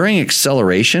it's during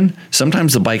acceleration,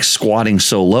 sometimes the bike's squatting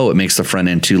so low it makes the front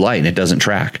end too light and it doesn't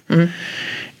track. Mm-hmm.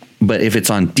 But if it's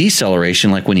on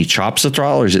deceleration, like when he chops the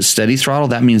throttle or is it steady throttle,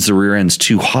 that means the rear end's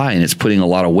too high and it's putting a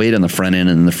lot of weight on the front end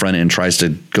and the front end tries to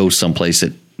go someplace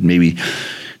it maybe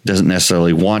doesn't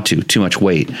necessarily want to, too much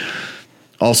weight.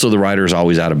 Also, the rider is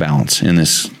always out of balance. In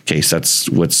this case, that's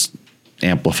what's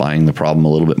amplifying the problem a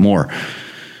little bit more.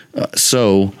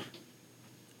 So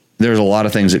there's a lot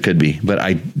of things it could be, but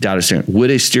I doubt a steering. Would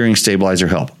a steering stabilizer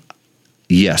help?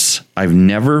 Yes. I've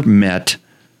never met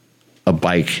a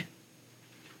bike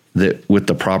that with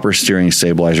the proper steering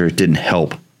stabilizer, it didn't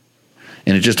help.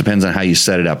 And it just depends on how you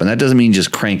set it up. And that doesn't mean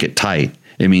just crank it tight.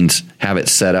 It means have it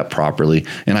set up properly.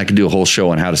 And I could do a whole show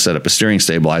on how to set up a steering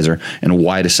stabilizer and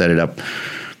why to set it up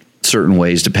certain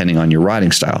ways depending on your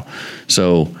riding style.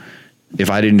 So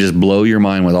if I didn't just blow your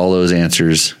mind with all those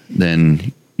answers,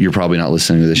 then you're probably not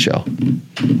listening to this show.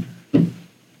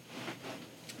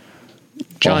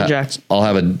 John Jackson. I'll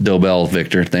have a Dobel,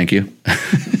 Victor. Thank you.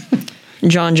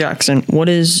 John Jackson, what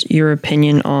is your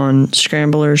opinion on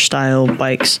scrambler style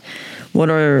bikes? What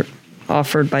are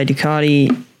offered by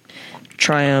Ducati,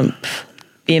 Triumph,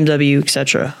 BMW,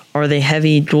 etc.? Are they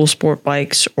heavy dual sport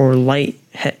bikes or light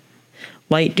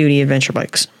duty adventure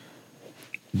bikes?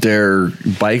 They're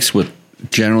bikes with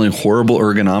generally horrible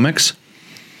ergonomics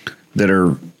that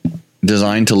are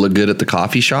designed to look good at the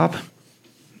coffee shop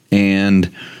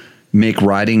and make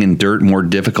riding in dirt more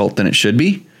difficult than it should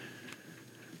be.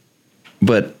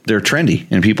 But they're trendy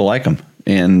and people like them.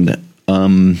 And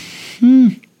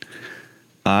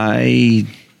I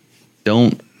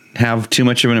don't have too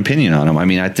much of an opinion on them. I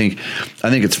mean, I think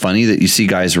it's funny that you see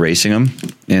guys racing them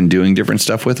and doing different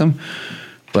stuff with them,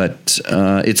 but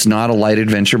it's not a light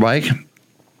adventure bike.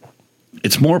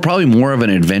 It's probably more of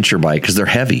an adventure bike because they're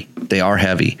heavy. They are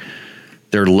heavy.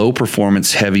 They're low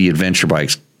performance, heavy adventure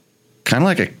bikes, kind of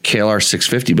like a KLR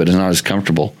 650, but it's not as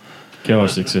comfortable. KLR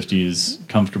 650 is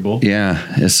comfortable.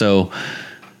 Yeah. So,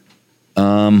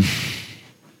 they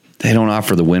don't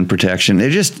offer the wind protection.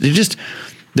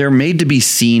 They're made to be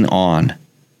seen on.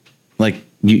 Like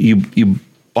you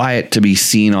buy it to be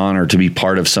seen on or to be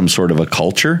part of some sort of a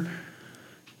culture.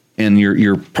 And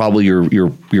your probably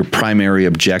your primary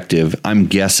objective, I'm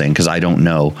guessing, because I don't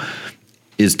know,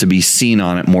 is to be seen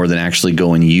on it more than actually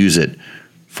go and use it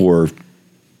for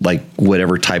like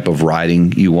whatever type of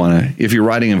riding you want to. If your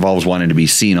riding involves wanting to be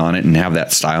seen on it and have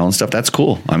that style and stuff, that's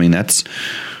cool. I mean,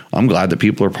 I'm glad that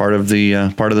people are part of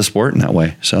the sport in that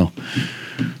way. So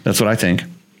that's what I think.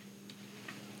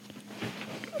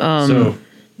 So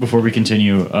before we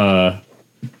continue, I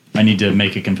need to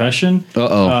make a confession.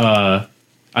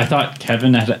 I thought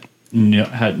Kevin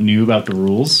knew about the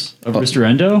rules of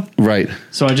Ristorendo. Right.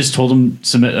 So I just told him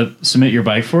submit your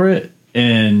bike for it,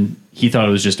 and he thought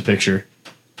it was just a picture.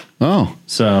 Oh.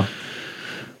 So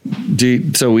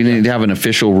we need to have an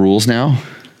official rules now.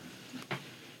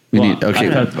 Okay.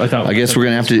 I guess you're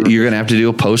gonna have to do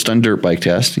a post on Dirt Bike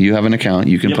Test. You have an account,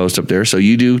 you can post up there. So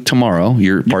you do tomorrow.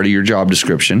 Part of your job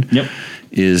description.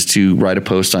 Is to write a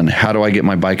post on how do I get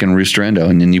my bike in Ristorendo,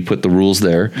 and then you put the rules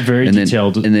there. Very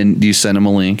detailed. And then you send them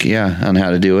a link, on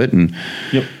how to do it, and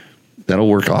that'll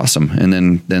work awesome. And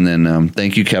then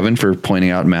thank you, Kevin, for pointing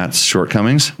out Matt's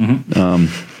shortcomings.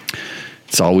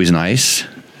 It's always nice.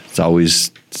 It's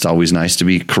always nice to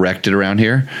be corrected around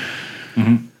here.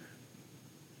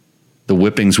 The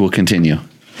whippings will continue.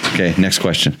 Okay, next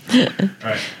question. All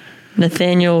right.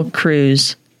 Nathaniel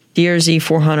Cruz, DRZ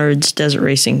 400s Desert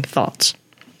Racing, thoughts?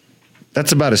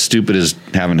 That's about as stupid as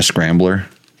having a scrambler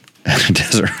at a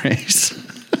desert race.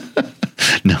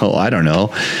 No, I don't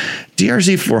know.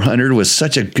 DRZ 400 was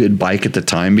such a good bike at the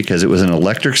time because it was an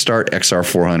electric start XR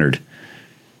 400.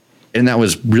 And that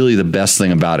was really the best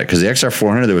thing about it, because the XR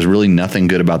 400, there was really nothing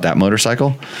good about that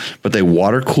motorcycle, but they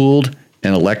water cooled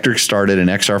and electric started an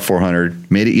XR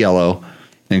 400, made it yellow,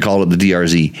 and called it the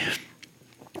DRZ.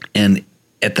 And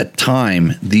at the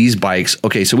time, these bikes,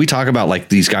 okay, so we talk about like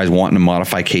these guys wanting to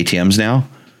modify KTMs now.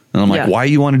 And I'm like, why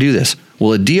do you want to do this?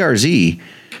 Well, a DRZ,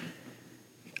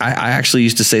 I actually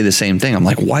used to say the same thing. I'm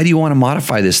like, why do you want to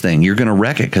modify this thing? You're going to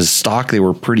wreck it, because stock, they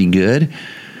were pretty good.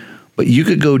 But you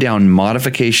could go down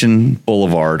Modification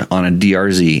Boulevard on a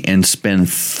DRZ and spend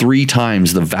 3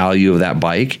 times the value of that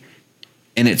bike,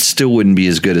 and it still wouldn't be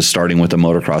as good as starting with a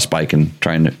motocross bike and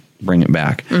trying to bring it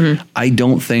back. I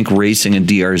don't think racing a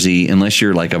DRZ, unless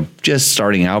you're like a just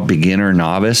starting out beginner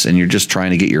novice and you're just trying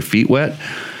to get your feet wet,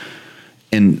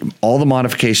 and all the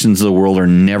modifications of the world are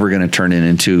never going to turn it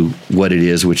into what it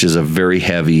is, which is a very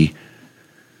heavy,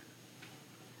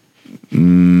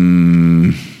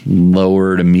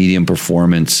 lower to medium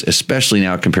performance, especially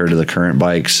now compared to the current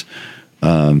bikes.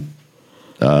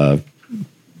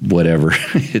 Whatever.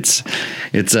 It's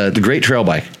the great trail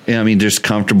bike. I mean, just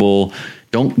comfortable.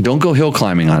 Don't go hill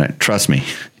climbing on it. Trust me.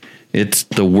 It's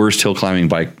the worst hill climbing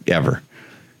bike ever.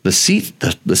 The seat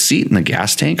and the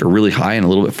gas tank are really high and a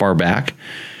little bit far back.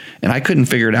 And I couldn't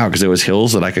figure it out because there was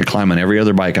hills that I could climb on every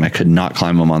other bike, and I could not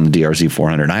climb them on the DRZ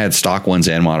 400. And I had stock ones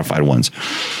and modified ones.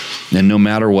 And no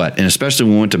matter what, and especially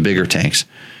when we went to bigger tanks,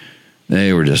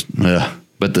 they were just, ugh.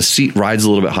 But the seat rides a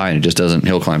little bit high and it just doesn't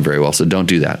hill climb very well. So don't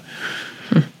do that.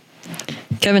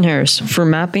 Kevin Harris, for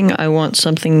mapping, I want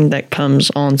something that comes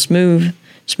on smooth,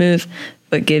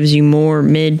 but gives you more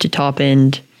mid to top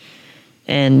end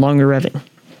and longer revving.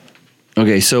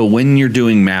 Okay, so when you're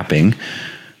doing mapping,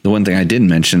 the one thing I didn't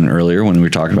mention earlier when we were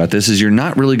talking about this is you're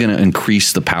not really going to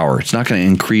increase the power. It's not going to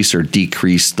increase or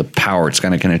decrease the power. It's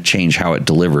kind of going to change how it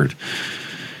delivered.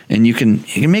 And you can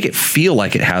make it feel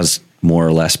like it has more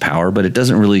or less power, but it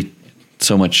doesn't really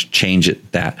so much change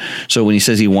it that. So when he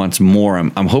says he wants more,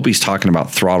 I'm hope he's talking about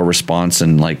throttle response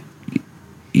and, like,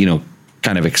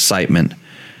 kind of excitement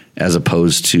as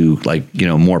opposed to like, you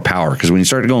know, more power. Because when you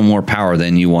start going more power,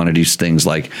 then you want to do things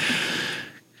like,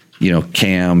 you know,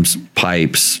 cams,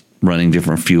 pipes, running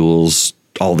different fuels,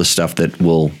 all the stuff that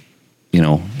will, you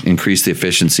know, increase the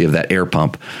efficiency of that air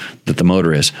pump that the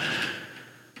motor is.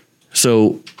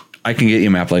 So I can get you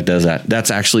a map that does that. That's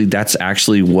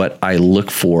actually what I look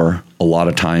for a lot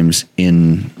of times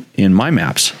in my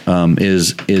maps.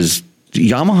 Is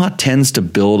Yamaha tends to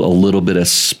build a little bit of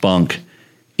spunk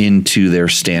into their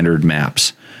standard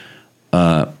maps,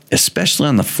 especially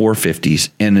on the 450s.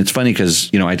 And it's funny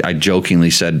because, you know, I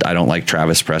jokingly said I don't like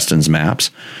Travis Preston's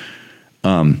maps.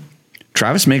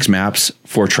 Travis makes maps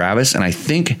for Travis, and I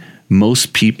think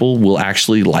most people will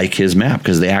actually like his map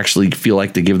because they actually feel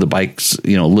like they give the bikes,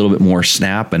 you know, a little bit more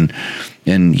snap, and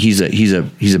he's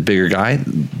a bigger guy.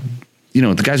 You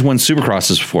know, the guy's won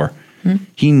Supercrosses before.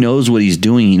 He knows what he's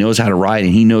doing. He knows how to ride,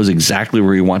 and he knows exactly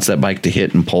where he wants that bike to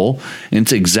hit and pull. And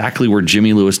it's exactly where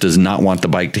Jimmy Lewis does not want the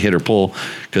bike to hit or pull,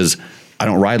 because I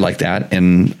don't ride like that,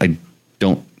 and I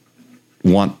don't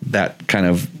want that kind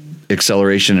of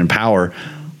acceleration and power.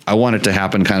 I want it to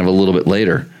happen kind of a little bit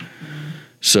later.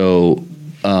 So,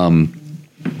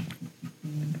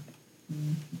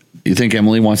 you think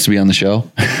Emily wants to be on the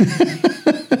show?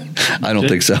 I don't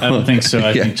think so. I don't think so.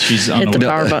 I think she's on Hit the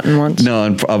power button once. No,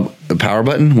 the power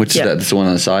button, which is that? That's the one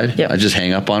on the side. Yep. I just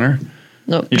hang up on her.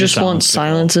 No, You just just once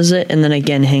silence silences it and then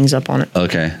again hangs up on it.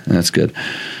 Okay, that's good.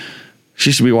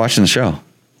 She should be watching the show.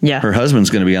 Yeah. Her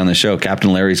husband's going to be on the show.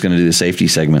 Captain Larry's going to do the safety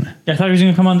segment. I thought he was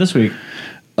going to come on this week.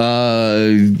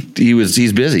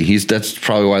 He's busy. That's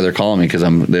probably why they're calling me, because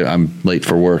I'm late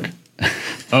for work.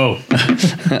 Oh,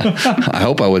 I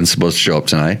hope I wasn't supposed to show up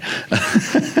tonight.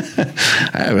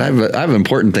 I have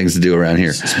important things to do around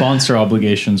here. sponsor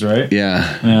obligations, right?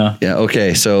 Yeah.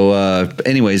 Okay. So,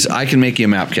 anyways, I can make you a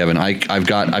map, Kevin. I've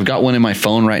got one in my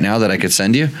phone right now that I could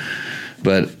send you,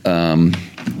 but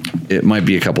it might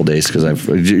be a couple days because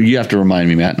you have to remind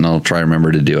me, Matt, and I'll try to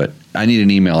remember to do it. I need an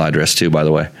email address too, by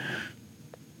the way.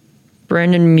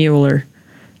 Brandon Mueller,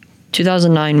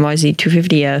 2009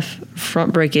 YZ250F,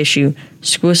 front brake issue,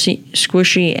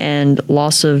 squishy and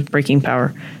loss of braking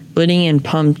power, bleeding and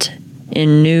pumped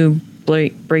in new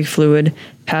brake fluid,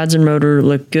 pads and motor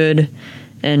look good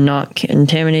and not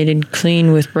contaminated,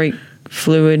 clean with brake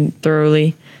fluid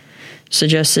thoroughly.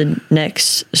 Suggested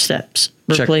next steps: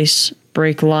 replace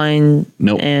brake line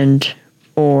and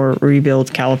or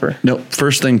rebuild caliper. Nope.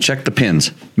 First thing, check the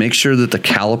pins. Make sure that the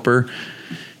caliper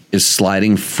is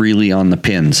sliding freely on the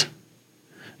pins,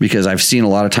 because I've seen a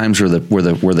lot of times where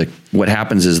what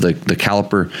happens is the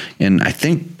caliper, and I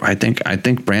think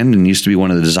Brandon used to be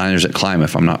one of the designers at Climb,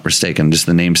 if I'm not mistaken. Just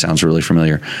the name sounds really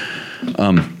familiar.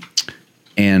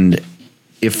 And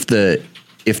if the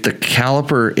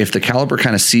caliper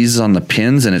kind of seizes on the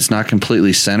pins and it's not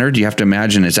completely centered, you have to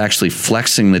imagine it's actually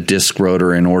flexing the disc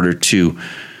rotor in order to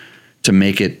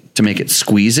make it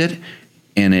squeeze it,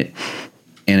 and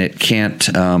it can't.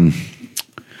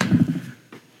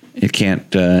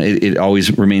 It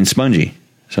always remains spongy.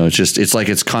 So it's like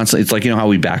it's constant. It's like, you know how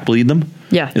we back bleed them?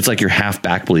 Yeah. It's like you're half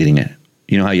back bleeding it.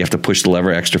 You know how you have to push the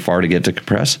lever extra far to get to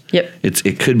compress? Yep.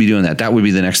 It could be doing that. That would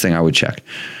be the next thing I would check.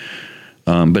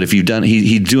 But if you've done,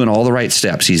 he's doing all the right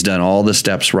steps. He's done all the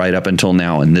steps right up until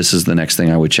now, and this is the next thing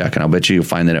I would check. And I'll bet you'll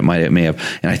find that it may have.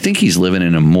 And I think he's living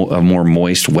in a more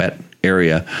moist, wet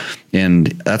area, and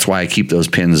that's why I keep those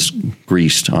pins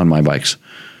greased on my bikes.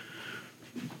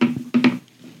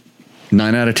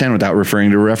 9 out of 10 without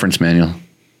referring to a reference manual.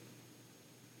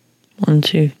 1,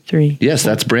 2, 3. Yes,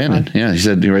 that's Brandon. 5. Yeah, he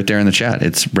said right there in the chat.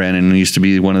 It's Brandon, who used to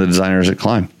be one of the designers at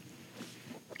Climb.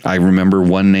 I remember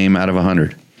one name out of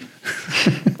 100.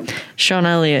 Sean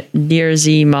Elliott,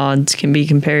 DRZ mods can be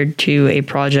compared to a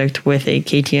project with a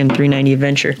KTM 390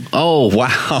 Adventure. Oh,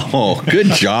 wow. Good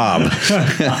job.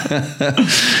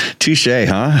 Touche,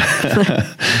 huh?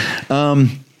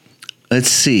 Let's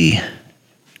see.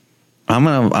 I'm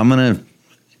gonna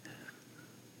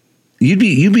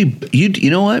you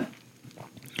know what?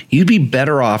 You'd be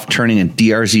better off turning a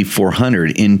DRZ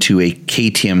 400 into a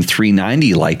KTM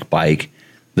 390 like bike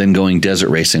than going desert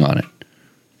racing on it.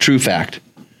 True fact.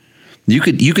 You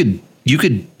could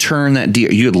turn that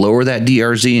you could lower that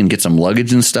DRZ and get some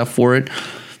luggage and stuff for it,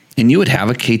 and you would have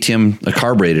a KTM, a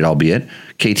carbureted, albeit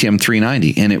KTM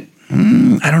 390, and it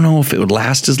I don't know if it would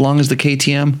last as long as the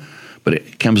KTM, but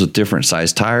it comes with different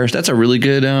size tires. That's a really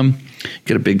good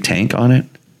get a big tank on it.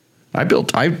 I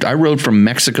rode from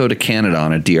Mexico to Canada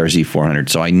on a DRZ 400,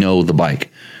 so I know the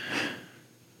bike.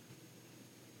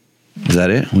 Is that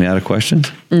it? We out of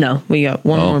questions? No, we got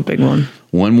one more big one.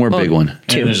 One more big one.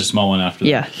 And there's a small one after that.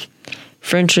 Yeah.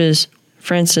 Francis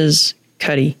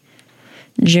Cuddy.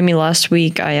 Jimmy, last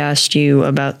week I asked you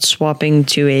about swapping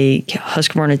to a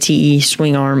Husqvarna TE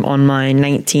swing arm on my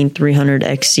 19300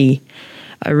 XC.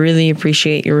 I really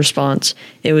appreciate your response.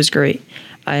 It was great.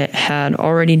 I had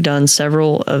already done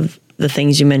several of the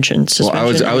things you mentioned. Well,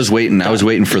 I was waiting. I was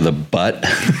waiting for the but.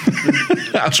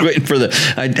 I was waiting for the.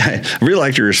 I really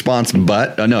liked your response,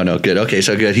 but no, good. Okay,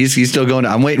 so good. He's still going.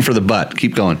 I'm waiting for the but.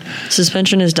 Keep going.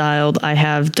 Suspension is dialed. I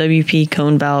have WP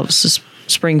cone valves,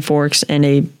 spring forks, and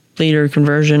a bleeder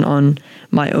conversion on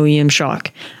my OEM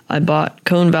shock. I bought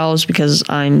cone valves because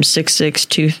I'm 6'6",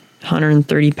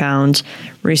 230 pounds,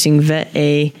 racing Vet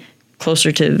A,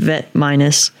 closer to Vet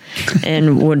minus,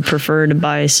 and would prefer to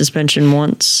buy suspension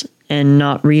once and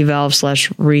not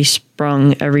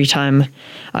revalve/resprung every time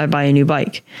I buy a new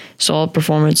bike. Solid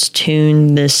performance,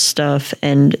 tune this stuff,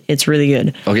 and it's really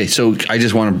good. Okay, so I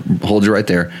just want to hold you right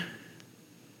there.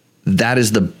 That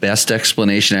is the best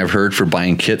explanation I've heard for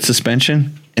buying kit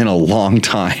suspension in a long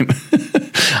time.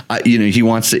 He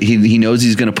wants to, he knows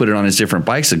he's going to put it on his different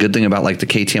bikes. The good thing about like the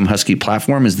KTM Husky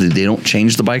platform is that they don't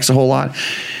change the bikes a whole lot,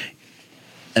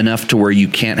 enough to where you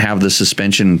can't have the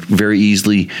suspension very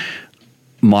easily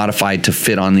modified to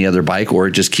fit on the other bike, or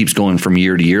it just keeps going from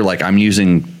year to year. Like I'm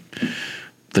using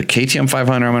the KTM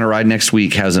 500 I'm going to ride next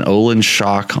week, has an Olin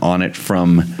shock on it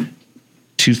from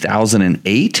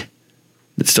 2008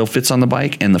 that still fits on the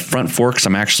bike, and the front forks,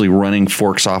 I'm actually running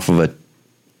forks off of a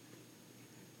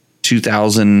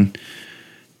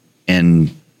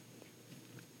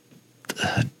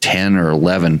 2010 or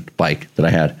 11 bike that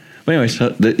I had. But anyway,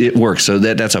 so it works. So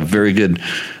that's a very good.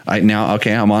 I'm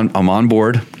on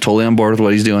board. Totally on board with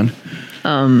what he's doing.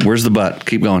 Where's the butt?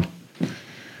 Keep going.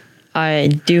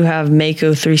 I do have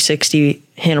Mako 360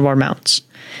 handlebar mounts.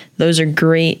 Those are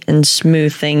great and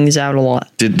smooth things out a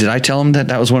lot. Did I tell him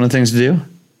that was one of the things to do?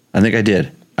 I think I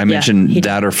did. I mentioned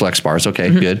that or flex bars. Okay,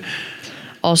 good.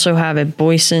 Also have a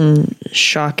Boyson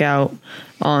shock out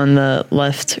on the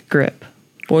left grip.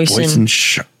 Boyson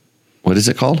what is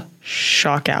it called?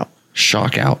 Shock out.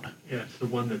 Shock out. Yeah, it's the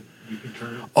one that you can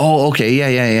turn it. Oh, okay,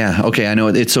 yeah. Okay, I know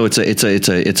it. It's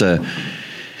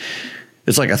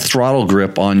like a throttle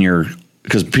grip on your,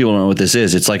 because people don't know what this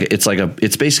is. It's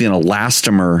basically an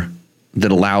elastomer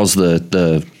that allows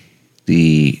the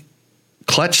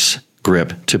clutch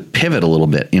grip to pivot a little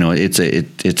bit.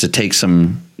 It's to take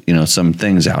some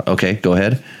things out. Okay, go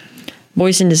ahead.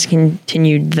 Boyson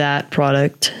discontinued that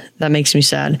product. That makes me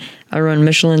sad. I run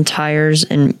Michelin tires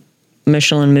and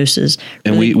Michelin mousses.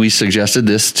 And we suggested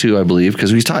this too, I believe, because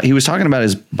he was talking about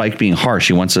his bike being harsh.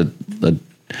 He wants a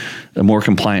more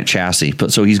compliant chassis.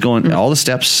 But so he's going all the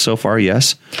steps so far.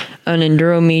 Yes. An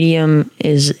Enduro Medium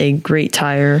is a great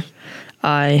tire.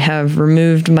 I have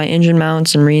removed my engine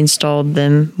mounts and reinstalled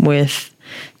them with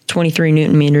 23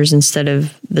 Newton meters instead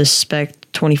of the spec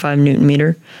 25 Newton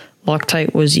meter.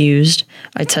 Loctite was used.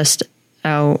 I test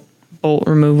out bolt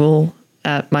removal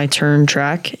at my turn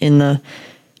track in the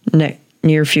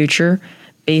near future.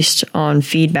 Based on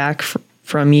feedback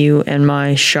from you and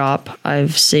my shop,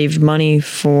 I've saved money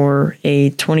for a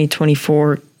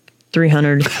 2024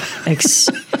 300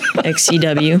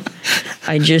 XCW.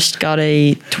 I just got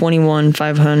a 21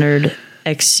 500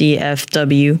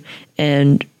 XCFW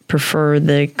and prefer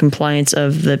the compliance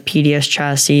of the PDS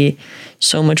chassis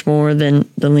so much more than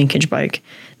the linkage bike.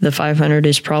 The 500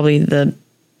 is probably the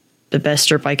best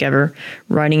dirt bike ever,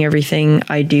 riding everything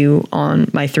I do on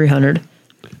my 300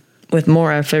 with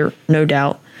more effort, no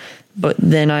doubt, but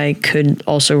then I could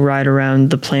also ride around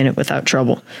the planet without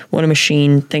trouble. What a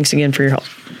machine. Thanks again for your help.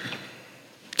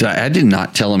 I did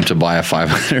not tell him to buy a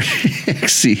 500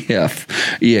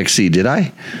 EXC, did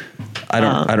I? I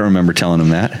don't remember telling him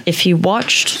that. If he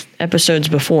watched episodes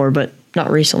before, but not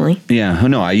recently. Yeah,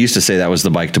 no, I used to say that was the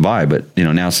bike to buy, but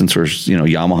now since we're,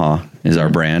 Yamaha is our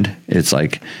brand, it's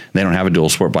like they don't have a dual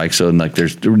sport bike, so like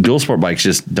there's dual sport bikes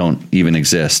just don't even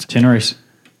exist. Tenerays.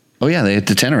 Oh yeah, they had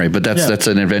the Tenere, but that's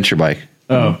an adventure bike.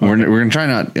 Oh, we're gonna try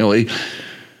not.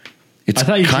 It's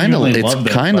kind of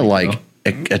like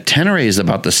a Tenere is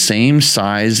about the same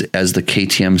size as the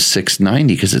KTM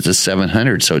 690 because it's a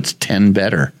 700, so it's 10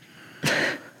 better.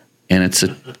 And it's a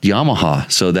Yamaha,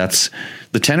 so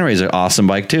the Tenere is an awesome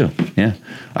bike too. Yeah,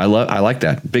 I like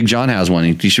that. Big John has one.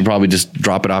 You should probably just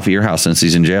drop it off at your house since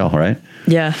he's in jail, right?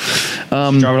 Yeah.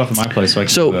 Drop it off at my place.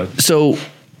 So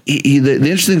the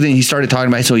interesting thing he started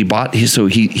talking about. So he bought his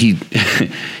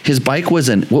bike was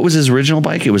what was his original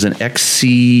bike? It was an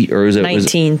XC or was it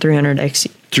 300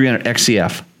 XC 300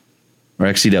 XCF or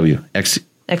XCW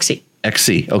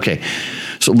XC. Okay,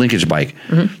 so linkage bike.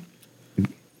 Mm-hmm.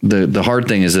 The hard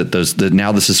thing is that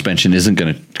now the suspension isn't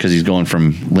going to, because he's going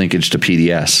from linkage to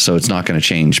PDS, so it's not going to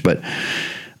change. But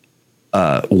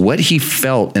what he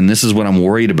felt, and this is what I'm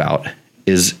worried about,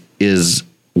 is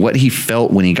what he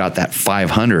felt when he got that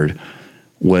 500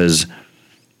 was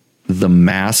the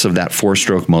mass of that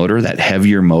 4-stroke motor, that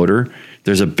heavier motor.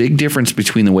 There's a big difference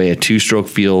between the way a 2-stroke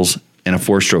feels and a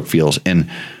 4-stroke feels. And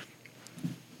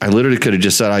I literally could have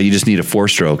just said, oh, you just need a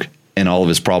 4-stroke, and all of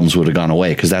his problems would have gone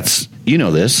away. Cause that's,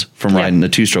 this from riding the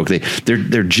 2-stroke.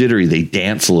 They're jittery. They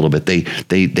dance a little bit.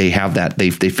 They have that, they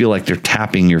feel like they're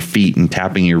tapping your feet and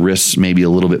tapping your wrists maybe a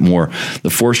little bit more. The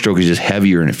 4-stroke is just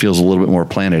heavier and it feels a little bit more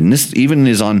planted. And this even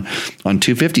is on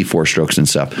 250 4-strokes and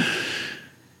stuff.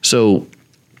 So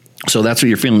that's what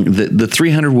you're feeling. The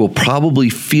 300 will probably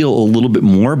feel a little bit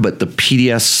more, but the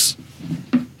PDS,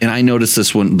 and I noticed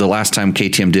this when the last time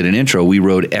KTM did an intro,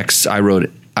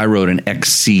 I rode an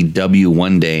XCW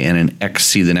one day and an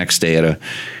XC the next day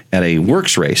at a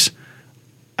works race.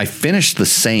 I finished the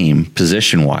same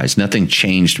position wise. Nothing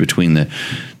changed between the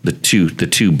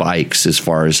two bikes as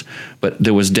far as, but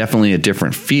there was definitely a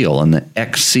different feel, and the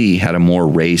XC had a more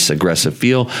race aggressive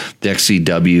feel. The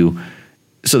XCW,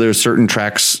 so there were certain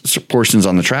portions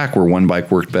on the track where one bike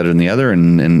worked better than the other,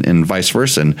 and vice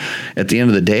versa. And at the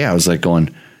end of the day, I was like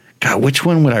going, God, which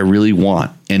one would I really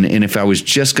want? And if I was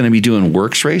just going to be doing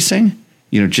works racing,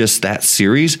 just that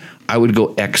series, I would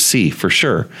go XC for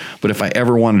sure. But if I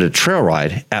ever wanted a trail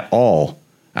ride at all,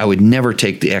 I would never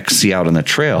take the XC out on the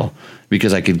trail,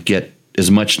 because I could get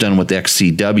as much done with the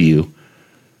XCW,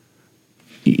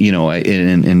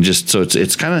 and just, so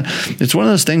it's kind of, it's one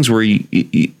of those things where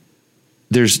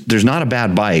there's not a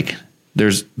bad bike.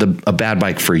 There's a bad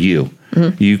bike for you.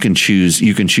 Mm-hmm. You can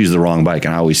choose the wrong bike.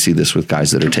 And I always see this with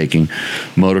guys that are taking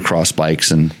motocross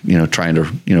bikes and, trying to,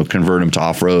 convert them to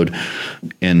off-road.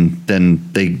 And then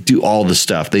they do all the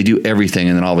stuff. They do everything.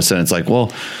 And then all of a sudden it's like,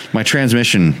 well, my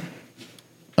transmission,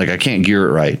 like I can't gear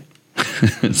it right.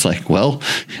 It's like, well,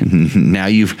 now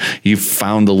you've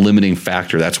found the limiting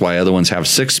factor. That's why other ones have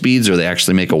 6 speeds, or they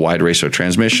actually make a wide racer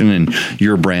transmission, and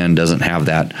your brand doesn't have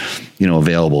that,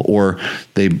 available. Or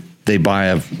they buy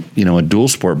a dual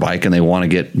sport bike and they want to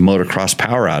get motocross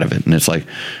power out of it. And it's like,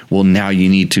 well, now you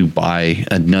need to buy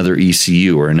another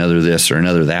ECU or another this or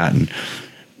another that. And,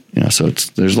 so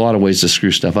there's a lot of ways to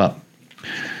screw stuff up.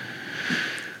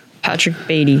 Patrick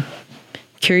Beatty,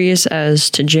 curious as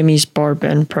to Jimmy's bar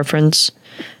bend preference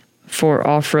for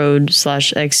off-road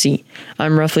 /XC.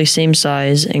 I'm roughly same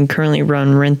size and currently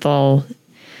run Renthal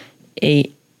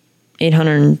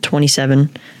 827.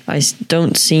 I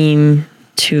don't seem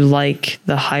to like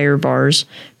the higher bars.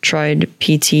 Tried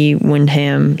PT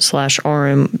Windham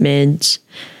 /RM mids.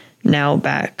 Now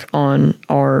back on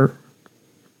our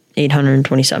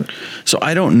 827. So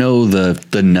I don't know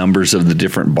the numbers of the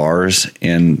different bars,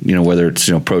 and whether it's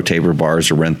Pro Tabor bars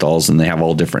or Renthals, and they have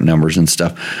all different numbers and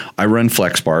stuff. I run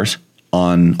flex bars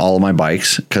on all of my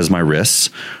bikes because my wrists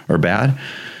are bad.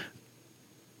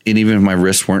 And even if my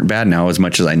wrists weren't bad now, as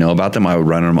much as I know about them, I would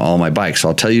run on all my bikes. So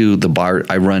I'll tell you, the bar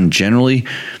I run generally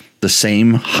the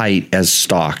same height as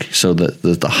stock. So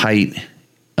the height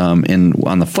and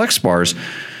on the flex bars,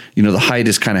 the height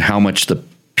is kind of how much the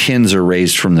pins are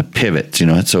raised from the pivots,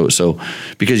 so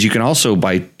because you can also,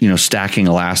 by stacking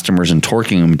elastomers and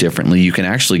torquing them differently, you can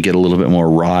actually get a little bit more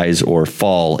rise or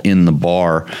fall in the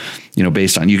bar,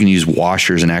 based on, you can use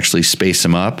washers and actually space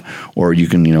them up, or you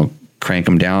can crank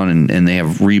them down, and they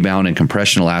have rebound and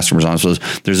compression elastomers on, so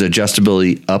there's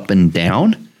adjustability up and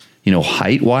down,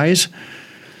 height wise.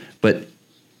 But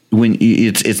when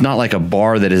it's not like a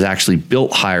bar that is actually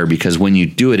built higher, because when you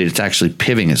do it, it's actually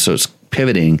pivoting it, so it's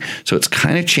pivoting, so it's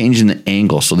kind of changing the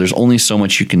angle. So there's only so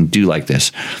much you can do like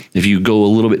this. If you go a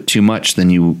little bit too much, then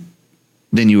you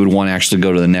would want to actually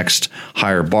go to the next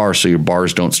higher bar, so your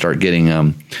bars don't start getting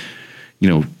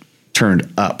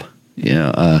turned up.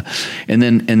 And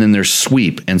then there's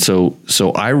sweep, and so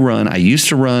I used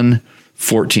to run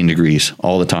 14 degrees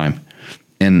all the time.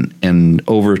 And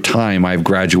over time, I've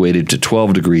graduated to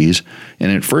 12 degrees.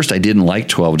 And at first, I didn't like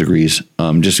 12 degrees.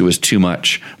 Just it was too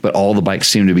much. But all the bikes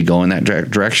seemed to be going that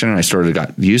direction, and I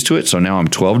got used to it. So now I'm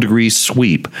 12 degrees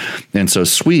sweep. And so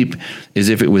sweep is,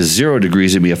 if it was 0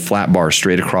 degrees, it'd be a flat bar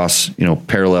straight across,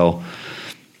 parallel,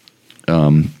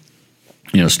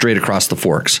 straight across the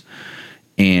forks.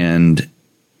 And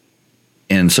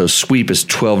so sweep is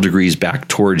 12 degrees back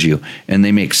towards you, and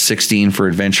they make 16 for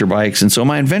adventure bikes. And so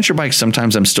my adventure bikes,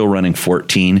 sometimes I'm still running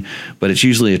 14, but it's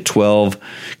usually a 12,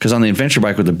 because on the adventure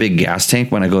bike with the big gas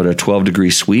tank, when I go to a 12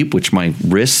 degree sweep, which my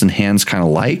wrists and hands kind of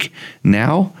like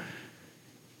now,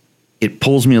 it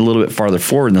pulls me a little bit farther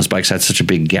forward, and those bikes had such a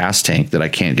big gas tank that I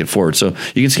can't get forward. So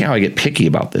you can see how I get picky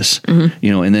about this,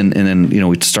 you know, and then, you know,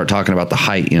 we start talking about the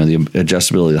height, you know, the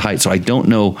adjustability of the height. So I don't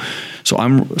know. So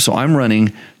I'm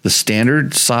running the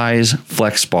standard size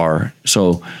flex bar.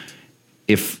 So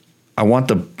if I want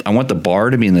the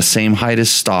bar to be in the same height as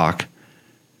stock,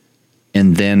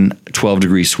 and then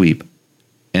 12-degree sweep.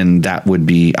 And that would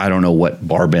be, I don't know what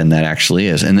bar bend that actually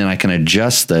is. And then I can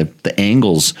adjust the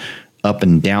angles up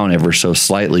and down ever so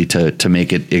slightly to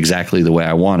make it exactly the way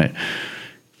I want it.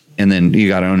 And then you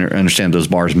got to understand those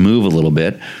bars move a little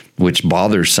bit, which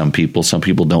bothers some people. Some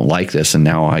people don't like this, and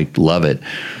now I love it.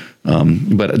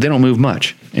 But they don't move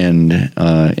much. And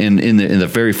in the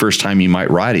very first time you might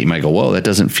ride it, you might go, whoa,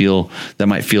 that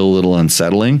might feel a little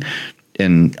unsettling.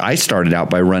 And I started out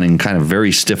by running kind of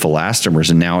very stiff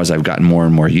elastomers. And now as I've gotten more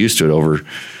and more used to it over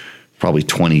probably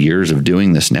 20 years of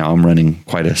doing this now, I'm running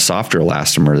quite a softer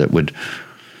elastomer that would,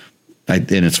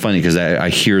 and it's funny because I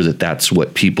hear that that's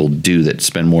what people do that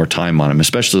spend more time on them,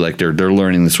 especially like they're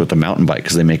learning this with the mountain bike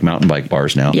because they make mountain bike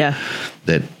bars now. Yeah.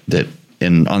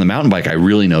 And on the mountain bike, I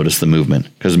really notice the movement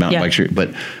because mountain bikes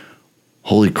but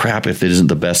holy crap, if it isn't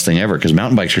the best thing ever, because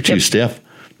mountain bikes are too stiff.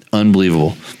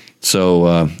 Unbelievable.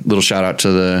 So little shout out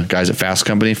to the guys at Fast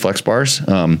Company Flex Bars.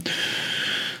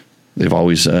 They've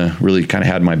always really kind of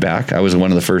had my back. I was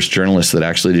one of the first journalists that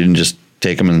actually didn't just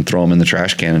take them and throw them in the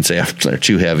trash can and say, they're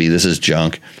too heavy. This is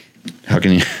junk. How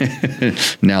can you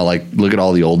now, like, look at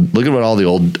what all the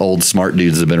old smart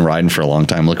dudes have been riding for a long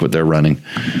time. Look what they're running.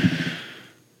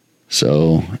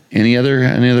 So any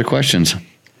other questions?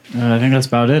 I think that's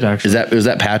about it, actually. Was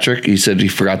that Patrick? He said he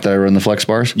forgot that I run the Flex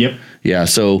Bars? Yep. Yeah.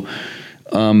 So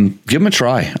give them a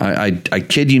try. I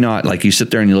kid you not. Like, you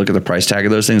sit there and you look at the price tag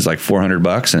of those things, like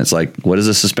 $400, and it's like, what does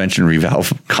a suspension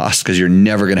revalve cost? Because you're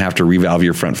never going to have to revalve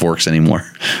your front forks anymore.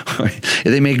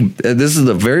 This is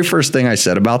the very first thing I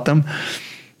said about them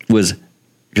was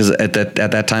because at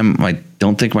that time I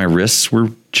don't think my wrists were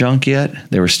junk yet.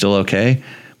 They were still okay,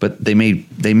 but they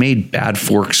made bad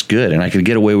forks good, and I could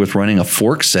get away with running a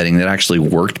fork setting that actually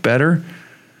worked better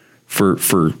for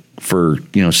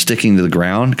sticking to the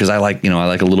ground, because I like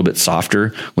a little bit softer,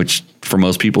 which for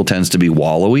most people tends to be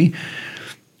wallowy,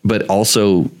 but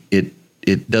also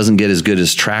it doesn't get as good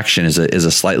as traction as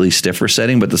a slightly stiffer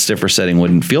setting, but the stiffer setting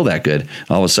wouldn't feel that good.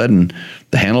 All of a sudden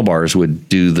the handlebars would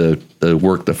do the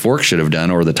work the fork should have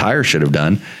done, or the tire should have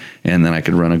done, and then I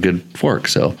could run a good fork.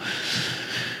 So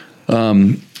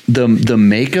the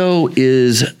Mako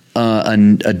is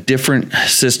a different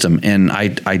system, and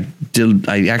I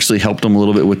actually helped them a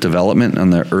little bit with development on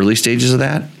the early stages of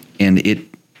that, and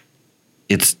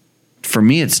it's for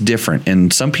me it's different,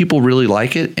 and some people really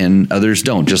like it and others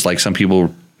don't, just like some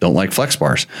people don't like flex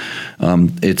bars.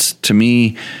 It's, to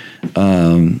me,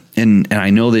 and I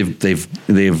know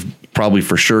they've probably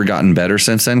for sure gotten better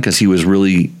since then, because he was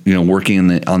really working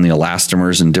on the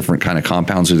elastomers and different kind of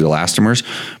compounds with the elastomers,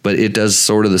 but it does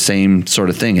sort of the same sort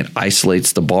of thing. It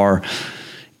isolates the bar,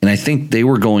 and I think they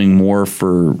were going more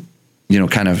for they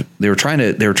were trying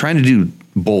to do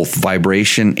both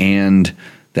vibration and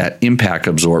that impact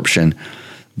absorption.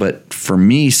 But for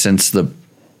me, since the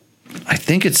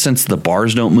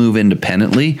bars don't move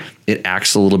independently, it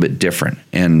acts a little bit different,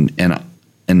 and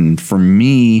for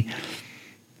me,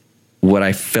 what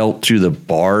I felt through the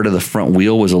bar to the front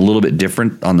wheel was a little bit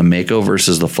different on the Mako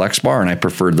versus the flex bar, and I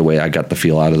preferred the way I got the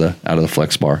feel out of the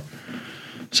flex bar.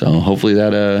 So hopefully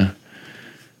that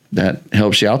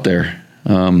helps you out there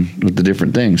with the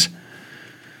different things.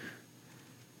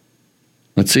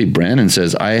 Let's see. Brandon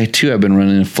says, I too have been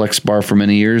running a flex bar for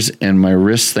many years, and my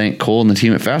wrists thank Cole and the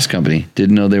team at Fast Company.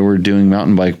 Didn't know they were doing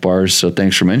mountain bike bars, so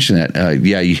thanks for mentioning that.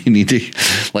 Yeah, you need to,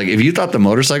 like, if you thought the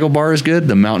motorcycle bar is good,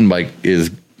 the mountain bike is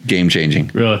game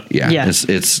changing. Really? Yeah.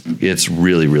 It's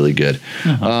really, really good.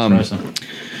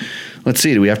 Let's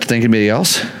see. Do we have to thank anybody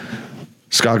else?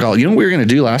 Scott goggles. You know what we were going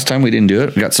to do last time? We didn't do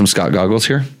it. We got some Scott goggles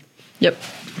here. Yep.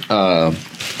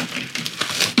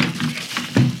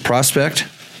 Prospect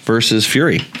versus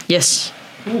Fury. Yes.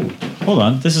 Ooh, hold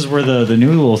on. This is where the new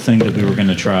little thing that we were going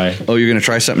to try. Oh, you're going to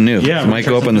try something new? Yeah. It might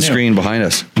go up on the screen behind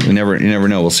us. You never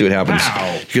know. We'll see what happens.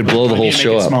 Wow. You could blow the whole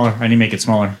show up. I need to make it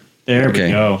smaller. There we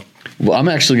go. Well, I'm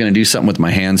actually going to do something with my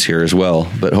hands here as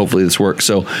well, but hopefully this works.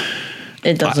 So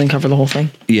it doesn't cover the whole thing.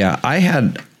 Yeah, I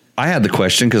had the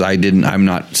question because I'm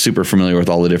not super familiar with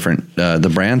all the different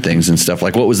the brand things and stuff.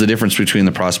 Like, what was the difference between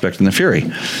the Prospect and the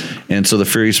Fury? And so the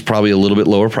Fury is probably a little bit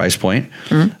lower price point.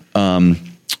 Mm-hmm.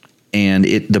 And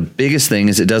the biggest thing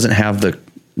is it doesn't have the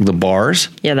bars.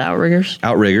 Yeah, the outriggers.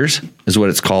 Outriggers is what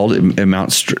it's called. It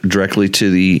mounts directly to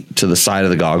the side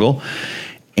of the goggle,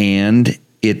 and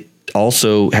it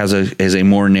also has a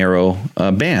more narrow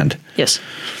band. Yes.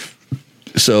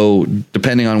 So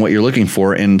depending on what you're looking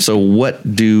for. And so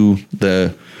what do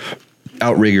the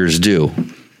outriggers do?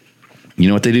 You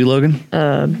know what they do, Logan?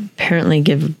 Apparently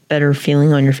give a better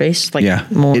feeling on your face.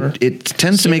 Like more. It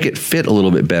tends to make it fit a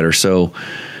little bit better. So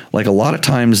like a lot of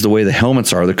times the way the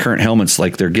helmets are, the current helmets,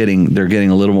 like they're getting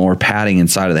a little more padding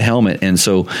inside of the helmet. And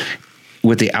so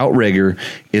with the outrigger,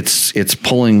 it's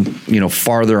pulling,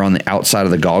 farther on the outside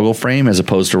of the goggle frame as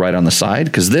opposed to right on the side.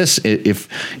 Because this,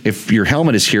 if your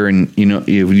helmet is here and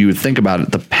you would think about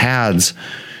it, the pads,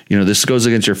 this goes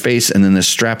against your face and then the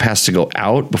strap has to go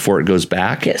out before it goes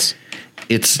back. Yes.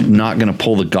 It's not going to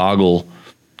pull the goggle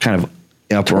kind of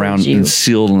up towards around you and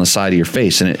sealed on the side of your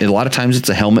face. And a lot of times it's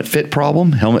a helmet fit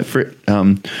problem,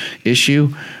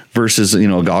 issue versus,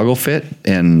 a goggle fit.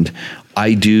 And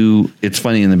it's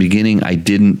funny, in the beginning, I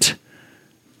didn't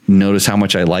notice how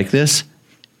much I like the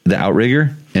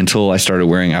outrigger, until I started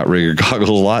wearing outrigger goggles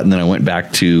a lot. And then I went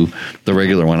back to the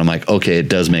regular one. I'm like, okay, it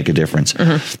does make a difference.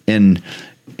 Mm-hmm.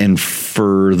 And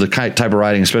for the type of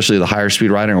riding, especially the higher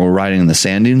speed riding, or riding in the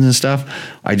sand dunes and stuff,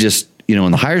 I just,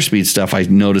 in the higher speed stuff, I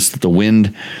noticed that the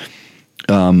wind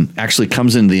actually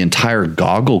comes into the entire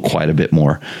goggle quite a bit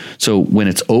more. So when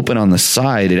it's open on the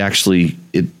side,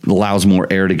 it allows more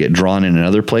air to get drawn in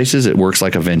other places. It works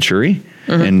like a Venturi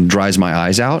and dries my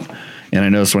eyes out. And I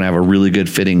noticed when I have a really good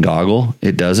fitting goggle,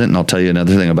 it doesn't. And I'll tell you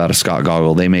another thing about a Scott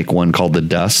goggle. They make one called the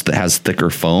Dust that has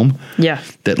thicker foam. Yeah.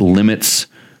 That limits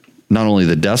not only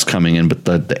the dust coming in, but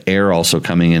the air also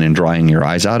coming in and drying your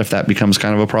eyes out, if that becomes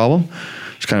kind of a problem.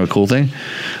 It's kind of a cool thing.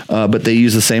 But they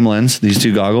use the same lens, these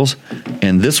two goggles.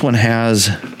 And this one has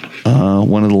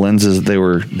one of the lenses they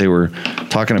were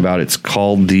talking about. It's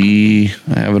called I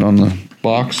have it on the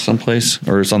box someplace,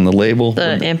 or it's on the label.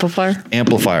 The Amplifier?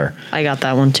 Amplifier. I got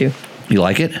that one too. You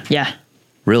like it? Yeah.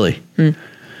 Really?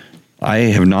 I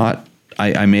have not.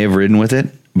 I may have ridden with it,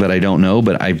 but I don't know.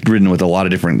 But I've ridden with a lot of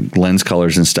different lens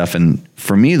colors and stuff. And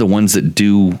for me, the ones that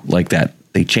do like that,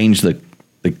 they change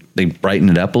they brighten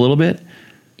it up a little bit.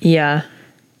 Yeah.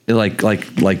 Like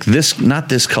this, not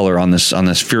this color on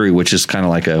this Fury, which is kind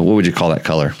of like what would you call that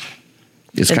color?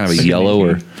 It's kind of a yellow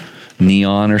or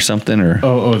neon or something, or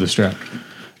the strap.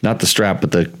 Not the strap,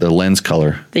 but the lens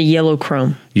color. The yellow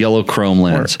chrome. Yellow chrome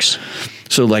lens. Works.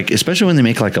 So especially when they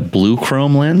make like a blue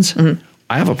chrome lens,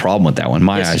 I have a problem with that one.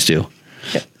 My eyes do.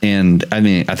 Yep. And I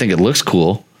mean, I think it looks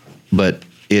cool, but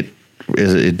it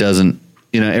doesn't.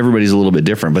 Everybody's a little bit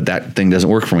different, but that thing doesn't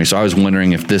work for me. So I was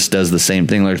wondering if this does the same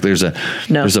thing. Like there's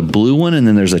a blue one, and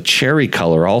then there's a cherry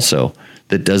color also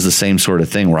that does the same sort of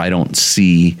thing where I don't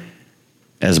see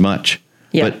as much.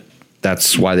 Yeah. But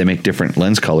that's why they make different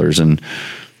lens colors and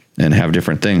have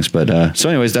different things. But so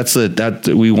anyways,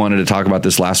 that we wanted to talk about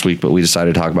this last week, but we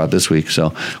decided to talk about this week.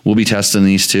 So we'll be testing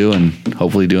these two and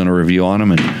hopefully doing a review on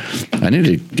them. And I need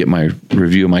to get my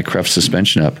review of my Kreft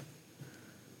suspension up.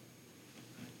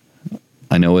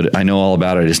 I know all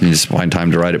about it. I just need to find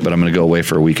time to write it, but I'm going to go away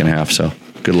for a week and a half. So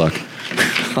good luck.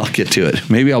 I'll get to it.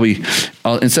 Maybe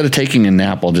instead of taking a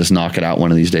nap, I'll just knock it out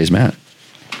one of these days, Matt.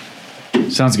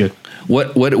 Sounds good.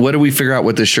 What do we figure out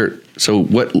with this shirt? So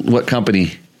what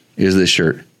company is this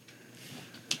shirt?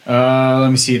 Let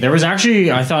me see. There was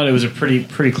actually, I thought it was a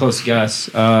pretty close guess.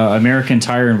 American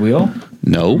Tire and Wheel.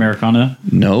 Nope. Americana.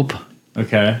 Nope.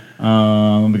 Okay.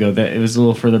 Let me go. It was a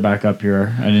little further back up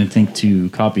here. I didn't think to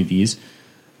copy these.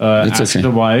 Ask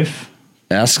the Wife.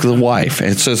 Ask the Wife.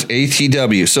 It says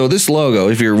ATW. So this logo,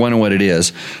 if you're wondering what it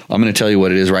is, I'm going to tell you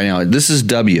what it is right now. This is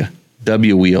W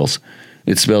Wheels.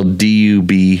 It's spelled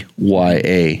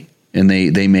DUBYA, and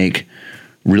they make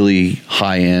really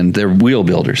high end. They're wheel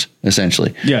builders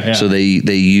essentially. Yeah. So they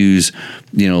use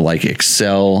like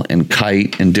Excel and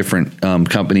Kite and different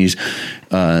companies.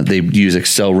 They use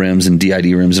Excel rims and DID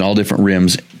rims and all different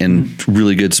rims and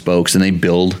really good spokes, and they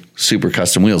build super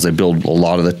custom wheels. They build a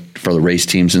lot of for the race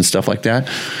teams and stuff like that.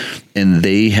 And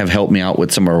they have helped me out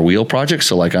with some of our wheel projects.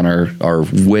 So like on our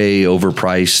way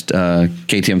overpriced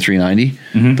KTM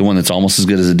 390, the one that's almost as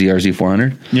good as a DRZ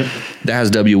 400, that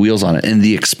has W wheels on it. And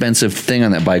the expensive thing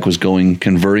on that bike was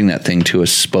converting that thing to a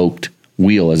spoked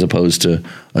wheel as opposed to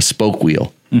a spoke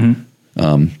wheel.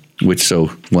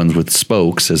 So ones with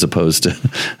spokes as opposed to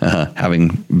having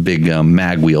big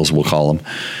mag wheels, we'll call them.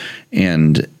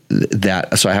 And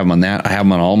so I have them on that. I have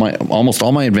them on almost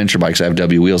all my adventure bikes. I have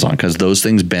W wheels on because those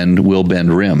things will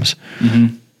bend rims.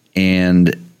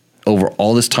 And over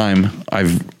all this time,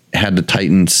 I've had to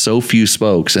tighten so few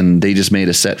spokes, and they just made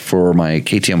a set for my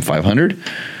KTM 500,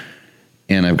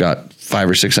 and I've got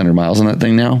 500 or 600 miles on that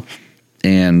thing now.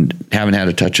 and haven't had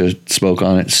to touch a spoke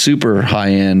on it. Super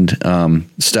high end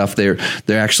stuff. They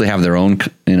actually have their own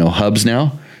hubs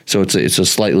now, so it's a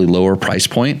slightly lower price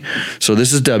point. So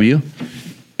this is W,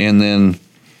 and then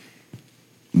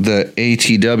the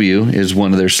ATW is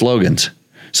one of their slogans.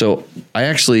 So I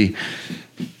actually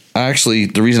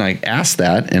the reason I asked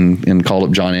that and called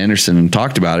up John Anderson and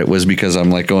talked about it was because I'm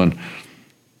like going,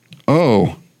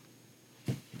 oh,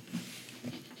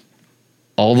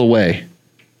 all the way.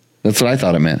 That's what I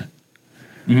thought it meant.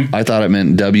 Mm-hmm. I thought it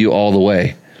meant W all the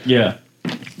way. Yeah.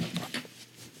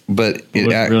 But what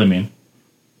does it really mean?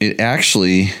 It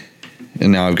actually,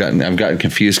 and now I've gotten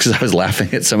confused because I was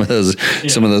laughing at some of those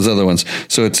other ones.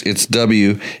 So it's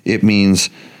W. It means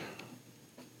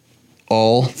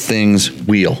all things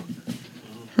wheel.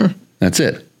 That's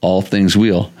it. All things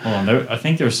wheel. Hold on. I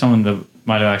think there was someone that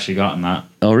might have actually gotten that.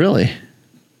 Oh, really?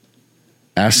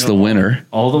 Ask the winner.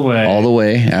 All the way. All the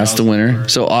way. Ask the winner.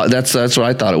 So that's what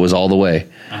I thought it was, all the way.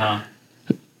 Uh-huh.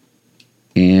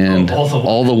 And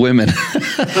all the women.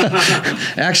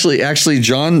 actually,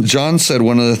 John said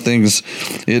one of the things.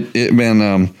 It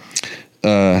meant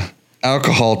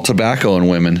alcohol, tobacco, and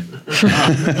women.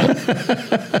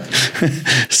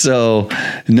 So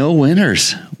no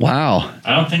winners. Wow.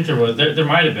 I don't think there was. There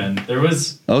might have been. There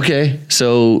was. Okay.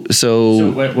 So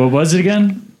wait, what was it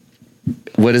again?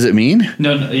 What does it mean?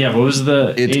 No, yeah. What was the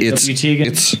AWT again?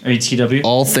 It's ATW.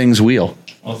 All things wheel.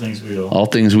 All things wheel. All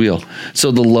things wheel.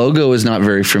 So the logo is not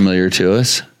very familiar to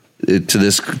us, to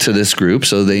this group.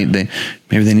 So they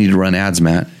maybe they need to run ads.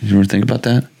 Matt, you ever think about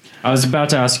that? I was about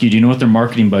to ask you. Do you know what their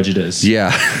marketing budget is? Yeah.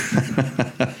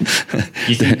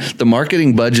 The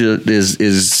marketing budget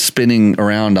is spinning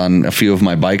around on a few of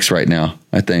my bikes right now,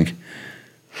 I think.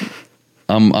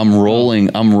 I'm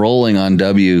rolling on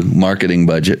W marketing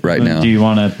budget right now. Do you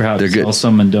want to perhaps sell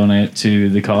some and donate to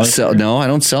the cause? No, I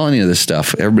don't sell any of this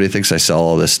stuff. Everybody thinks I sell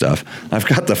all this stuff. I've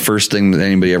got the first thing that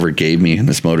anybody ever gave me in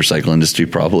this motorcycle industry,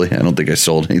 probably. I don't think I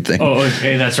sold anything. Oh,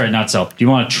 okay, that's right, not sell. Do you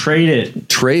want to trade it?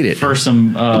 Trade it. For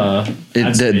some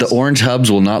the orange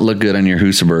hubs will not look good on your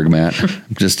Husaberg, Matt.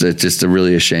 just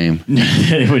really a shame.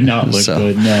 It would not look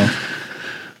good, no.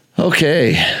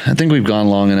 Okay, I think we've gone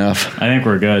long enough. I think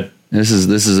we're good. This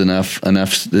is enough.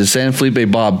 The San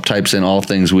Felipe Bob types in all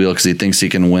things wheel because he thinks he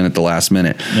can win at the last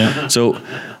minute. Yeah. So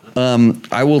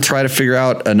I will try to figure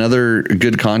out another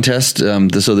good contest.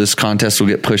 So this contest will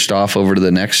get pushed off over to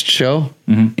the next show,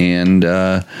 and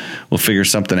we'll figure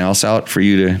something else out for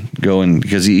you to go and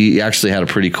because he actually had a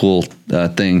pretty cool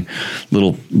thing,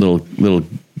 little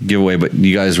giveaway. But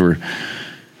you guys were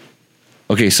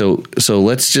okay. So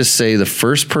let's just say the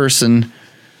first person.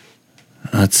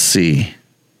 Let's see.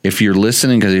 If you're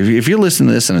listening, because if you're listening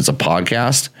to this and it's a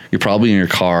podcast, you're probably in your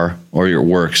car or your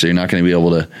work, so you're not going to be able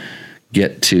to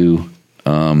get to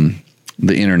the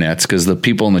internets because the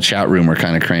people in the chat room are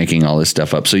kind of cranking all this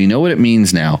stuff up. So you know what it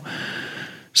means now.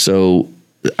 So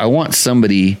I want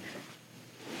somebody,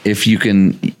 if you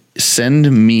can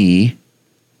send me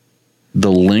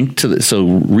the link to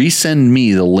resend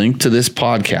me the link to this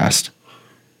podcast.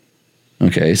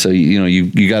 Okay, so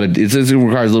you got to. It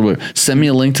requires a little bit. Send me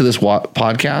a link to this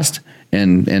podcast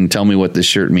and tell me what this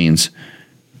shirt means,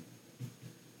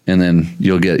 and then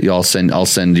I'll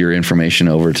send your information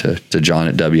over to John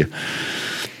at W.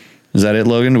 Is that it,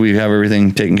 Logan? Do we have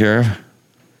everything taken care of?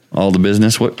 All the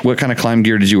business. What kind of climb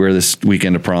gear did you wear this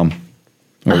weekend to prom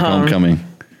or homecoming?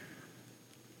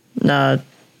 No.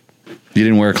 You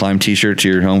didn't wear a climb T-shirt to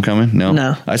your homecoming?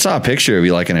 No. I saw a picture of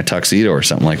you like in a tuxedo or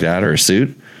something like that, or a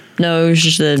suit. No, it was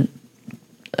just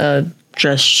a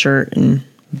dress shirt and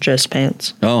dress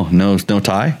pants. Oh, no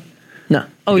tie? No.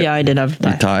 Oh, yeah, I did have a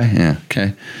tie. A tie? Yeah,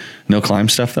 okay. No climb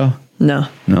stuff, though? No.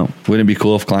 Wouldn't it be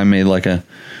cool if climb made like a,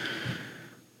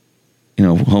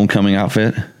 homecoming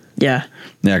outfit? Yeah.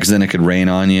 Yeah, because then it could rain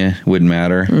on you. Wouldn't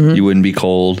matter. Mm-hmm. You wouldn't be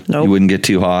cold. Nope. You wouldn't get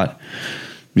too hot.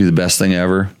 Be the best thing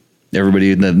ever. Everybody,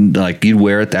 you'd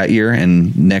wear it that year,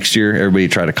 and next year, everybody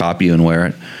try to copy you and wear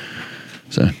it.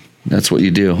 So that's what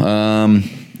you do.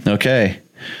 Okay.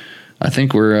 I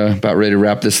think we're about ready to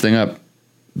wrap this thing up.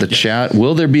 The chat.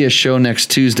 Will there be a show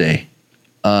next Tuesday?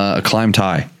 A climb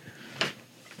tie.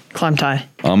 Climb tie.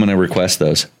 I'm going to request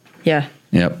those. Yeah.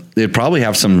 Yep. It'd probably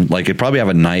have it'd probably have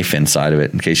a knife inside of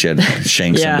it in case you had to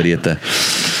shank somebody at that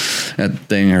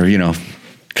thing or,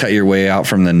 cut your way out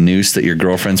from the noose that your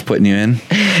girlfriend's putting you in.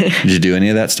 Did you do any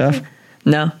of that stuff?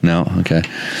 No. Okay.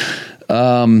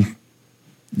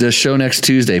 The show next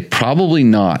Tuesday, probably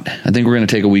not. I think we're going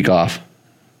to take a week off.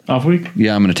 Off week?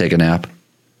 Yeah, I'm going to take a nap.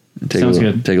 Sounds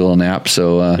good. Take a little nap.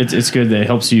 So it's good that it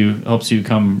helps you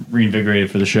come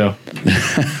reinvigorated for the show.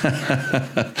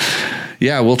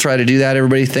 yeah, we'll try to do that.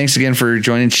 Everybody, thanks again for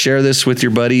joining. Share this with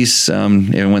your buddies.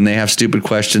 And when they have stupid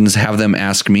questions, have them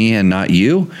ask me and not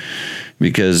you,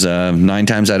 because 9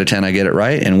 times out of 10, I get it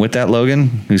right. And with that, Logan,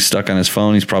 who's stuck on his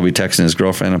phone, he's probably texting his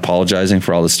girlfriend, apologizing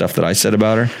for all the stuff that I said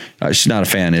about her. She's not a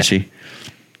fan, is she?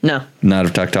 No. Not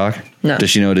of Tuck Talk? No.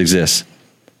 Does she know it exists?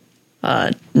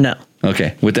 No.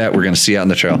 Okay. With that, we're going to see you out on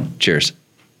the trail. Cheers.